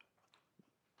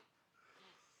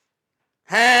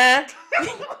 Huh?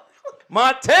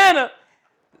 Montana.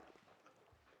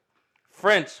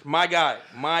 French, my guy,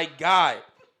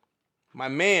 my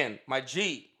man, my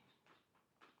G.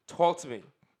 Talk to me.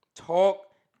 Talk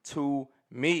to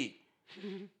me.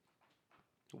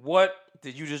 What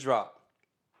did you just drop?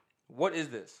 What is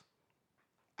this?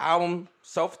 Album,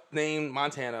 self-named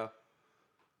Montana.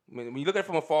 I mean, when you look at it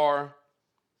from afar,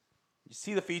 you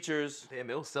see the features. Damn,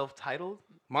 it was self-titled.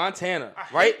 Montana,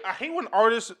 right? I hate when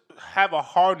artists have a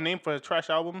hard name for a trash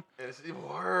album. It's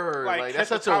word. Like, Like hit that's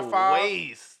the such a top five.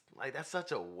 waste. Like that's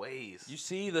such a waste. You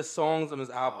see the songs on this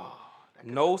album.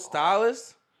 No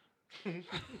stylist.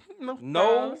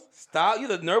 No style. You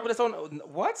the nerd that's on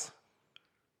what?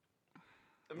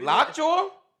 I mean, Lockjaw?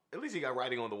 At least he got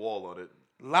writing on the wall on it.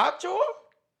 Lockjaw?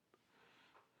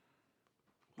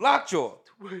 Lockjaw.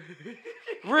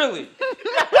 Really?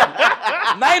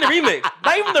 Not even the remix.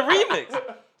 Not even the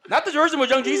remix. Not the version with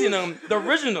Young Jeezy and them. The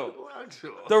original.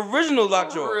 Lockjaw. The original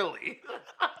Lockjaw. Really?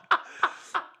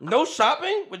 No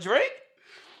shopping with Drake?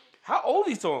 How old are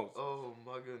these songs? Oh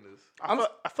my goodness. I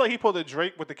feel like he pulled a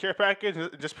Drake with the care package and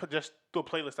just do a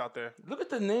playlist out there. Look at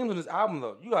the names on this album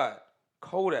though. You got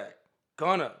Kodak,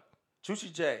 Gunna, Juicy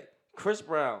J, Chris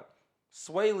Brown,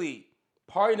 Sway Lee,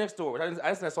 Party Next Door. I didn't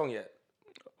listen to that song yet.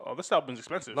 Oh, this album's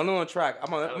expensive. London on Track.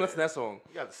 I'm listening to that song.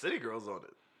 You got the City Girls on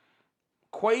it.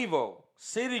 Quavo,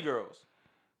 City Girls.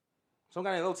 Some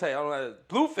guy named Lil Tay. I don't know.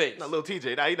 Blueface. Not Lil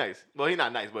TJ. Nah, he nice. Well, he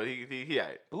not nice, but he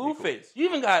alright. Blueface. You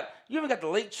even got the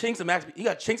late Chinks and Max B. You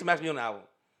got Chinks and Max B on the album.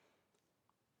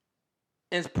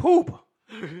 And it's poop.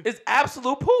 It's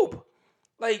absolute poop.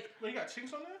 Like, Wait, you got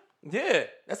Chinks on there? yeah,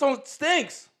 that song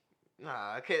stinks.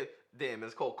 Nah, I can't. Damn,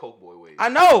 it's called Coke Boy Waves. I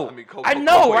know. I mean, I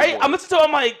know, Coke right? Boy I'm listening to it.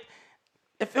 I'm like,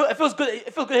 it feels good.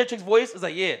 It feels good to hear Chink's voice. It's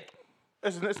like, yeah.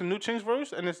 It's a new Chinks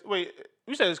verse, and it's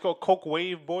you said it's called Coke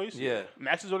Wave Boys. Yeah.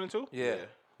 Max is on it too. Yeah.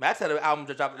 Max had an album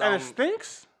to drop. And it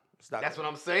stinks. That's what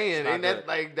I'm saying. It's not Ain't that good.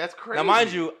 like that's crazy? Now,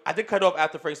 mind you, I did cut off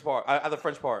after Frank's part, after the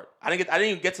French part. I didn't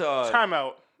even get to. Time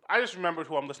out. I just remembered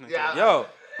who I'm listening Yeah. to. Yo,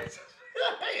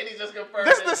 and he just confirmed.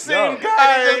 This is it. the same Yo.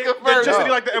 guy And he just confirmed that just it. said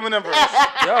he liked the Eminem verse.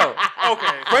 yo,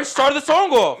 Okay. French started the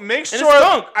song off. Make and sure. it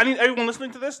stunk. I need everyone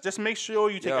listening to this. Just make sure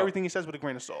you take Yo. everything he says with a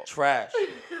grain of salt. Trash.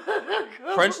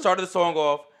 French started the song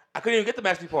off. I couldn't even get the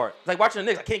Max B part. It's like watching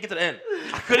the Knicks. I can't get to the end.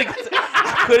 I couldn't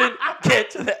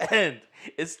get to the end.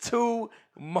 It's too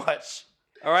much.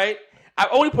 All right. I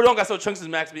only put it on. I saw Chunks'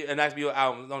 Max B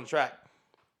album on the track.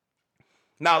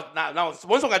 Now,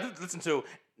 one song I did listen to.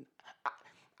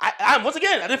 I once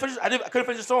again I couldn't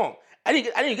finish the song. I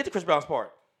didn't get to Chris Brown's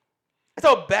part. That's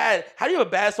how bad. How do you have a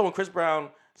bad song with Chris Brown,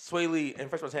 Sway Lee, and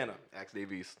Fresh Montana? Axe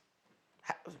Davies.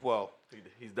 Well,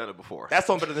 He's done it before. that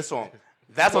song better than this song.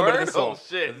 That song better than this song. Oh,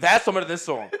 shit. That song better than this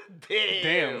song.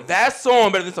 Damn. That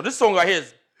song better than this song. This song right here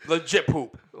is legit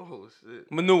poop. Oh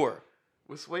shit. Manure.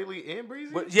 With Sway Lee and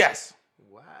Breezy. But yes.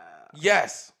 Wow.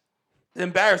 Yes.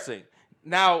 Embarrassing.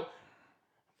 Now,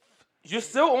 you're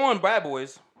still on Bad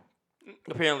Boys,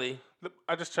 apparently.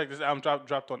 I just checked this album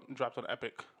dropped on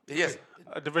Epic, Yes.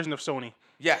 a division of Sony.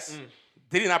 Yes.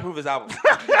 They did not prove his album.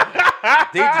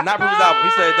 They did not prove his album.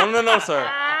 He said, no, sir.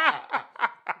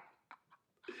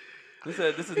 He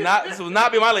said, this will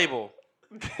not be my label.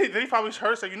 Then he probably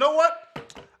heard say, you know what?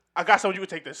 I got someone you could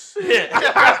take this. Yeah.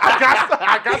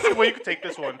 I got someone you could take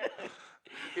this one.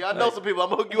 Yeah, I know some people. I'm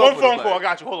gonna hook you One up with phone it, call. I like.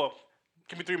 got you. Hold on.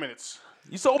 Give me 3 minutes.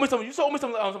 You sold me some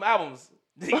albums.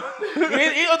 He on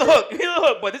the hook. He on the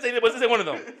hook, but this ain't one of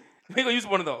them. He ain't gonna use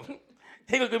one of them.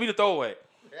 He ain't gonna give me the throwaway.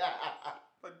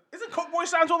 Isn't Coke Boy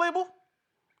signed to a label?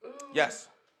 Yes.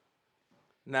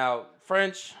 Now,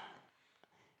 French,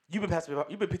 you've been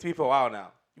PTP for a while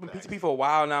now. You've been PTP for a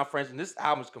while now, French, and this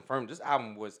album is confirmed. This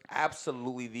album was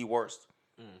absolutely the worst.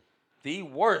 The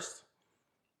worst.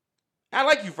 I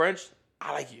like you, French.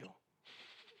 I like you.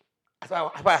 That's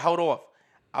why I held off.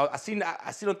 I seen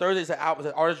on Thursday, it said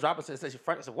artist dropping, it said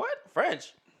French. I said, what?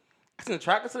 French? I seen the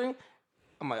track listening.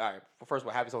 I'm like, all right, well, first of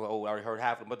all, half these songs, I already heard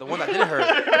half of them. But the ones I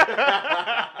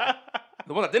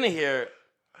didn't hear,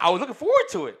 I was looking forward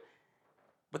to it.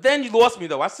 But then you lost me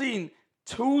though. I seen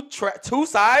two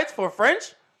sides for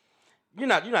French. You're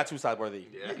not two side worthy.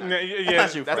 Yeah. That's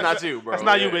not you. That's not you, bro. That's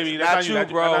not you, baby. That's not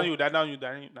you, bro. That's not you.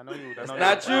 That's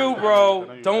not you,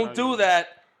 bro. Don't do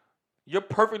that. You're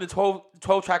perfect in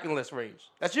 12 tracking list range.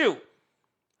 That's you.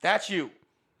 That's you.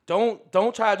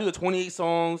 Don't try to do the 28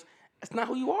 songs. That's not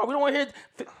who you are. We don't want to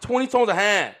hear 20 songs a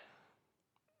hand.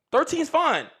 13's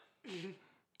fine.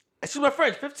 Excuse my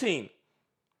French. 15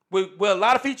 with a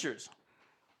lot of features.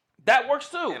 That works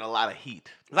too. And a lot of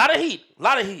heat. A lot of heat. A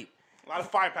lot of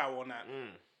firepower on that.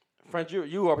 French,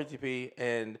 you are PTP,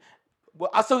 and well,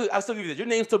 I still give you this. Your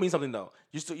name still means something though.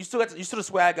 You still the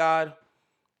swag god.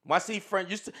 When I see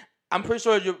French, I'm pretty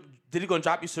sure Diddy gonna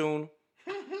drop you soon.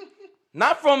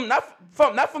 not from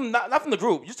the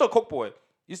group. You still a Coke boy.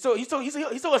 He's still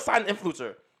a signed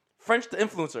influencer. French the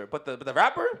influencer, but the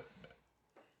rapper,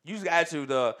 you just add to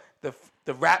the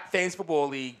rap fans football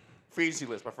league free agency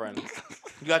list, my friend.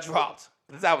 You got dropped.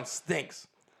 This album stinks.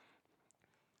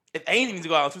 If anything needs to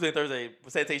go out on Tuesday and Thursday for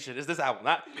sanitation, it's this album,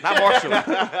 not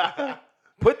Marshall.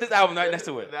 Put this album right next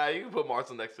to it. Nah, you can put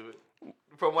Marshall next to it.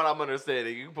 From what I'm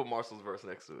understanding, you can put Marshall's verse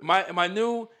next to it. My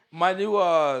new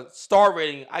star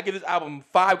rating, I give this album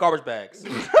 5 garbage bags.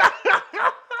 Damn.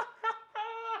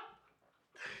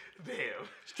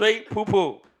 Straight poo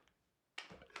poo.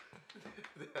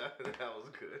 that was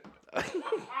good.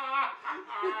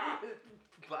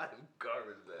 5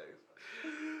 garbage bags.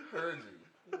 Heard you.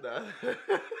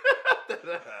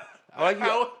 I like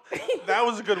you. That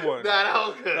was a good one. That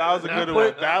was good. That was a good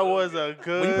one. That was a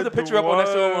good. When you put the picture up on that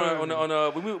show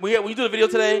when you do the video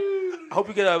today, I hope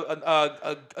you get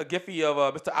a Giphy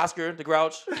of Mr. Oscar the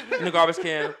Grouch in the garbage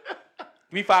can.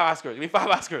 Give me 5 Oscars. Give me 5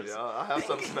 Oscars. Yeah, I'll have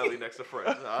something smelly next to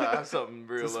French. I'll have something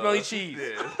real. Some smelly cheese.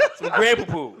 Yeah. Some grand poo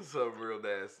poo. Something real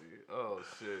nasty. Oh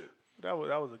shit. That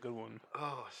was a good one.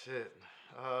 Oh shit.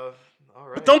 All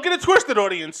right. But don't get it twisted,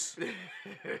 audience.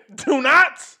 Do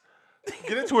not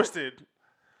get it twisted.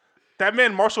 That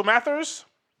man, Marshall Mathers,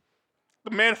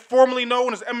 the man formerly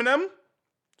known as Eminem,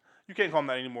 you can't call him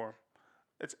that anymore.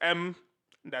 It's M,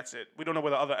 and that's it. We don't know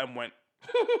where the other M went.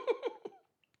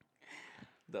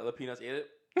 The other peanuts ate it.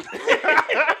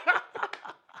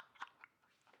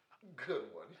 Good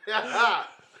one.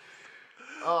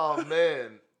 Oh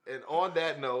man. And on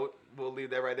that note, we'll leave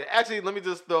that right there. Actually, let me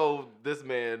just throw this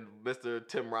man, Mr.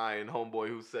 Tim Ryan, homeboy,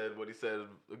 who said what he said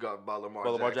about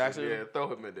Lamar Jackson. Yeah,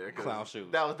 throw him in there. Clown shoe.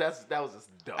 That was just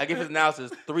dumb. I give his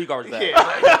analysis 3 garbage bags.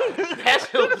 Yeah, that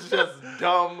shit was just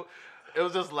dumb. It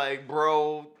was just like,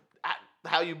 bro,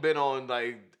 how you been on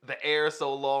like the air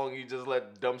so long? You just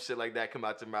let dumb shit like that come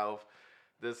out your mouth.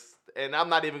 And I'm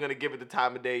not even gonna give it the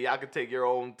time of day. Y'all can take your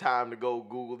own time to go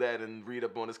Google that and read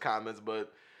up on his comments,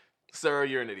 but. Sir,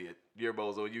 you're an idiot. You're a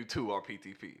bozo. You too are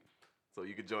PTP. So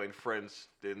you could join French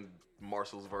in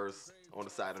Marshall's verse on the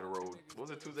side of the road. What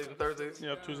was it, Tuesdays and Thursdays?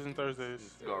 Yep, Tuesdays and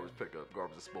Thursdays. Garbage pickup,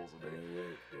 garbage disposal day.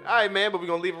 All right, man, but we're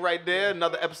going to leave it right there.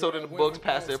 Another episode in the books.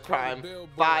 Past Their Prime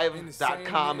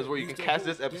 5.com is where you can catch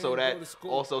this episode at.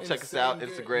 Also, check us out,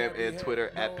 Instagram and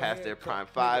Twitter at Past Their Prime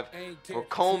 5. For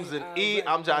Combs and E,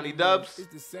 I'm Johnny Dubs.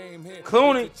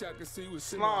 Clooney.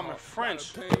 Islam and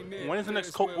French. When is the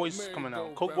next Coke Boys coming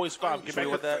out? Coke Boys 5.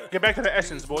 Get back to the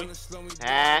essence, boy.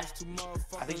 I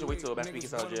think you should wait till Max B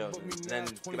gets out of jail. Then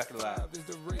get back to the lab.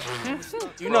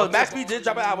 You know, Max B did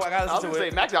drop an album. I gotta listen to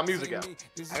it. Max got music out.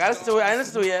 I gotta listen to it. I didn't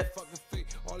listen to it yet.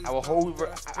 I will hold.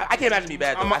 I can't imagine me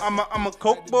bad. Though. I'm a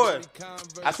Coke boy.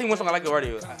 I've seen one song I like already.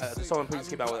 The song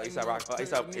previously came out with A$AP Rock. A$AP.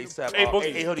 A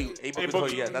Boogie. A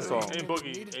Boogie. Yeah, that song. A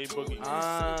Boogie.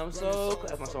 I'm so.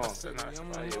 That's my song.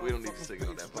 Yeah, we don't need to sing it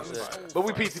on that part. But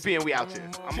we PTP and we out here.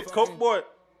 I'm a Coke boy.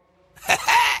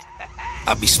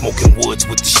 I be smoking woods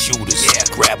with the shooters,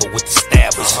 grabber with the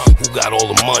stabbers. Who got all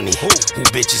the money? Who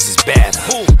bitches is bad?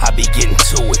 I be getting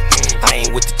to it. I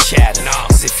ain't with the chatter.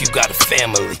 Cause if you got a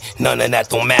family, none of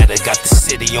that don't matter. Got the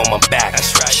city on my back.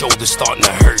 Shoulders starting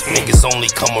to hurt. Niggas only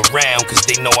come around cause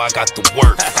they know I got the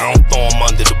work. I don't throw them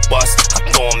under the bus, I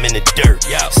throw them in the dirt.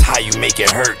 That's how you make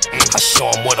it hurt. I show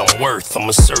them what I'm worth. I'm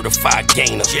a certified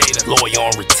gainer, lawyer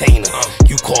on retainer.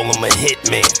 You call him a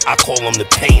hitman, I call him the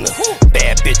painter.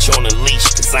 Bad bitch on the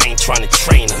leash, cause I ain't tryna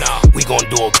train her. We gon'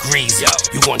 do a grease,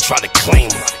 you gon' try to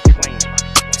claim her.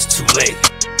 It's too late.